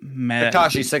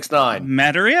Hitachi 6'9".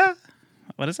 Materia?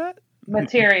 What is that?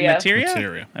 Materia.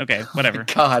 Okay, whatever.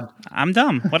 Oh God, I'm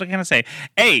dumb. What can I say?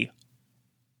 A.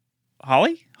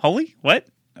 Holy? What?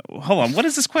 Hold on. What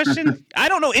is this question? I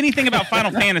don't know anything about Final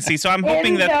Fantasy, so I'm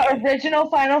hoping that the original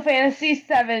Final Fantasy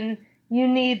VII, you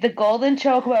need the golden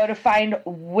chocobo to find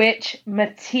which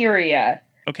materia.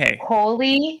 Okay.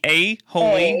 Holy. A.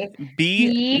 Holy.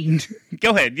 B.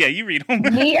 Go ahead. Yeah, you read them.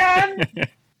 Neon.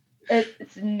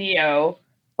 It's Neo.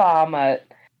 Bahamut.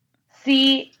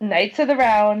 C. Knights of the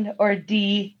Round. Or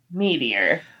D.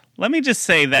 Meteor. Let me just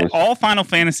say that all Final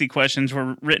Fantasy questions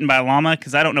were written by Llama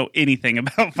because I don't know anything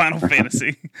about Final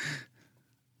Fantasy.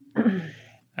 All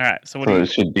right. So it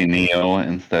should be Neo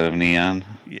instead of Neon.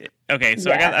 Yeah. Okay.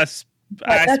 So I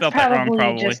spelled that wrong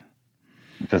probably.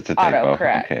 Just a typo.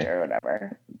 Autocorrect or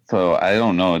whatever. So I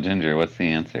don't know, Ginger. What's the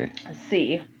answer?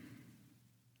 C.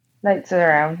 Knights of the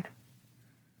Round.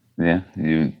 Yeah,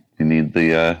 you need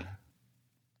the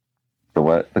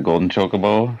what? The golden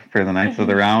chocobo for the Knights of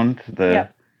the Round.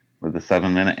 With the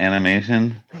 7-minute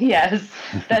animation. Yes,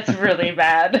 that's really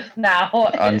bad now.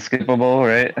 Unskippable,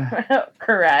 right?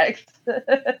 Correct.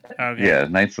 Okay. Yeah,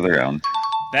 Knights of the Round.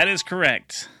 That is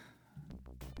correct.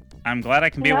 I'm glad I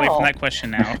can be away from that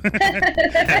question now.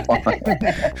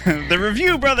 The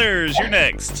Review Brothers, you're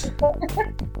next.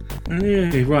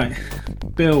 Yeah, right.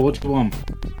 Bill, what do you want?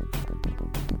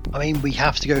 I mean, we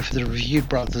have to go for the Review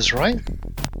Brothers, right?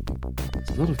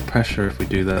 There's a lot of pressure if we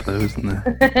do that, though, isn't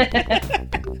there?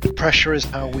 Pressure is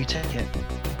how we take it.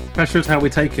 Pressure is how we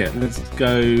take it. Let's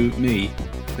go me,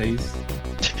 please.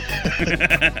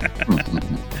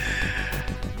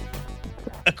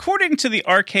 According to the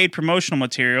arcade promotional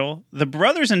material, the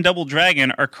brothers in Double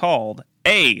Dragon are called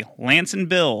A. Lance and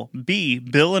Bill, B.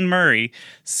 Bill and Murray,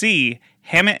 C.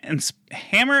 Hammer and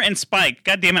Spike.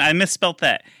 God damn it, I misspelt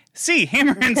that. C.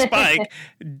 Hammer and Spike,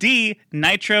 D.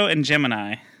 Nitro and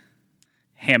Gemini.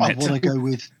 Hammett. I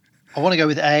want to go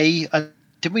with A.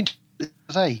 Did we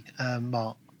say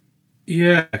Mark?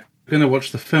 Yeah, I'm gonna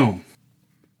watch the film.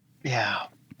 Yeah.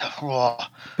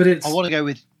 But it's. I want to go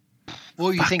with. What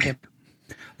were you thinking?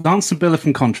 Lance and Bill are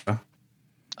from Contra.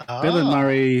 Bill and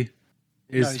Murray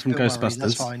is from Bill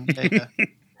Ghostbusters. Murray,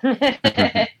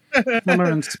 that's fine.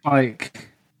 Hammer and Spike.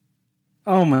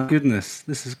 Oh my goodness!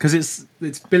 This is because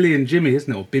it's Billy and Jimmy,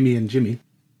 isn't it? Or Bimmy and Jimmy.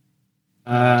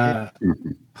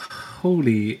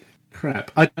 Holy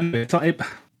crap! I don't know.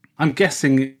 I'm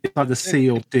guessing it's either C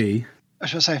or D. I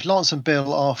should say, if Lance and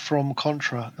Bill are from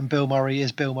Contra and Bill Murray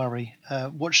is Bill Murray,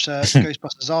 watched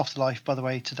Ghostbusters Afterlife, by the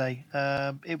way, today.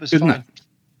 It was fine.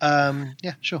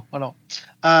 Yeah, sure, why not?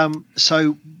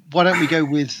 So why don't we go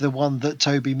with the one that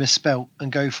Toby misspelt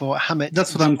and go for Hammett?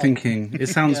 That's what I'm thinking. It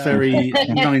sounds very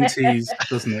 90s,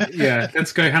 doesn't it? Yeah,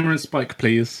 let's go Hammer and Spike,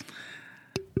 please.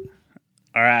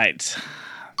 All right.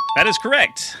 That is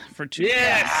correct for two.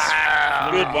 Yes!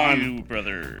 Good one,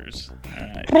 brothers.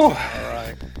 All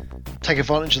right. Take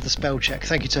advantage of the spell check.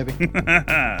 Thank you, Toby.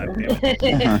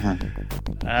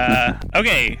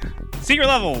 Okay. Secret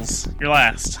levels. Your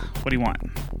last. What do you want?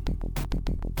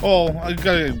 Oh, I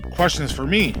got questions for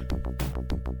me.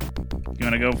 You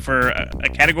want to go for a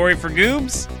category for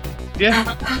Goobs?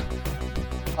 Yeah.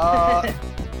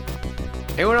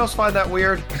 Anyone else find that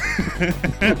weird?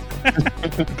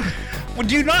 Well,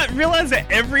 do you not realize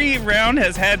that every round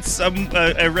has had some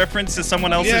a reference to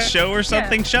someone else's show or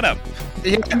something? Yeah. Shut up.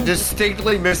 Yeah,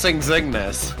 distinctly missing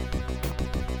Zingness.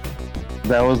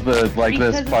 That was the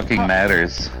Because this fucking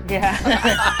matters. Yeah.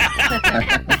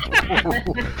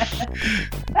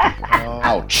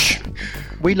 Ouch.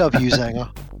 We love you,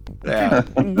 Zanger. Yeah.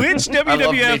 Which I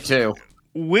love me too.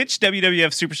 Which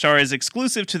WWF superstar is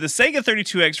exclusive to the Sega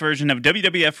 32X version of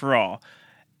WWF Raw?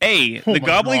 A. The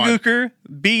Gobbledygooker,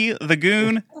 B. The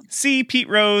Goon, C. Pete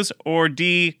Rose, or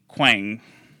D. Quang?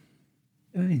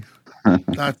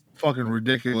 That's fucking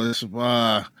ridiculous.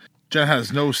 Jen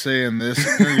has no say in this.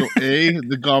 I'm gonna go A.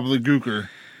 The Gobbledygooker.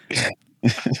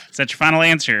 Is that your final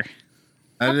answer?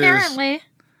 That Apparently.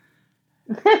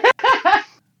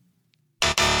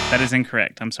 That is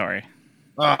incorrect. I'm sorry.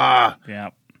 Yeah.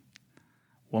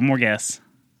 One more guess.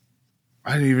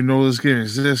 I didn't even know this game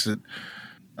existed.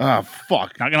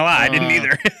 Fuck. Not gonna lie, I didn't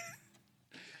either.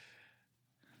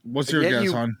 What's your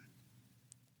guess, hon?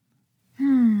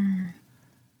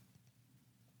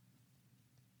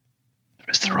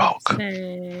 Mr. Rock.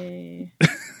 Say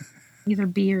either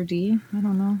B or D. I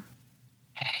don't know.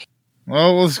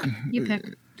 Well, You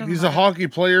pick. He's a hockey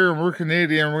player, and we're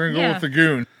Canadian. We're gonna go with the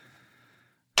Goon.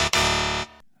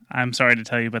 I'm sorry to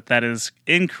tell you, but that is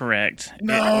incorrect.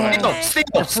 No.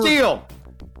 Steal!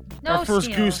 No, Our first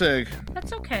Steele. goose egg.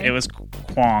 That's okay. It was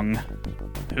Kwong.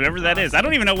 Whoever that is. I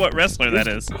don't even know what wrestler that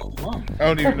is. I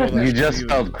don't even know that. You just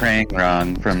spelled Krang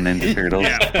wrong from Ninja Turtles.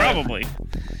 Yeah, probably.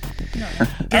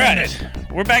 All right.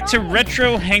 We're back to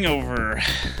Retro Hangover.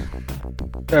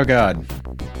 Oh, God.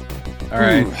 All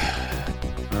right.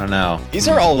 I don't know. These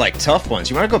are all like tough ones.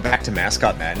 You want to go back to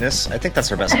Mascot Madness? I think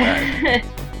that's our best bet.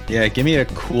 Yeah, give me a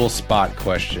cool spot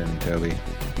question, Toby.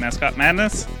 Mascot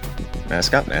Madness?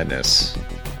 Mascot Madness.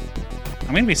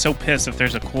 I'm going to be so pissed if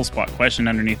there's a cool spot question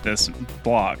underneath this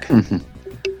block.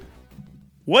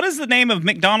 What is the name of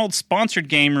McDonald's sponsored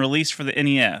game released for the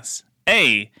NES?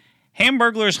 A.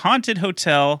 Hamburglar's Haunted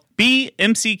Hotel. B.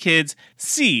 MC Kids.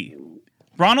 C.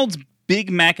 Ronald's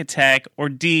Big Mac Attack. Or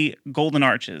D. Golden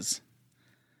Arches.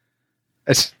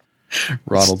 It's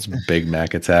Ronald's Big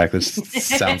Mac Attack. This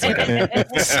sounds like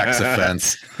a sex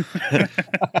offense.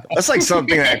 That's like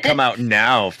something that come out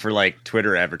now for like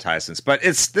Twitter advertisements, but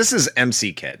this is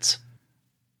MC Kids.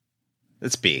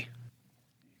 It's B.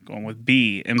 Going with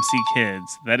B, MC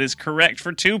Kids. That is correct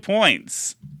for 2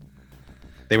 points.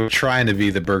 They were trying to be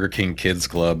the Burger King Kids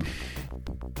Club.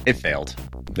 It failed.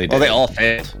 They did. Oh, they all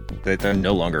failed. They're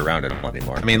no longer around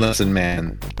anymore. I mean, listen,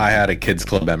 man. I had a Kids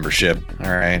Club membership.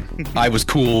 All right. I was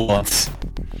cool once.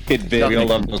 We all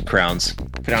love those crowns.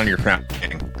 Put on your crown,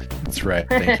 King. That's right.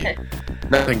 Thank you.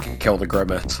 Nothing can kill the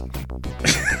grimace.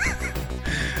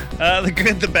 The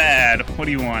good, the bad. What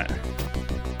do you want?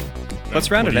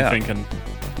 Let's round What it are you out. thinking?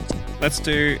 Let's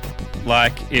do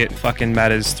like It Fucking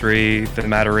Matters 3, The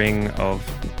Mattering of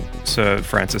Sir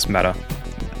Francis Matter.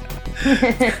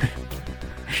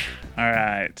 All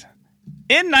right.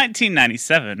 In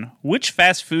 1997, which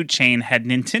fast food chain had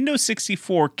Nintendo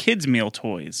 64 kids meal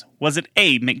toys? Was it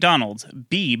A, McDonald's,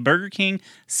 B, Burger King,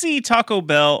 C, Taco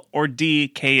Bell, or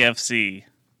D, KFC?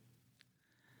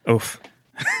 Oof.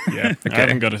 Yeah, Okay. I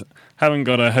haven't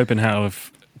got a hope in hell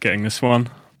of getting this one.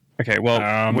 Okay,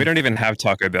 well, we don't even have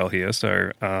Taco Bell here,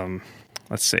 so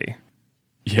let's see.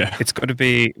 Yeah. It's got to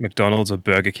be McDonald's or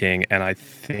Burger King, and I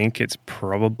think it's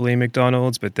probably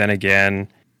McDonald's, but then again,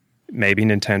 maybe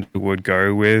Nintendo would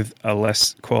go with a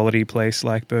less quality place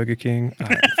like Burger King. I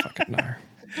don't fucking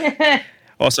know.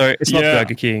 Also, it's not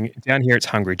Burger King. Down here, it's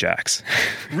Hungry Jack's.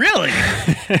 Really?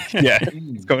 Yeah,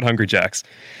 it's got Hungry Jack's.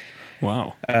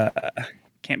 Wow.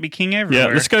 Can't be king everywhere.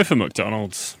 Yeah, let's go for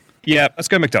McDonald's. Yeah, let's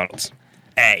go McDonald's.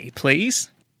 A, please.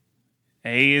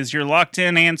 A is your locked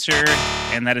in answer,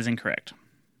 and that is incorrect.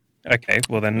 Okay,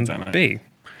 well then B.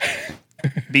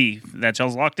 B, that's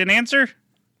y'all's locked in answer?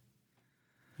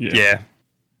 Yeah.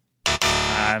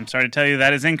 I'm sorry to tell you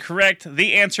that is incorrect.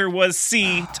 The answer was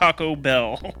C, Taco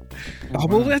Bell. Oh,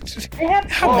 well, that's... They have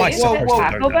How am I toys supposed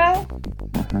at to know Taco that? Bell?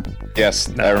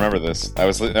 Yes, I remember this. I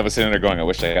was sitting there going, I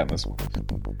wish I got this one.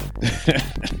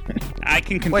 I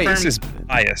can confirm. Wait, this is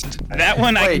biased. That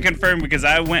one I can confirm because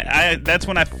that's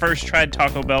when I first tried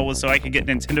Taco Bell was so I could get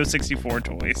Nintendo 64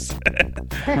 toys.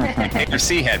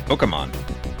 KFC had Pokemon.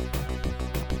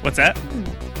 What's that?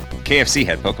 KFC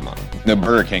had Pokemon. No,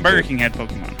 Burger King. Burger King had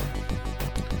Pokemon.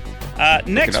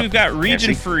 Next, we've got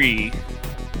Region Free.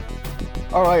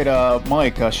 All right,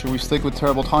 Mike, should we stick with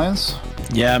Terrible Titans?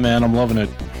 Yeah, man, I'm loving it.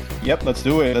 Yep, let's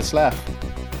do it. Let's laugh.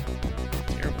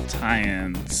 Terrible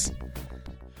Tie-ins.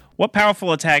 What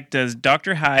powerful attack does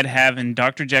Dr. Hyde have in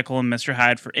Dr. Jekyll and Mr.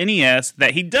 Hyde for NES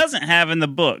that he doesn't have in the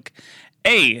book?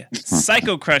 A,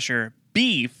 Psycho Crusher,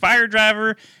 B, Fire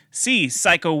Driver, C,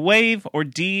 Psycho Wave, or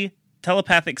D,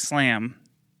 Telepathic Slam?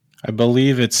 I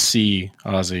believe it's C,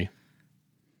 Ozzy.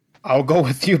 I'll go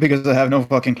with you because I have no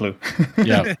fucking clue.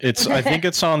 Yeah, I think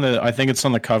it's on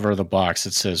the cover of the box.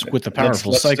 It says with the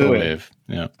powerful Let's Psycho do it. Wave.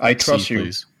 Yeah, I trust C, you.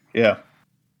 please. Yeah.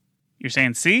 You're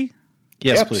saying C?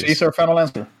 Yes, Yep, please. C's our final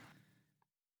answer.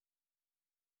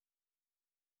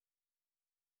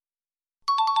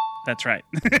 That's right.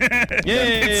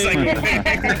 Yay!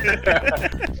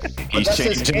 He's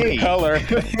changing the color.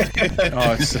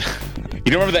 Oh, it's,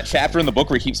 you don't remember that chapter in the book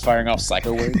where he keeps firing off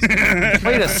psycho waves?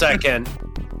 Wait a second.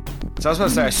 So I was going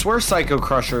to say, I swear Psycho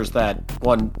Crusher is that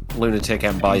one lunatic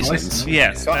and bisons.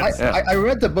 Yes. So I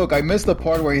read the book. I missed the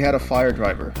part where he had a fire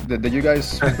driver. Did you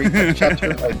guys read that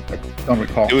chapter? I don't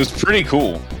recall. It was pretty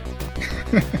cool.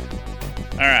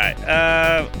 All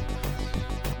right.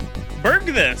 Berg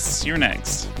this. You're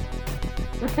next.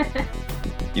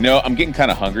 You know, I'm getting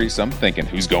kind of hungry, so I'm thinking,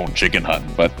 who's going chicken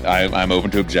hunting? But I'm open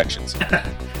to objections.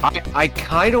 I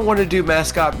kind of want to do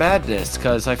Mascot Madness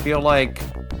because I feel like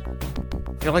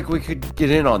we could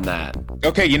get in on that.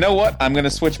 Okay, you know what? I'm going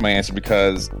to switch my answer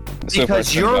because so far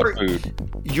it's been about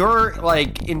food. Your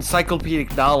like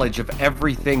encyclopedic knowledge of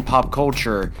everything pop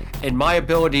culture and my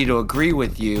ability to agree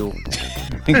with you.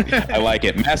 I like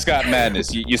it. Mascot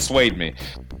Madness. You swayed me.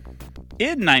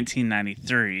 In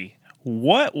 1993,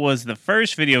 what was the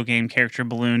first video game character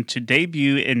balloon to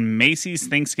debut in Macy's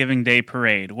Thanksgiving Day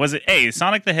Parade? Was it A,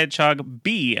 Sonic the Hedgehog,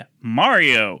 B,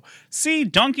 Mario, C,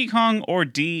 Donkey Kong, or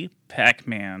D,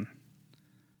 Pac-Man?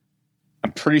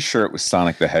 I'm pretty sure it was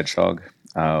Sonic the Hedgehog.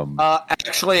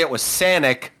 Actually, it was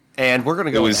Sonic, and we're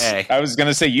gonna go with A. I was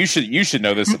gonna say you should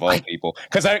know this of all people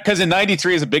because in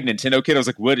 '93 as a big Nintendo kid, I was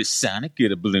like, "What is Sonic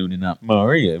get a balloon and not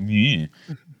Mario?" Yeah.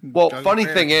 Well, funny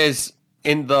thing is,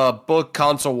 in the book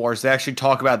Console Wars, they actually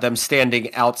talk about them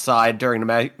standing outside during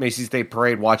the Macy's Day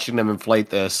Parade, watching them inflate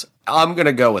this. I'm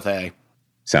gonna go with A.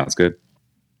 Sounds good.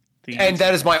 And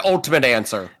that is my ultimate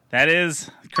answer. That is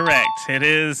correct. It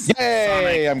is. Yay!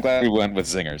 Sonic. I'm glad we went with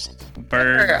zingers.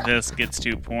 Bird, this gets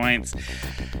 2 points.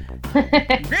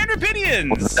 Grand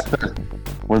Opinions!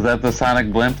 Was that the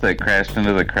Sonic blimp that crashed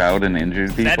into the crowd and injured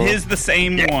people? That is the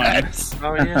same one.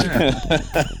 Oh, yeah.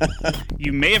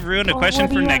 You may have ruined a question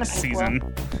for next season.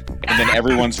 And then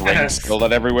everyone's rings spilled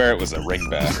out everywhere. It was a ring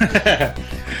back.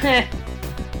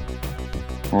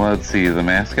 Well, let's see. The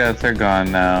mascots are gone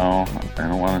now. I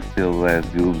don't want to steal the last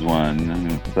Goobs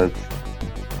one. Let's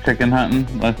chicken hunting.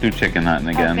 Let's do chicken hunting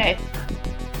again. Okay.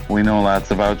 We know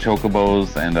lots about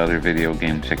chocobos and other video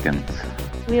game chickens.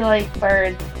 We like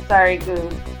birds. Sorry,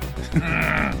 Goob.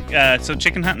 So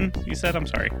chicken hunting, you said? I'm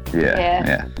sorry.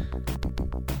 Yeah.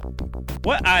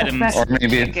 What items? Or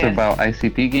maybe it's about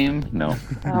ICP game? No.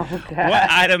 Oh, God. What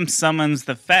item summons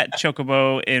the fat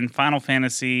chocobo in Final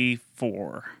Fantasy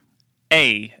IV?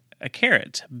 A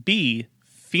carrot. B,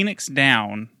 Phoenix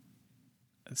down.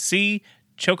 C,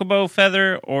 chocobo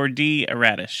feather. Or D, a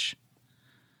radish.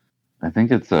 I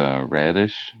think it's a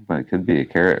radish, but it could be a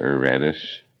carrot or a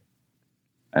radish.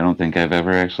 I don't think I've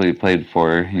ever actually played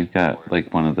 4. You've got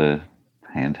like one of the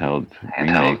handheld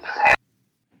remakes.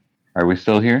 Are we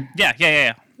still here? Yeah.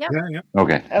 Yep.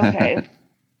 Okay. Okay.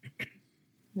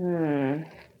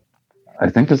 I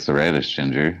think it's the radish,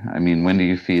 Ginger. I mean, when do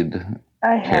you feed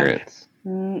carrots?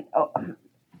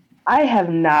 I have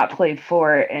not played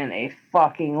 4 in a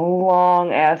fucking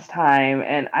long ass time,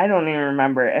 and I don't even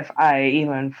remember if I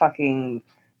even fucking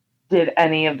did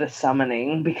any of the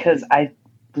summoning because I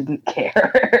didn't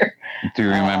care. Do you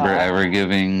remember ever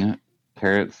giving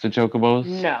carrots to chocobos?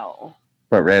 No.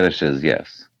 But radishes,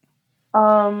 yes.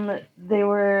 They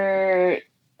were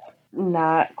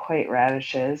not quite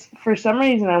radishes. For some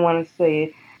reason, I want to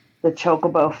say the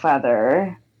chocobo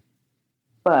feather,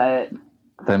 but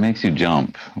that makes you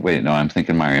jump. Wait, no, I'm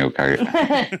thinking Mario Kart.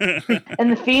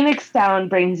 and the Phoenix down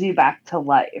brings you back to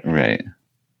life. Right.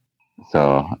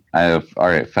 So I have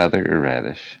feather or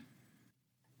radish.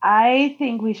 I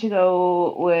think we should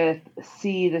go with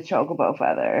C, the chocobo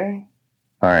feather.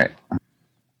 All right.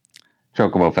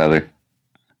 Chocobo feather.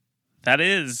 That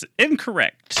is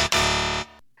incorrect.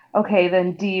 Okay,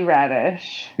 then D,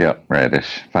 radish. Yep,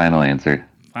 radish. Final answer.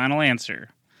 Final answer.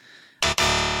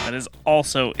 That is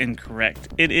also incorrect.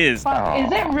 It is. Is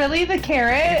it really the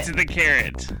carrot? It's the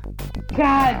carrot.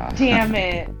 God damn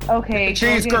it. Okay,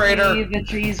 cheese grater. The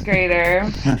cheese grater.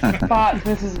 Fuck,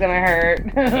 this is gonna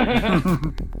hurt.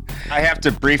 I have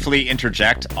to briefly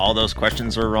interject. All those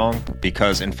questions are wrong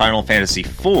because in Final Fantasy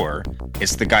IV,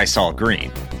 it's the guy Saul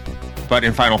Green. But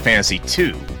in Final Fantasy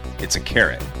II, it's a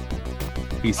carrot.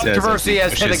 He says Controversy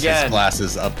has hit pushes again. his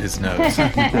glasses up his nose.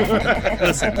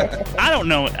 Listen, I don't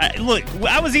know. Look,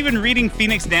 I was even reading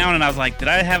Phoenix down, and I was like, did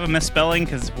I have a misspelling?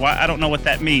 Because I don't know what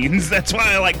that means. That's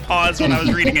why I paused when I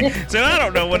was reading it. So I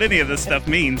don't know what any of this stuff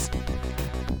means.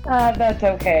 That's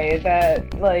okay.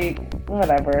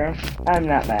 Whatever. I'm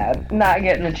not mad. Not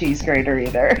getting a cheese grater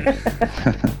either.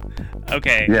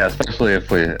 Okay. Yeah, especially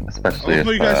if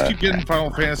you guys keep getting Final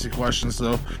Fantasy questions,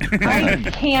 though. I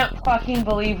can't fucking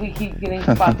believe we keep getting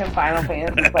fucking Final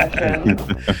Fantasy questions.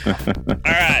 All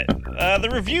right. The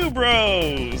Review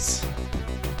Bros.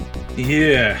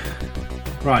 Yeah.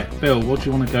 Right, Bill, what do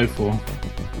you want to go for?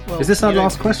 Well, Is this our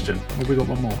last question? Or have we got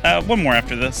one more? One more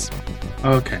after this.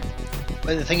 Okay.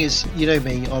 But the thing is, you know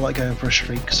me, I like going for a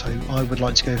streak, so I would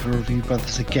like to go for Review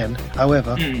Brothers again.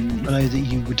 However, I know that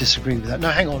you would disagree with that. No,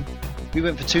 hang on. We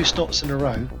went for 2 stops in a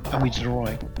row, and we did all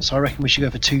right. So I reckon we should go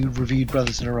for 2 Reviewed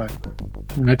Brothers in a row.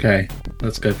 Okay,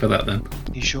 let's go for that then.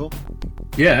 You sure?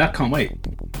 Yeah, I can't wait.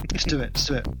 Let's do it.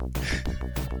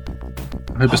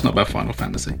 I hope it's not about Final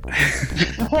Fantasy.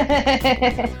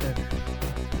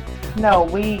 No,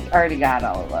 we already got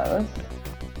all of those.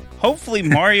 Hopefully,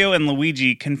 Mario and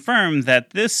Luigi confirm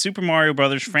that this Super Mario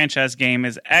Brothers franchise game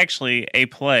is actually a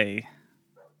play.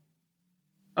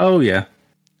 Oh, yeah.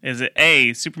 Is it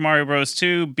A, Super Mario Bros.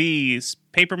 2, B,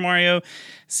 Paper Mario,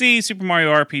 C, Super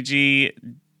Mario RPG,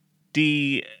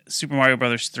 D, Super Mario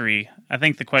Brothers 3? I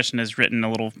think the question is written a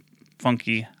little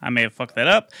funky. I may have fucked that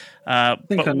up.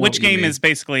 But which game is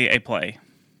basically a play?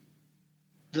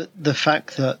 The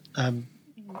fact that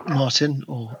Martin,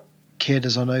 or Kid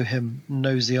as I know him,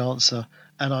 knows the answer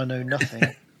and I know nothing,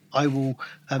 I will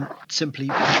simply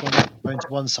push my phone to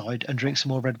one side and drink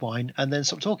some more red wine and then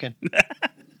stop talking.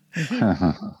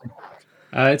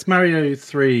 It's Mario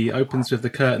 3, opens with the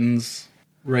curtains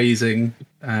raising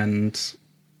and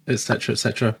etc.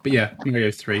 etc. But yeah,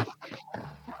 Mario 3.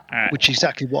 Which is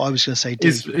exactly what I was going to say.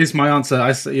 Is my answer.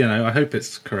 I hope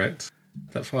it's correct.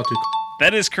 That far too.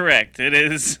 That is correct. It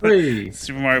is 3.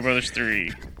 Super Mario Brothers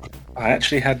 3. I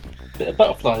actually had Bit of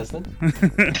butterflies then.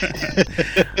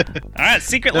 All right,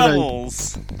 secret No, no.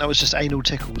 levels. That was just anal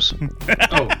tickles.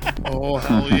 Oh,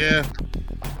 hell yeah.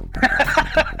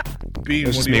 Bean, It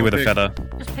was what just do me you with a pick? feather.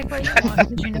 Just pick what you want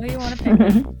because you know you want to pick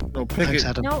it. No, pick Thanks, it.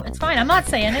 Adam. No, it's fine. I'm not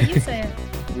saying it. You say it.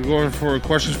 We're going for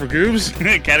questions for Goobs?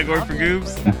 Category for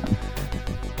Goobs.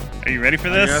 Are you ready for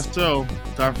I this? guess so.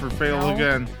 Time for fail No.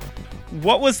 again.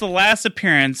 What was the last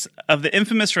appearance of the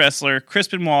infamous wrestler Chris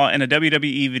Benoit in a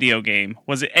WWE video game?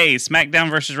 Was it A, SmackDown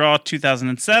vs. Raw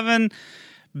 2007,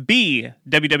 B,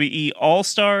 WWE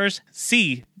All-Stars,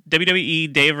 C,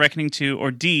 WWE Day of Reckoning 2,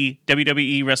 or D,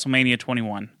 WWE WrestleMania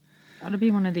 21? Gotta be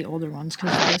one of the older ones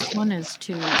because this one is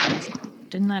too.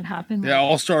 Didn't that happen? Yeah,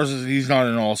 All Stars. He's not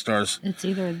in All Stars. It's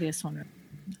either this one or.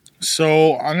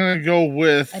 So I'm gonna go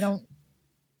with I don't.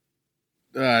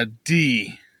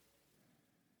 D.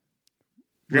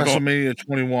 You're going- WrestleMania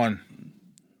 21.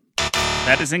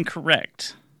 That is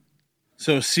incorrect.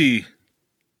 So C.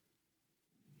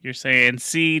 You're saying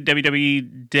C,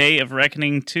 WWE Day of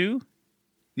Reckoning 2?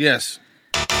 Yes.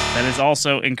 That is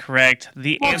also incorrect.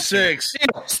 The answer.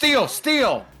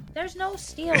 Steal. There's no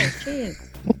steal. Jeez.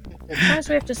 Sometimes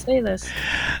we have to say this.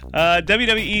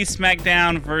 WWE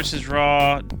SmackDown vs.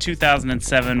 Raw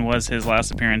 2007 was his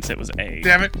last appearance. It was A.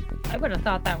 Damn it. I would have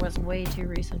thought that was way too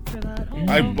recent for that. Oh,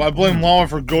 I no. blame Lama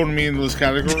for goading me into this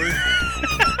category.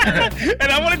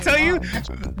 And I want to tell you,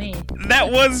 Me. that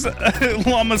was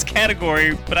Llama's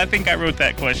category, but I think I wrote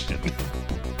that question.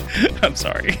 I'm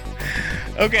sorry.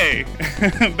 Okay,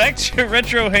 back to your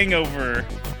Retro Hangover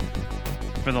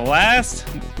for the last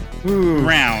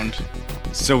round.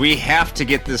 So we have to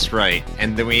get this right,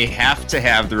 and then we have to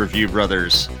have the Review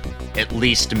Brothers at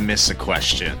least miss a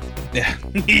question. Yeah.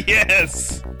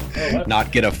 Yes.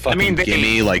 Not get a fucking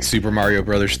gimme like Super Mario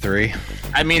Brothers 3.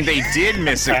 I mean, they did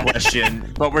miss a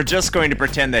question, but we're just going to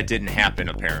pretend that didn't happen,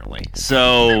 apparently.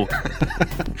 So...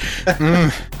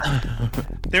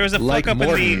 There was a Like fuck up in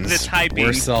the Morton's, typing.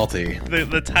 we're salty.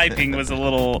 The typing was a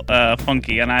little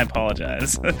funky, and I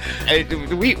apologize.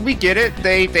 we get it.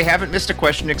 They haven't missed a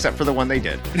question except for the one they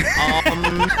did.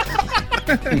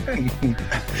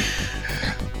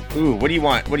 Ooh, what do you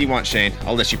want? What do you want, Shane?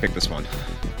 I'll let you pick this one.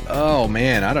 Oh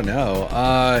man, I don't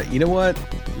know. You know what?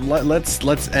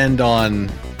 Let's end on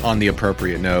the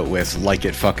appropriate note with like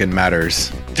it fucking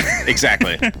matters.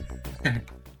 Exactly.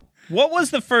 What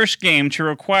was the first game to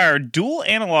require dual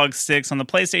analog sticks on the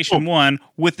PlayStation 1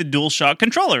 with the DualShock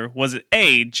controller? Was it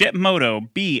A, Jet Moto,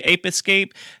 B, Ape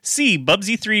Escape, C,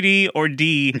 Bubsy 3D, or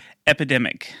D,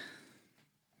 Epidemic?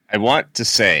 I want to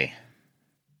say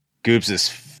Goobs'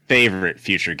 favorite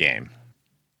future game,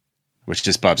 which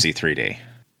is Bubsy 3D.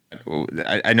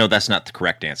 I know that's not the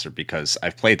correct answer because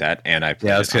I've played that and I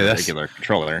played it on a regular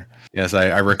controller. Yes,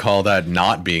 I recall that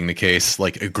not being the case,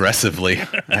 like aggressively,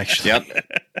 actually. Yep.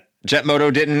 Jet Moto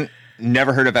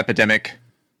never heard of Epidemic.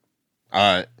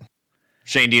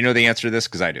 Shane, do you know the answer to this?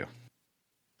 Because I do.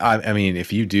 I mean,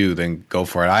 if you do, then go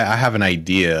for it. I have an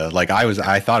idea. Like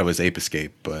I thought it was Ape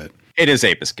Escape, but it is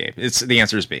Ape Escape. The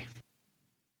answer is B.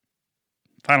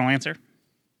 Final answer?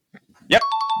 Yep.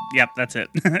 Yep, that's it.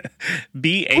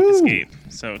 B, Ape Escape.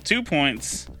 So 2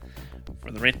 points for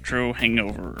the Retro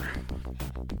Hangover.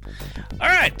 All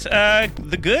right,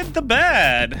 the good, the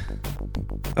bad.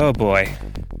 Oh boy.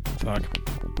 Fuck.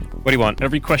 What do you want?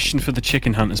 Every question for the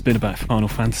Chicken Hunt has been about Final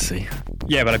Fantasy.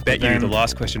 Yeah, but I bet you the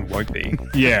last question won't be.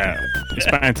 Yeah, it's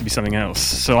bound to be something else.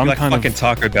 So I'm like kind fucking of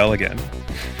Taco Bell again.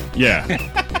 Yeah,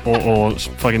 or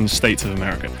fucking States of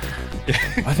America.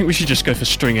 I think we should just go for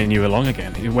stringing you along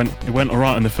again. It went all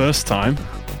right on the first time.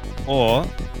 Or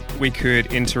we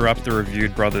could interrupt the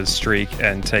Reviewed Brothers streak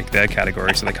and take their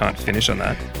category so they can't finish on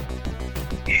that.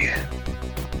 Yeah.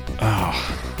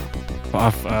 Oh.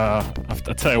 But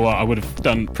I tell you what, I would have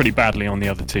done pretty badly on the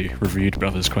other two Reviewed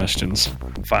Brothers questions.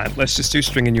 Fine, let's just do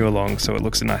stringing you along so it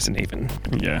looks nice and even.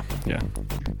 Yeah.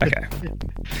 Okay.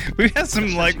 We've had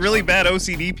some like really bad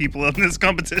OCD people in this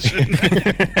competition.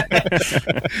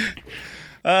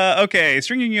 Okay,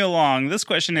 stringing you along. This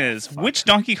question is: which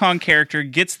Donkey Kong character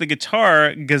gets the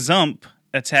guitar gazump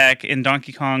attack in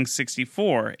Donkey Kong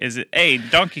 64? Is it A,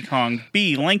 Donkey Kong,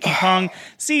 B, Lanky Kong,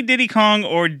 C, Diddy Kong,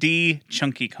 or D,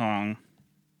 Chunky Kong?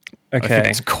 Okay. I think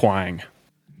it's Quang.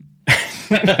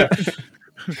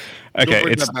 Okay,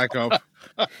 Bring it's that back up.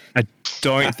 I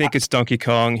don't think it's Donkey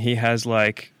Kong. He has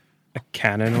like a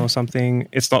cannon or something.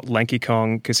 It's not Lanky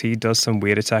Kong because he does some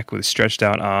weird attack with stretched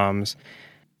out arms.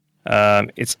 I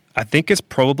think it's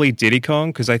probably Diddy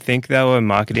Kong because I think they were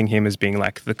marketing him as being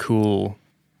like the cool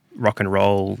rock and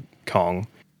roll Kong.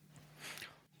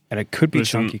 And it could be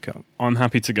Listen, Chunky Kong. I'm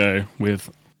happy to go with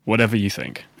whatever you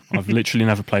think. I've literally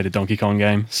never played a Donkey Kong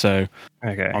game, so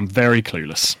I'm very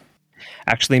clueless.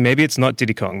 Actually, maybe it's not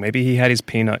Diddy Kong. Maybe he had his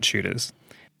peanut shooters.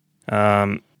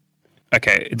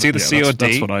 Okay, it's either C or D.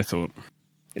 That's what I thought.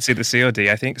 It's either C or D,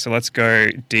 I think. So let's go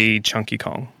D, Chunky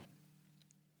Kong.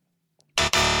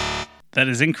 That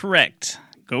is incorrect.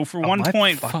 Go for 1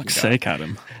 point. For fuck's sake,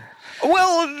 Adam.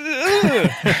 Well,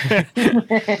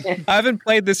 I haven't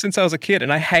played this since I was a kid,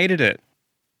 and I hated it.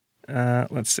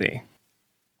 Let's see.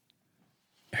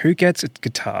 Who gets a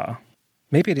guitar?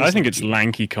 Maybe it is. I think it's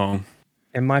Lanky Kong.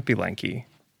 It might be Lanky.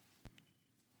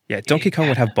 Yeah, Donkey Kong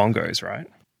would have bongos, right?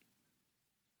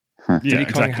 Diddy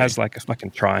Kong has like a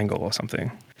fucking triangle or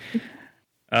something.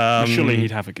 Surely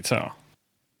he'd have a guitar.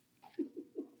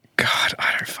 God,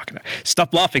 I don't fucking know.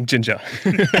 Stop laughing, Ginger.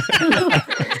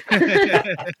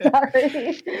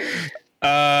 Sorry.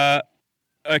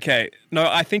 Okay. No,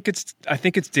 I think it's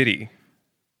Diddy.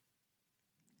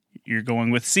 You're going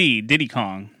with C, Diddy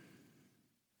Kong.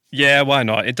 Yeah, why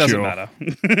not? It doesn't Sure. matter.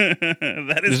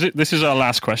 That is This is our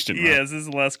last question, right? Yes, this is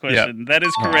the last question. That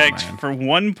is correct for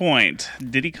 1 point.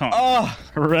 Diddy Kong. Oh,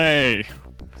 hooray!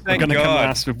 We're thank going to come God.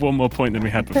 last with one more point than we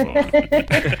had before.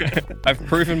 I've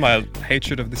proven my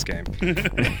hatred of this game.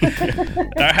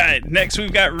 All right, next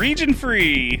we've got Region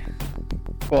Free.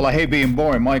 Well, I hate being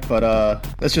boring, Mike, but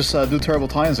let's just do terrible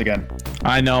tie-ins again.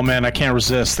 I know, man. I can't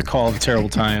resist the call of a terrible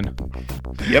tie-in.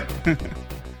 Yep.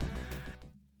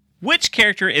 Which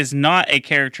character is not a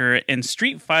character in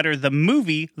Street Fighter, the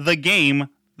movie, the game,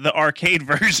 the arcade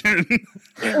version?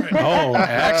 Oh,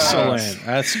 excellent.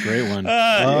 That's a great one.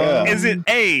 Is it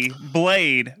A,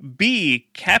 Blade, B,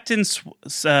 Captain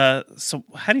how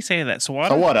do you say that?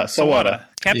 Sawada.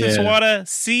 Captain Yeah. Sawada,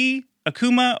 C,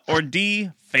 Akuma, or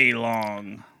D, Fei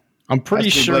Long? I'm pretty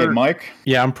Has to be sure. Blade, Mike.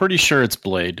 Yeah, I'm pretty sure it's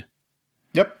Blade.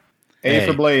 Yep. A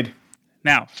for Blade.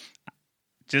 Now,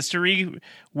 just to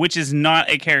which is not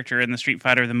a character in the Street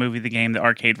Fighter, the movie, the game, the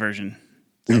arcade version?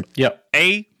 Yep.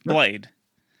 A, Blade.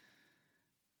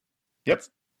 Yep.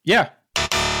 Yeah.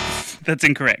 That's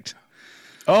incorrect.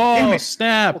 Oh,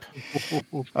 snap.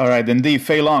 All right, then D,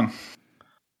 Fei Long.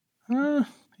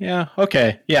 Yeah.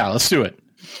 Okay. Yeah, let's do it.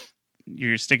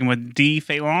 You're sticking with D,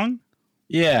 Fei Long?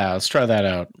 Yeah, let's try that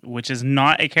out. Which is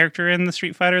not a character in the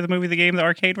Street Fighter, the movie, the game, the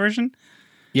arcade version?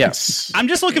 Yes. I'm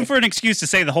just looking for an excuse to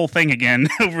say the whole thing again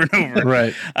over and over.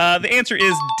 Right. The answer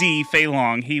is D, Fei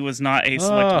Long. He was not a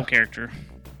selectable character.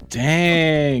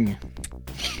 Dang.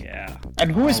 Yeah.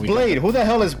 And who is Blade? Who the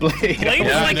hell is Blade?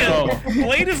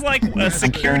 Blade is like a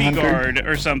security guard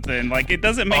or something. Like, it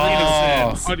doesn't make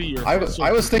any sense.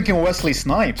 I was thinking Wesley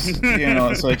Snipes,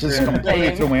 so it just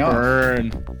completely threw me off.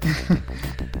 Burn.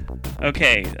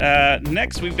 Okay,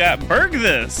 next we've got Berg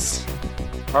This.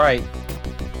 All right.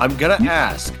 I'm going to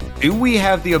ask, do we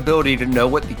have the ability to know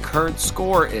what the current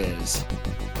score is?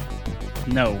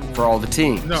 No. For all the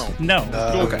teams? No.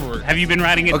 Okay. Have you been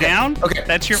writing it down? Okay.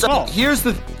 That's your So fault. Here's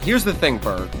the thing,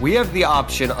 Berg. We have the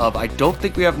option of, I don't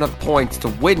think we have enough points to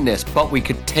win this, but we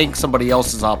could take somebody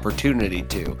else's opportunity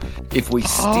to if we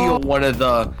steal one of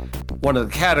the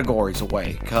categories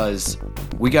away, because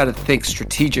we got to think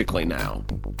strategically now.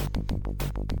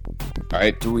 All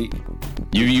right.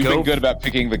 You've been good about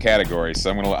picking the categories,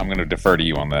 so I'm gonna defer to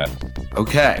you on that.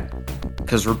 Okay.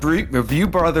 Because Review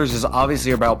Brothers is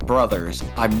obviously about brothers.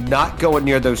 I'm not going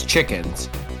near those chickens.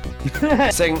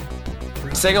 Sing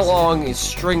Along is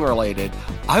string related.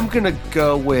 I'm gonna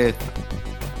go with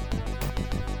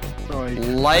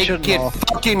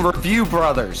fucking Review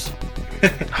Brothers.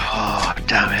 Oh,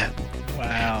 damn it.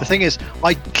 Wow. The thing is,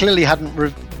 I clearly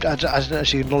hadn't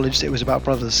actually acknowledged it was about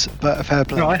brothers, but a fair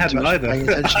play. No, I hadn't either.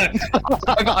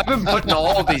 I've been putting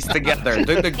all these together.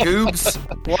 The Goobs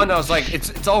one, I was like,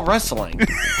 it's all wrestling.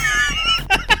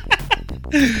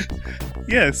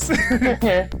 Yes.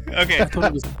 Okay.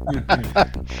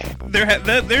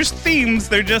 There's themes.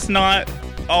 They're just not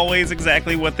always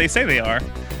exactly what they say they are.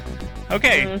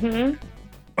 Okay.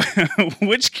 Mm-hmm.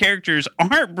 Which characters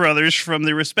aren't brothers from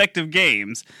the respective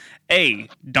games? A,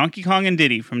 Donkey Kong and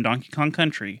Diddy from Donkey Kong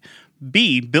Country.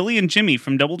 B, Billy and Jimmy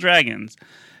from Double Dragons.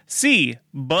 C,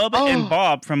 Bub and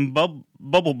Bob from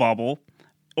Bubble Bobble.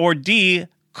 Or D,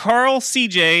 Carl,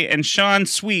 CJ, and Sean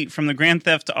Sweet from the Grand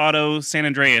Theft Auto San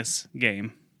Andreas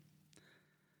game.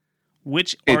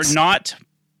 Which are not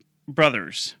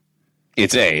brothers?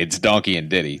 It's A. It's Donkey and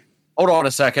Diddy. Hold on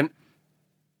a second.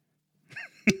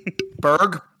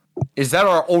 Berg, is that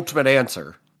our ultimate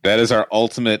answer? That is our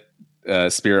ultimate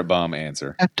Spirit Bomb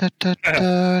answer.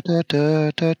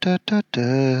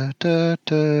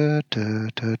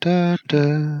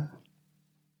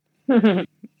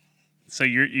 So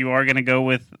you are going to go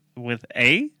with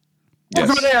A? Yes.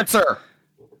 Ultimate answer.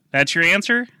 That's your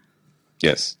answer?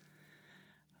 Yes.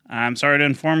 I'm sorry to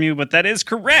inform you, but that is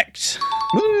correct.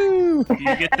 Woo!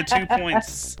 You get the 2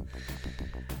 points.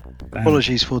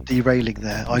 Apologies for derailing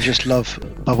there. I just love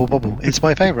Bubble Bobble. It's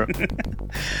my favourite.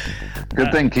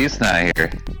 Good thing Keith's not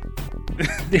here.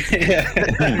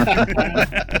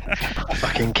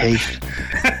 Fucking Keith.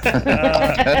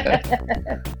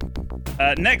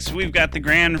 Next, we've got the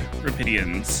Grand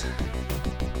Rapidians.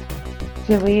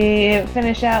 Should we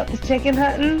finish out the chicken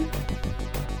hunting?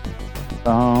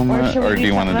 Or do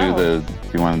you want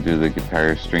to do the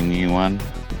guitar stringy one?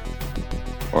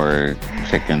 Or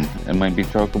chicken? It might be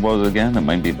chocobos again. It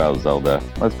might be about Zelda.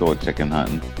 Let's go with chicken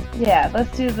hunting. Yeah,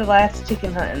 let's do the last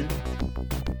chicken hunting.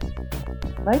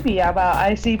 Might be about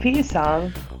ICP's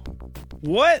song.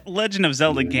 What Legend of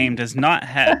Zelda game does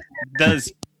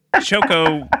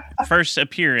Choco first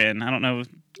appear in? I don't know.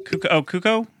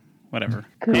 Kuko? Whatever.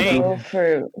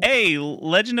 A.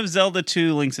 Legend of Zelda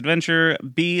 2 Link's Adventure.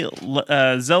 B.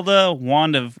 Zelda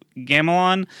Wand of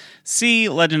Gamelon. C.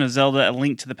 Legend of Zelda A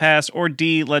Link to the Past. Or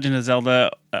D. Legend of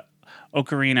Zelda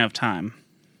Ocarina of Time.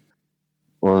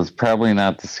 Well, it's probably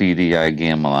not the CDI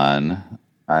Gamelon.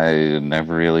 I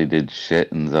never really did shit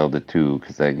in Zelda 2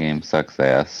 because that game sucks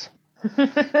ass.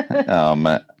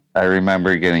 I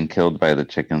remember getting killed by the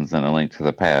chickens in A Link to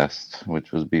the Past,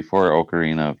 which was before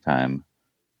Ocarina of Time.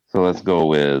 So let's go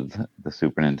with the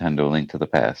Super Nintendo Link to the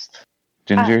Past.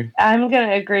 Ginger? I'm going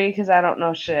to agree because I don't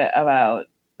know shit about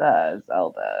the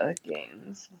Zelda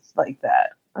games like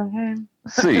that. Okay.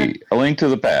 C. A Link to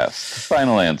the Past.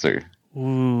 Final answer.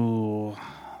 Ooh,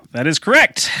 that is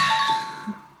correct.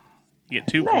 You get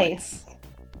 2 points.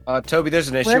 Toby, there's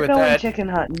an issue We're with going that. chicken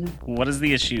hunting. What is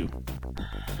the issue?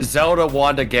 Zelda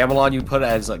Wand of Gamelon, you put it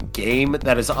as a game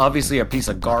that is obviously a piece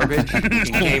of garbage in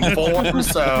game form,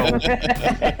 so...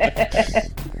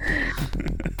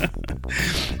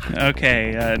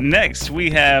 Okay, next we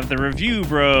have the Review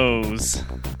Bros.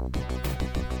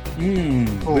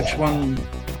 Which one?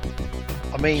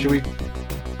 I mean,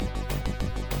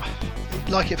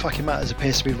 Like It Fucking Matters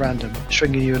appears to be random.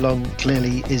 Stringing You Along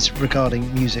clearly is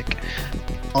regarding music.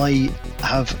 I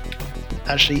have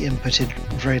actually inputted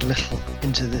very little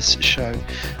into this show,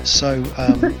 so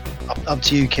up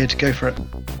to you, kid. Go for it.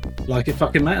 Like It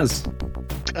Fucking Matters.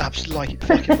 Absolutely, Like It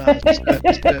Fucking Matters.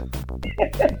 Let's do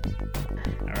it.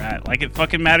 All right, Like It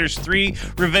Fucking Matters 3,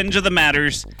 Revenge of the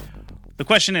Matters. The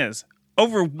question is,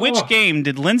 over which game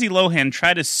did Lindsay Lohan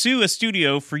try to sue a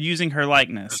studio for using her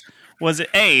likeness? Was it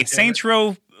A, Saints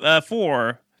Row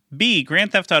 4, B,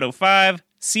 Grand Theft Auto 5,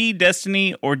 C,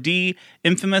 Destiny, or D,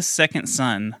 Infamous Second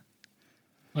Son?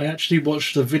 I actually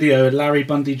watched a video of Larry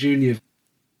Bundy Jr.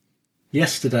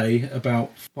 yesterday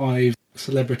about 5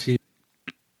 celebrities.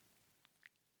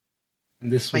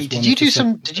 And this was Wait, did you do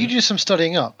some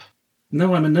studying up?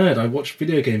 No, I'm a nerd. I watch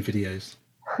video game videos.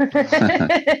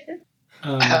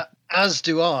 As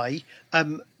do I.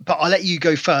 But I'll let you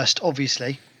go first,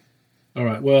 obviously. All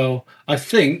right. Well, I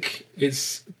think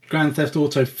it's Grand Theft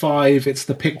Auto 5. It's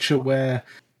the picture where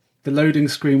the loading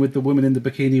screen with the woman in the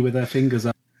bikini with her fingers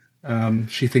up.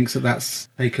 She thinks that that's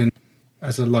taken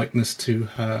as a likeness to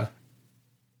her.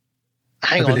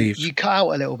 Hang on, you cut out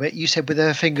a little bit. You said with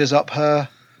her fingers up her.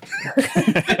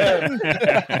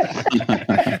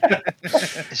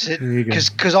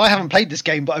 Because I haven't played this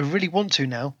game, but I really want to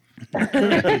now.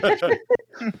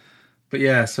 But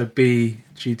yeah, so B,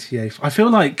 GTA. I feel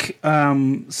like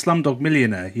Slumdog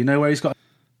Millionaire. You know where he's got.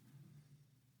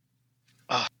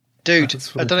 Dude,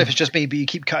 I don't know if it's just me, but you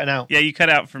keep cutting out. Yeah, you cut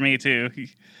out for me too.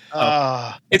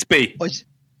 It's B.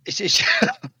 It's he's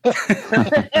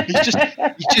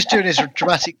just doing his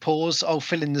dramatic pause. I'll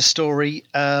fill in the story.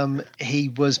 He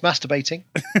was masturbating,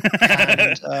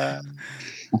 and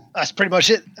that's pretty much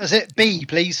it. That's it. B,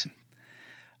 please.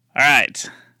 All right.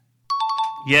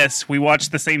 Yes, we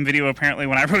watched the same video apparently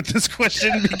when I wrote this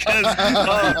question because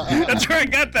that's where I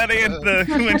got that in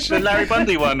the Larry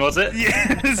Bundy one, was it?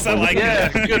 Yes, I like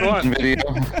it. Good one.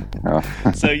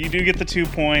 So you do get the 2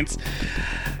 points.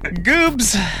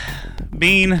 Goobs,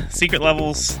 Bean, Secret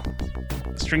Levels,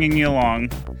 Stringing You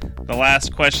Along. The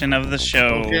last question of the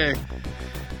show. Okay.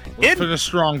 Finish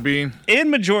strong, Bean. In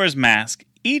Majora's Mask,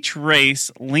 each race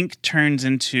Link turns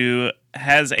into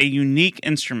has a unique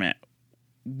instrument.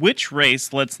 Which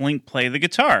race lets Link play the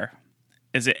guitar?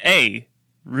 Is it A,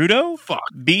 Rudo,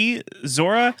 B,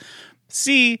 Zora,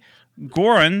 C,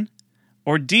 Goron,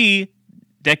 or D,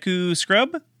 Deku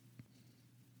Scrub?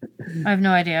 I have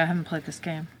no idea. I haven't played this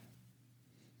game.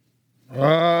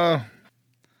 No,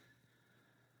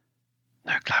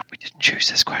 glad we didn't choose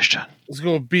this question. Let's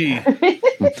go with B.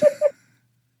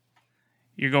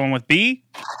 You're going with B?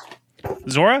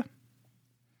 Zora?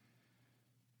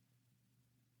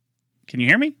 Can you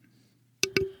hear me?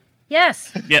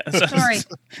 Yes. Yeah. Sorry.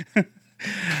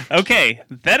 Okay,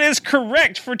 that is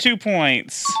correct for 2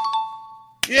 points.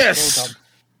 Yes.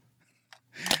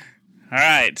 All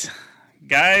right,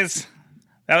 guys,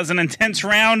 that was an intense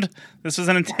round. This was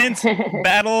an intense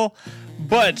battle,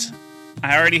 but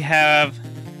I already have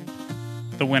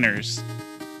the winners.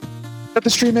 Let the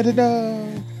stream edit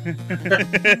now.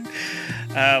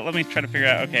 Let me try to figure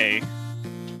out. Okay.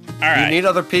 All right. You need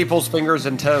other people's fingers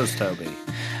and toes, Toby.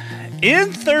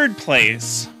 In third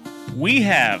place, we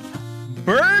have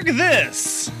Berg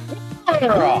This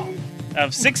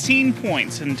of 16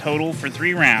 points in total for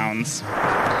 3 rounds.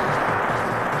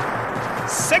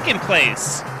 Second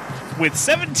place, with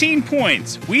 17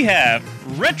 points, we have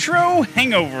Retro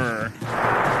Hangover.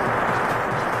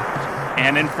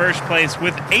 And in first place,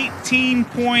 with 18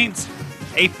 points,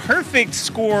 a perfect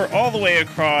score all the way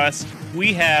across,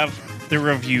 we have the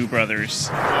Review Brothers.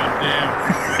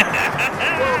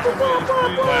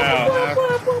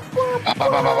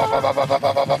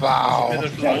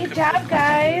 Great job,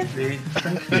 guys.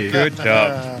 Good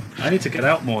job. I need to get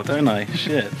out more, don't I?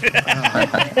 Shit.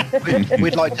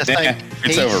 We'd like to thank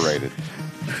It's Keith. overrated.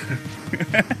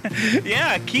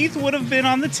 Yeah, Keith would have been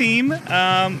on the team,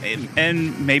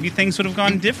 and maybe things would have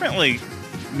gone differently.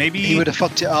 Maybe He would have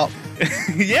fucked it up.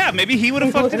 yeah, maybe he would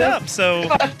have fucked it up. So,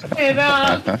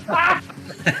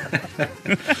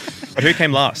 But who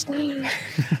came last?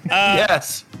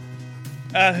 Yes.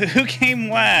 Who came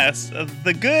last?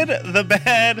 The good, the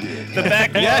bad, the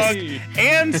backlog,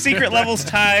 and secret levels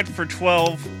tied for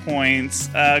 12 points.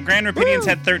 Grand Rapidians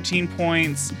had 13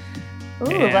 points.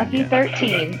 Ooh, And, lucky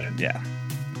 13. Yeah.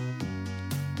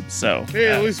 So, Hey,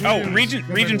 at least we didn't Region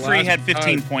come in 3 last had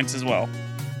 15 time. points as well.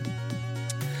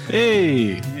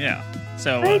 Hey. Yeah.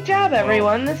 So, Great job,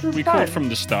 everyone. This was We fun. thought from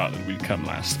the start that we'd come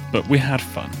last, but we had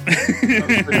fun.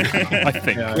 I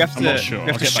think. We have I'm to, not sure. we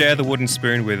have I'll to get back share the wooden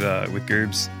spoon with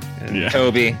Goobs. And Yeah.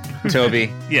 Toby.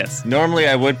 yes. Normally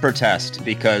I would protest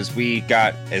because we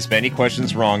got as many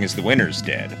questions wrong as the winners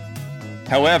did.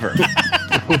 However,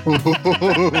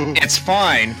 it's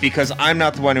fine because I'm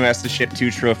not the one who has to ship 2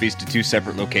 trophies to 2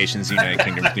 separate locations in the United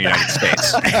Kingdom and the United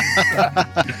States.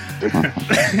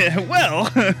 Well,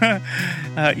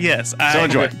 yes. So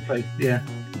enjoy. Yeah.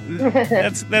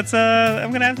 That's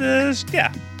I'm gonna have to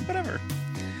whatever.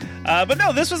 But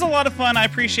no, this was a lot of fun. I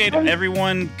appreciate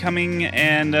everyone coming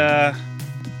and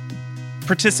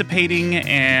participating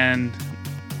and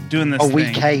doing this We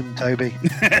thing. came, Toby.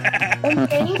 And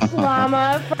thanks,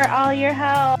 Llama, for all your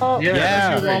help.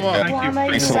 Yeah. Thank you, Llama. Llama,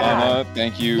 Thanks, you rock. Llama.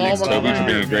 Thank you, Llama, Toby, for Llama.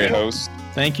 being a great host.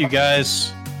 Thank you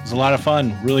guys. It was a lot of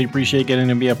fun. Really appreciate getting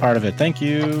to be a part of it. Thank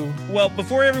you. Well,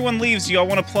 before everyone leaves, y'all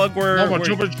want to plug where? Llama, where-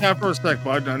 jump in the chat for a sec,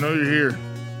 bud. I know you're here.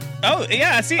 Oh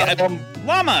yeah, I see.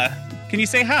 Llama, can you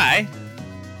say hi?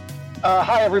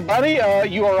 Hi, everybody.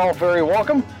 You are all very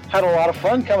welcome. Had a lot of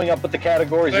fun coming up with the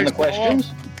categories and the Thanks,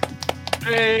 questions.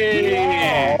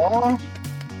 Hey. Aw,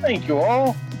 thank you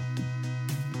all.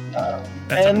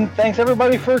 And thanks,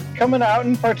 everybody, for coming out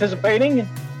and participating and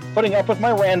putting up with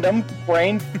my random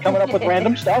brain coming up with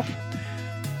random stuff.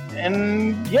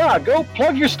 And yeah, go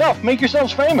plug your stuff. Make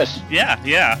yourselves famous. Yeah,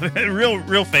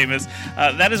 real famous.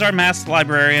 That is our masked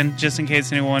librarian. Just in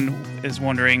case anyone is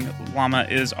wondering, Llama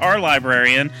is our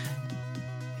librarian.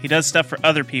 He does stuff for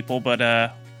other people,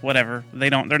 but whatever.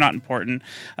 They're not important.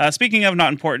 Speaking of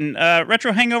not important,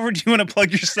 Retro Hangover, do you want to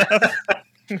plug your stuff?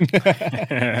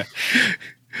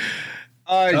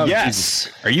 Yes. Jesus.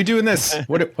 Are you doing this?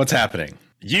 What's happening?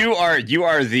 You are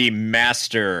the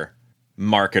master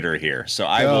marketer here, so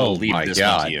I will leave this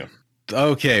one to you.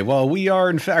 Okay, well, we are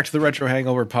in fact the Retro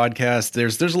Hangover podcast.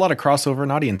 There's a lot of crossover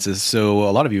in audiences, so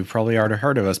a lot of you probably already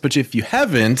heard of us. But if you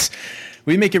haven't,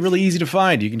 we make it really easy to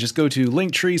find. You can just go to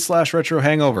Linktree/Retro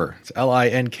Hangover. It's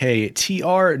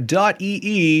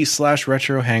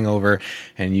linktr.ee/Retro Hangover,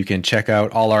 and you can check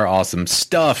out all our awesome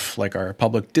stuff, like our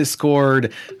public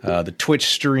Discord, the Twitch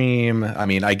stream. I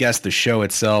mean, I guess the show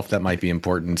itself, that might be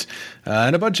important,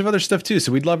 and a bunch of other stuff too.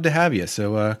 So we'd love to have you.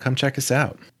 So come check us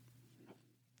out.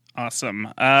 Awesome.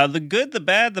 The good, the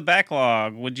bad, the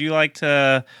backlog. Would you like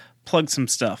to plug some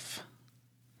stuff?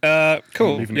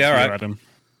 Cool. Yeah, all right. Adam.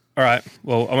 All right.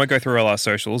 Well, I won't go through all our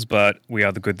socials, but we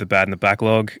are the good, the bad, and the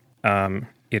backlog.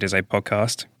 It is a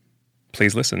podcast.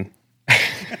 Please listen.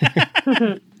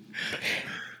 I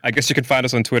guess you can find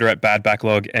us on Twitter at Bad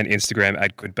Backlog and Instagram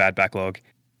at Good Bad Backlog.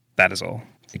 That is all.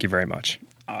 Thank you very much.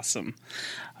 Awesome.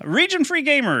 Region Free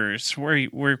Gamers.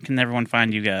 Where can everyone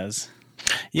find you guys?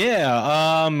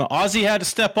 Yeah, Ozzy had to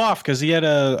step off because he had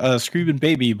a screaming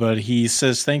baby, but he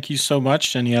says thank you so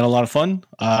much, and he had a lot of fun.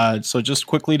 So just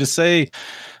quickly to say,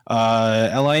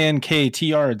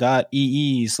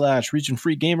 linktr.ee/region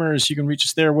free gamers. You can reach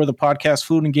us there. We're the podcast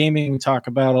Food and Gaming. We talk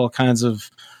about all kinds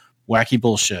of wacky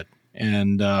bullshit,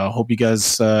 and hope you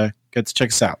guys get to check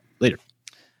us out later.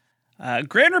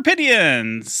 Grand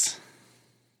Rapidians.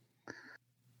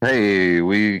 Hey,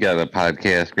 we got a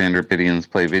podcast, Grand Rapidians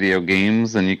Play Video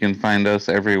Games, and you can find us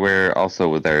everywhere also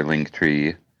with our link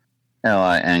tree,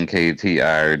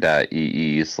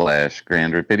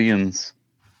 linktr.ee/Grand Rapidians.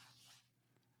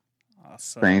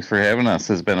 Awesome. Thanks for having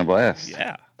us. It's been a blast.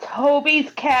 Yeah.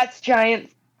 Toby's Cat's giant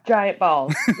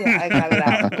balls. Yeah, I got it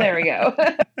out. There we go.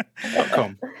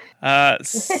 Welcome.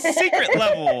 Secret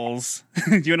levels.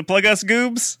 Do you want to plug us,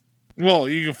 Goobs? Well,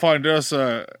 you can find us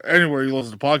anywhere you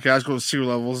listen to podcasts. Go to Secret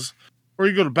Levels, or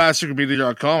you go to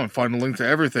badsecretmedia.com and find a link to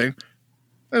everything.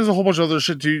 There's a whole bunch of other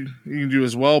shit you can do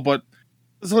as well, but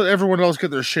let's let everyone else get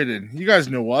their shit in. You guys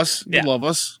know us. You love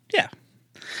us. Yeah.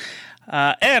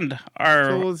 And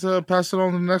So let's pass it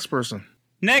on to the next person.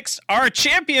 Next, our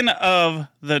champion of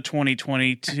the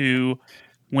 2022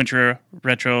 Winter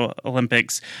Retro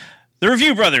Olympics, the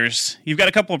Review Brothers. You've got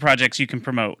a couple of projects you can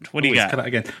promote. What do you got? Cut out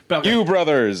again. You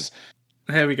Brothers.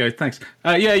 Here we go. Thanks.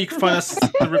 Yeah, you can find us,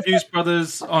 the Reviews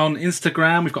Brothers, on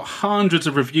Instagram. We've got hundreds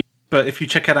of reviews, but if you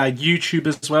check out our YouTube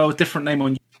as well, different name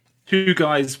on YouTube, 2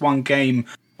 Guys, 1 Game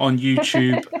on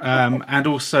YouTube, and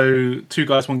also 2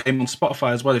 Guys, 1 Game on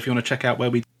Spotify as well, if you want to check out where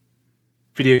we do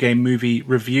video game movie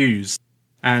reviews.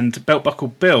 And Belt Buckle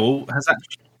Bill has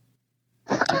actually...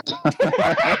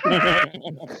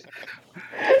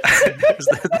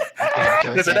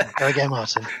 Go again,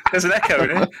 Martin. There's an echo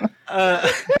in it.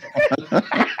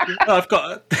 I've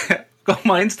got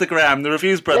my Instagram, the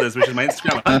Reviews Brothers, which is my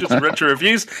Instagram, hundreds of retro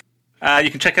reviews.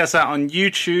 You can check us out on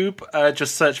YouTube.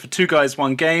 Just search for 2 Guys,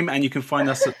 1 Game, and you can find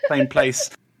us at the same place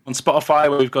on Spotify,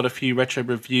 where we've got a few retro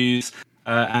reviews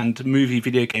and movie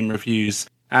video game reviews.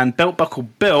 And Belt Buckle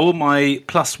Bill, my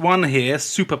 +1 here,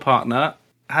 super partner,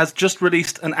 has just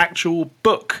released an actual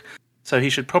book. So he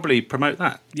should probably promote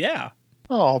that. Yeah.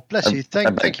 Oh, bless you.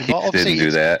 Thank you, Mark. Didn't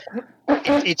do that.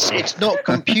 It's not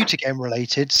computer game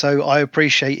related, so I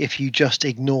appreciate if you just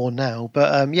ignore now.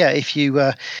 But yeah, if you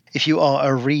are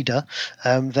a reader,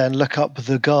 then look up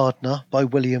The Gardener by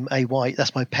William A. White.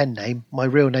 That's my pen name. My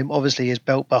real name obviously is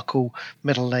Belt Buckle,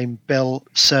 middle name Bill,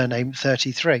 surname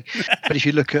 33. But if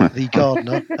you look at The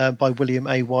Gardener by William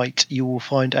A. White, you will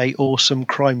find a awesome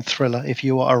crime thriller if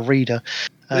you are a reader.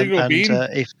 There you go,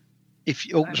 Bean.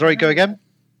 Sorry, go again.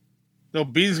 No,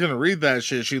 Bean's gonna read that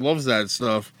shit. She loves that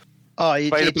stuff.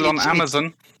 Available on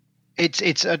Amazon.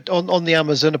 It's on the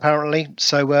Amazon apparently.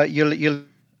 So you'll.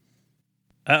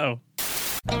 Uh-oh.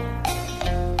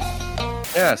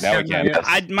 Yes. Now we can.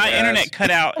 My internet cut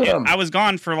out. I was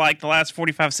gone for like the last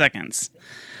 45 seconds.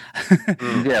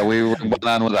 Yeah, we were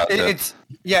on without it's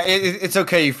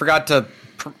okay. You forgot to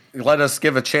let us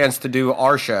give a chance to do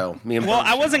our show. Well,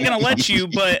 I wasn't going to let you,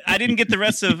 but I didn't get the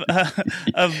rest of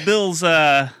Bill's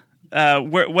what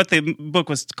the book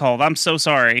was called. I'm so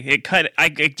sorry.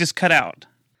 It just cut out.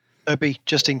 Obi,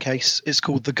 just in case, it's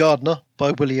called The Gardener by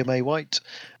William A. White,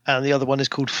 and the other one is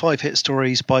called 5 Hit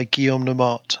Stories by Guillaume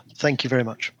Lemart. Thank you very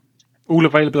much. All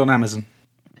available on Amazon.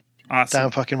 Awesome.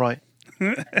 Damn fucking right.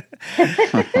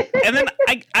 And then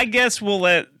I guess we'll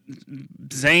let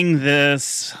Zing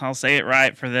this. I'll say it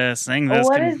right for this. Zing this.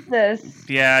 What is this?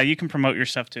 Yeah, you can promote your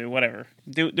stuff too. Whatever.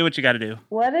 Do what you got to do.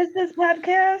 What is this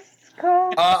podcast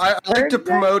called? I'd like to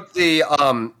promote the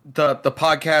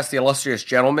podcast, The Illustrious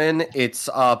Gentleman. It's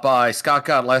by Scott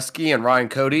Godleski and Ryan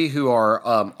Cody, who are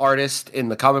artists in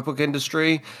the comic book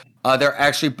industry. They're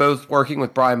actually both working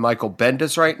with Brian Michael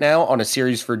Bendis right now on a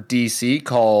series for DC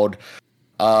called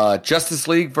Justice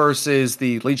League versus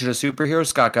the Legion of Superheroes.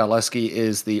 Scott Godleski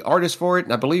is the artist for it,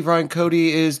 and I believe Ryan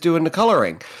Cody is doing the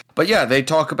coloring. But yeah, they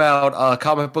talk about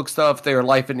comic book stuff, their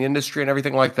life in the industry, and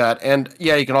everything like that. And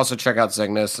yeah, you can also check out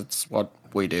Cygnus. It's what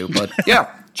we do. But yeah,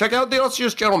 check out The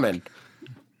Illustrious Gentleman.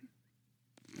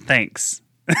 Thanks.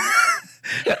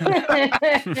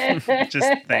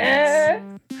 Just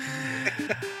thanks.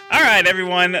 All right,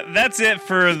 everyone. That's it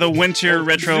for the Winter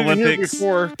Retro Olympics.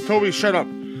 Toby, shut up.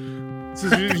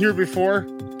 Since you didn't hear before,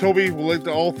 Toby, we'd like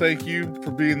to all thank you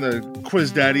for being the quiz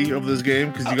daddy of this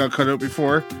game because you got cut out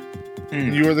before.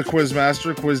 And you are the quiz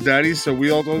master, quiz daddy. So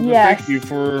we all thank you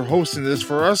for hosting this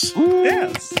for us.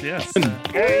 Yes.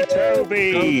 Hey,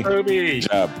 Toby. Go, Toby. Good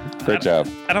job. Great job.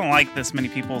 I don't like this many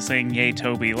people saying "Yay,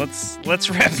 Toby." Let's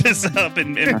wrap this up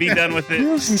and be done with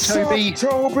it.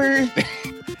 Toby.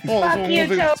 Oh, Fuck that's you, one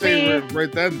thing to say Toby.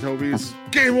 right then, Toby. Is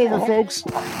game over, folks.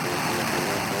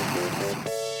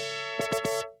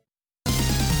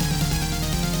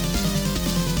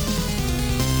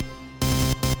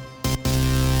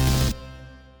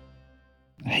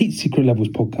 I hate Secret Levels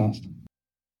podcast.